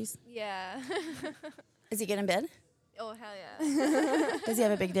 fuck buddies? Yeah. Is he good in bed? Oh hell yeah. Does he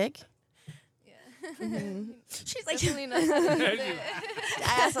have a big dick? Yeah. She's like, Definitely not.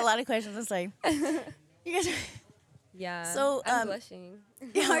 I asked a lot of questions. It's like, you guys are. Yeah. So, I'm blushing.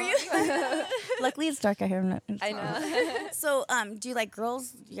 Yeah, are you? Luckily, it's dark out here. I know. So, do you like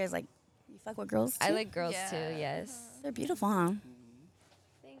girls? You guys like, you fuck with girls too? I like girls too, yes. They're beautiful, huh?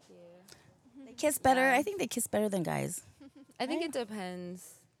 Thank you. They kiss better? I think they kiss better than guys. I think it depends.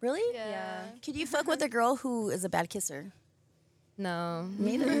 Really? Yeah. Could you fuck with a girl who is a bad kisser? No.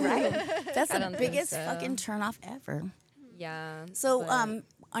 Me neither, right? That's I the don't think biggest so. fucking turn off ever. Yeah. So, but-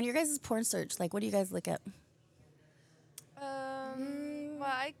 on your guys' porn search, like, what do you guys look at? Well,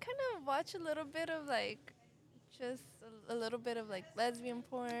 I kind of watch a little bit of like, just a little bit of like lesbian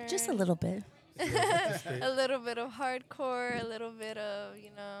porn. Just a little bit. A little bit of hardcore, a little bit of,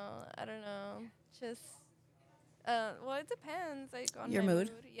 I don't know, just, well, it depends, like, on Your my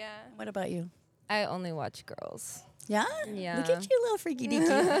mood? Yeah. What about you? I only watch girls. Yeah? Yeah. Look at you, little freaky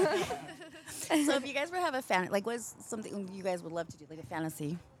deaky. So, if you guys were to have a fan, like, what's something you guys would love to do, like a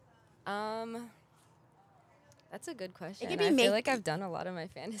fantasy? That's a good question. could be I make- feel like I've done a lot of my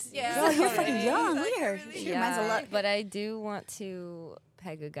fantasies. Yeah. Girl, you're fucking young. Look at her. She reminds a lot. But I do want to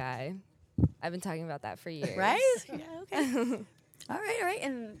peg a guy. I've been talking about that for years. Right? Yeah, okay. All right.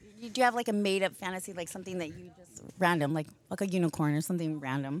 And do you have like a made up fantasy, like something that you just random, like a unicorn or something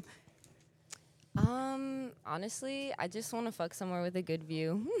random? Honestly, I just want to fuck somewhere with a good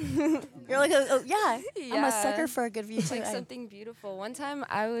view. You're like, I'm a sucker for a good view too. Like something beautiful. One time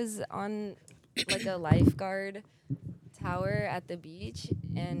I was on like a lifeguard tower at the beach,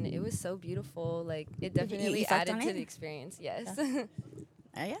 and it was so beautiful. Like it definitely you fucked added on to it? the experience. Yes.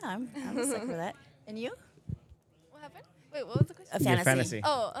 Yeah, I'm a sucker for that. And you? What happened? Wait, what was the question? A fantasy. fantasy.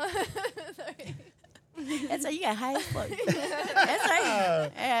 Oh, sorry. That's why you got high as fuck. That's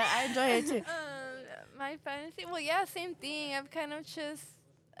right. Yeah, I enjoy it too. My fantasy, well, yeah, same thing. I've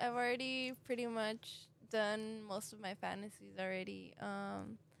already pretty much done most of my fantasies already.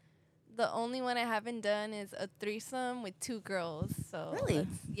 The only one I haven't done is a threesome with 2 girls. So Really?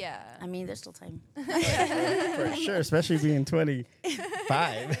 Yeah. I mean, there's still time. For sure, especially being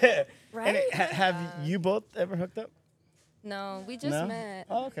 25. Right? And have you both ever hooked up? No, we just No? met.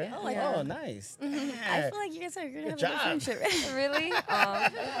 Oh, okay. Oh, I Oh, know. nice. I feel like you guys are going to have Good a good job. friendship. Really? Yeah.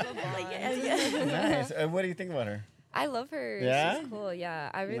 Nice. What do you think about her? I love her. Yeah? She's cool. Yeah,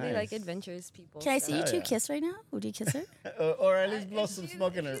 I really like Nice. adventurous people. Can I see you Oh, two yeah. kiss right now? Would you kiss her? Or at least blow some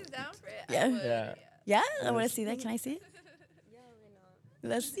smoke in her. Down for it? Yeah. Yeah. Yeah? I want to see that. Can I see it?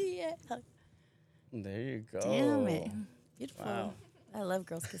 Let's see it. There you go. Damn it. Beautiful. Wow. I love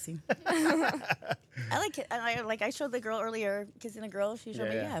girls kissing. I showed the girl earlier kissing a girl. She showed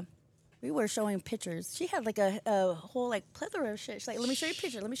me, Yeah. We were showing pictures. She had like a whole like plethora of shit. She's like, let me show you a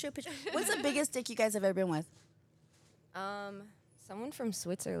picture. Let me show you a picture. What's the biggest dick you guys have ever been with? Someone from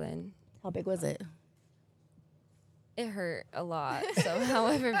Switzerland. How big was it? It hurt a lot. So,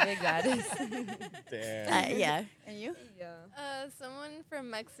 however big that is. Damn. Yeah. And you? Yeah. Someone from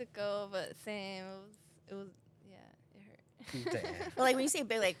Mexico, but same. It was, it hurt. Damn. Well, like when you say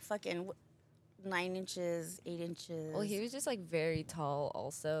big, like fucking 9 inches, 8 inches. Well, he was just like very tall,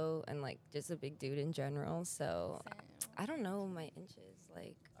 also, and like just a big dude in general. So, I don't know my inches.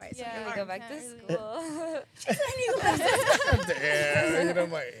 Like, Alright, so really I go back to can't really- school. Damn. You know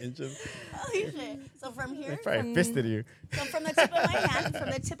my inches. Holy shit. So from They here, probably fisted you. so from the tip of my hand, from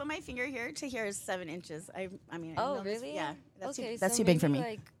the tip of my finger here to here is 7 inches. I mean. I Oh, know this- really? Yeah. That's okay, that's so too big for me. maybe,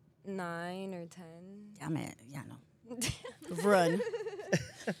 Like 9 or 10. Damn it. Yeah, no. Run.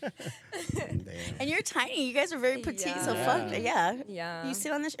 Damn. And you're tiny. You guys are very petite, so Yeah. fuck. Yeah. Yeah. You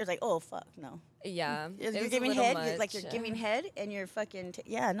sit on this, you're like, oh, fuck, no. Yeah. it You're was a giving little head, much. you're giving head, and you're fucking,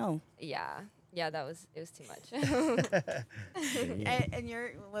 yeah, no. Yeah. Yeah, it was too much. And your,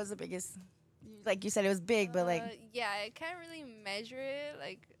 what was the biggest, like you said, it was big, but like, Yeah, I can't really measure it,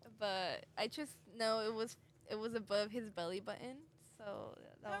 like, but I just know it was above his belly button. So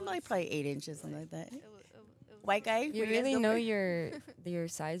that I'm was like probably 8 inches, something like that. it was White guy? You What do guys really go know for? your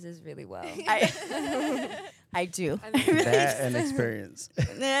sizes really well. I do. That and experience.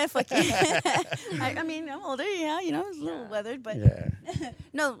 Nah, fuck it. I mean, I'm older, yeah, you know, it's a little weathered, but Yeah.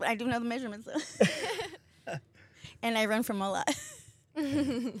 no, I do know the measurements, though. And I run from a lot. All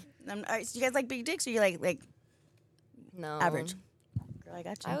right, so you guys like big dicks, or you like No. average? Girl, I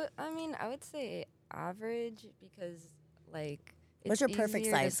got you. I would say average because like What's it's your perfect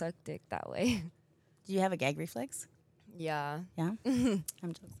easier size? to suck dick that way. Do you have a gag reflex? Yeah. Yeah? I'm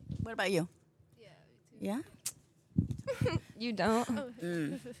joking. What about you? Yeah? You don't.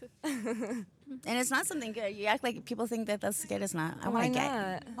 Mm. And it's not something good. You act like people think that that's good. It's not. I Why want to gag.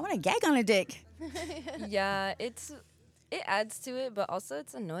 not? I want to gag on a dick. Yeah, it adds to it, but also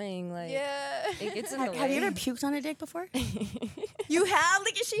it's annoying. Like it gets in the way. Have you ever puked on a dick before? You have?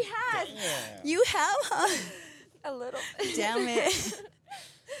 Look, she has. You have, huh? A little. Damn it.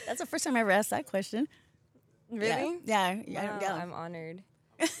 That's the first time I ever asked that question. Really? Yeah. Wow, Yeah. I'm honored.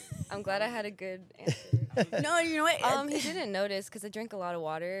 I'm glad I had a good answer. No, you know what? He didn't notice because I drink a lot of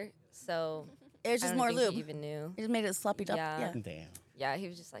water, so It was I just don't more think lube. He even knew. It just made it sloppy drop. Yeah. Damn. Yeah, he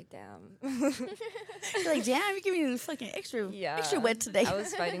was just like, damn. You're like, damn, you're giving me fucking extra wet today. I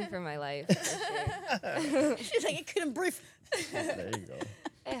was fighting for my life. For sure. She's like, I couldn't breathe. There you go.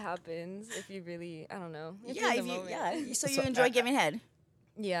 It happens if you really, I don't know. Yeah, in the moment. So you enjoy giving head?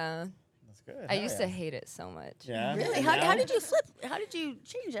 Yeah. That's good. I used to hate it so much. Yeah. Really? How did you flip? How did you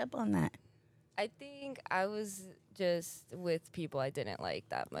change up on that? I think I was just with people I didn't like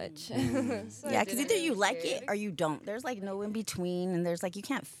that much. So I Yeah, because didn't either you really like care. it or you don't. There's like no in between, and there's like you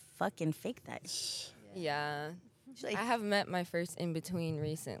can't fucking fake that. Yeah. Like, I have met my first in between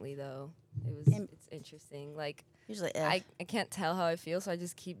recently though. It's interesting. Like usually I can't tell how I feel, so I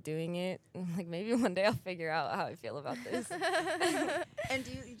just keep doing it. Like maybe one day I'll figure out how I feel about this. And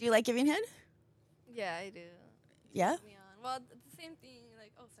do you like giving head? Yeah, I do. Yeah? Turns me on. Well, the same thing.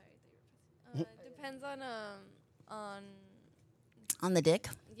 Like, oh, sorry. It depends on. On the dick?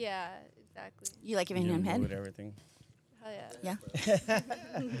 Yeah, exactly. You like giving him head? With everything. Hell yeah. Yeah.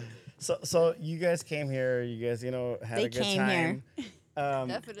 So you guys came here. You guys, had They a good came time.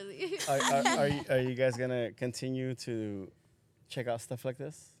 Definitely. Are you guys gonna continue to check out stuff like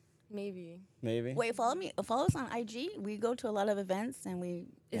this? Maybe. Wait, follow us on IG. We go to a lot of events and we.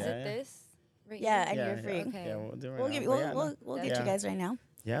 Is it this? Right Yeah, here? and you're free. Okay. Yeah, we'll do it right We'll now. give But yeah, we'll get you guys right now.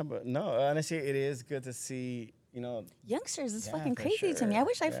 Yeah, but no, honestly, it is good to see. Youngsters is Yeah, fucking for crazy to me. I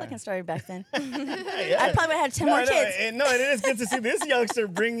wish I sure. fucking started back then. Yeah. I probably would have had 10 more kids. No, it is good to see this youngster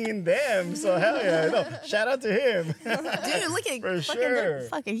bringing them. So hell yeah, no, shout out to him. Dude, look at For fucking sure.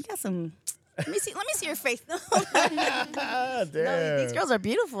 fucking. You got some. Let me see your face. Damn. No, these girls are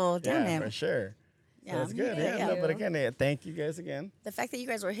beautiful. Damn Yeah, it. for sure. Yeah, So that's good. Yeah, no, but again, thank you guys again. The fact that you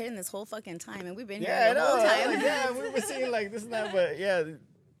guys were hitting this whole fucking time and we've been Yeah, I here the whole know. time. Yeah, we were seeing like this and that, but yeah.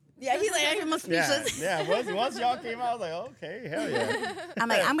 Yeah, he's like, I'm speechless. Yeah. Once y'all came out, I was like, okay, hell yeah. I'm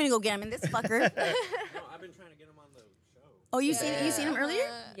like, I'm gonna go get him in this fucker. No, I've been trying to get him on the show. Oh, you seen him earlier?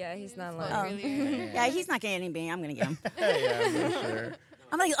 Yeah, he's not Oh. lying. Yeah, he's not getting anything. I'm gonna get him. Yeah, for sure.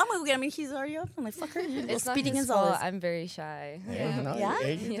 I'm like, I'm gonna go get him. And he's already up. I'm like, fuck her. It's not Speaking his Gonzalez. fault. I'm very shy. No, Yeah?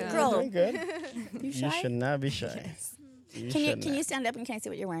 hey, you're Girl. doing good. You shy? You should not be shy. Yes. You Can should you not. stand up and can I see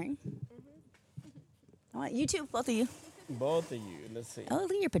what you're wearing? I want you two, both of you. Both of you. Let's see. Oh,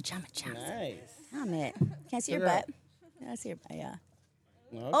 look at your pajama chops. Nice. Damn it. Can I see your Look butt? up. Yeah, I see your butt. Yeah.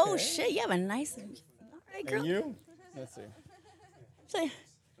 Okay. Oh shit, you have a nice. All right, girl. And you? Let's see. Say,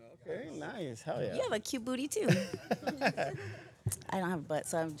 Okay, nice. Hell yeah. you have a cute booty too. I don't have a butt,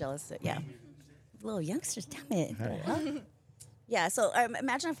 so I'm jealous. Yeah. Little youngsters, damn it. Huh? Yeah. So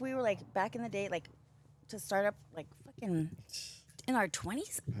imagine if we were like back in the day, like to start up like fucking in our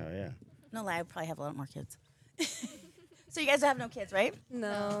 20s. Hell yeah. No lie, I'd probably have a lot more kids. So you guys have no kids, right?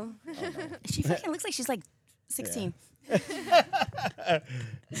 No. She fucking looks like she's like 16. Damn.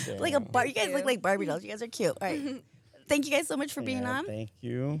 Like a you guys look like Barbie dolls. You guys are cute. All right. Thank you guys so much for being Yeah, on. Thank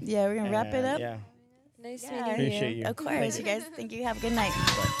you. Yeah, we're gonna wrap it And, up. Yeah. Nice Yeah. meeting you. Appreciate you. Of course, you guys. Thank you. Have a good night.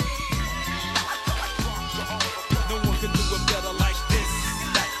 No one can do it better like this,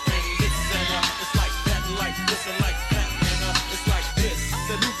 that, and this, and it's like that, like this, and like that, and it's like this.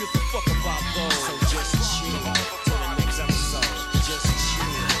 Then who gives a fuck about those? So just chill till the next episode. Just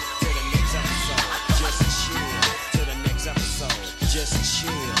chill till the next episode. Just chill till the next episode. Just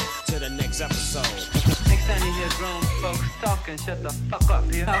chill till the next episode. Next time you hear grown folks talking, shut the fuck up,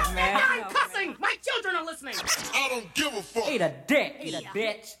 you know, man. I'm cussing. My children are listening. I don't give a fuck. Eat a dick. Eat a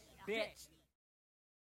bitch. Bitch.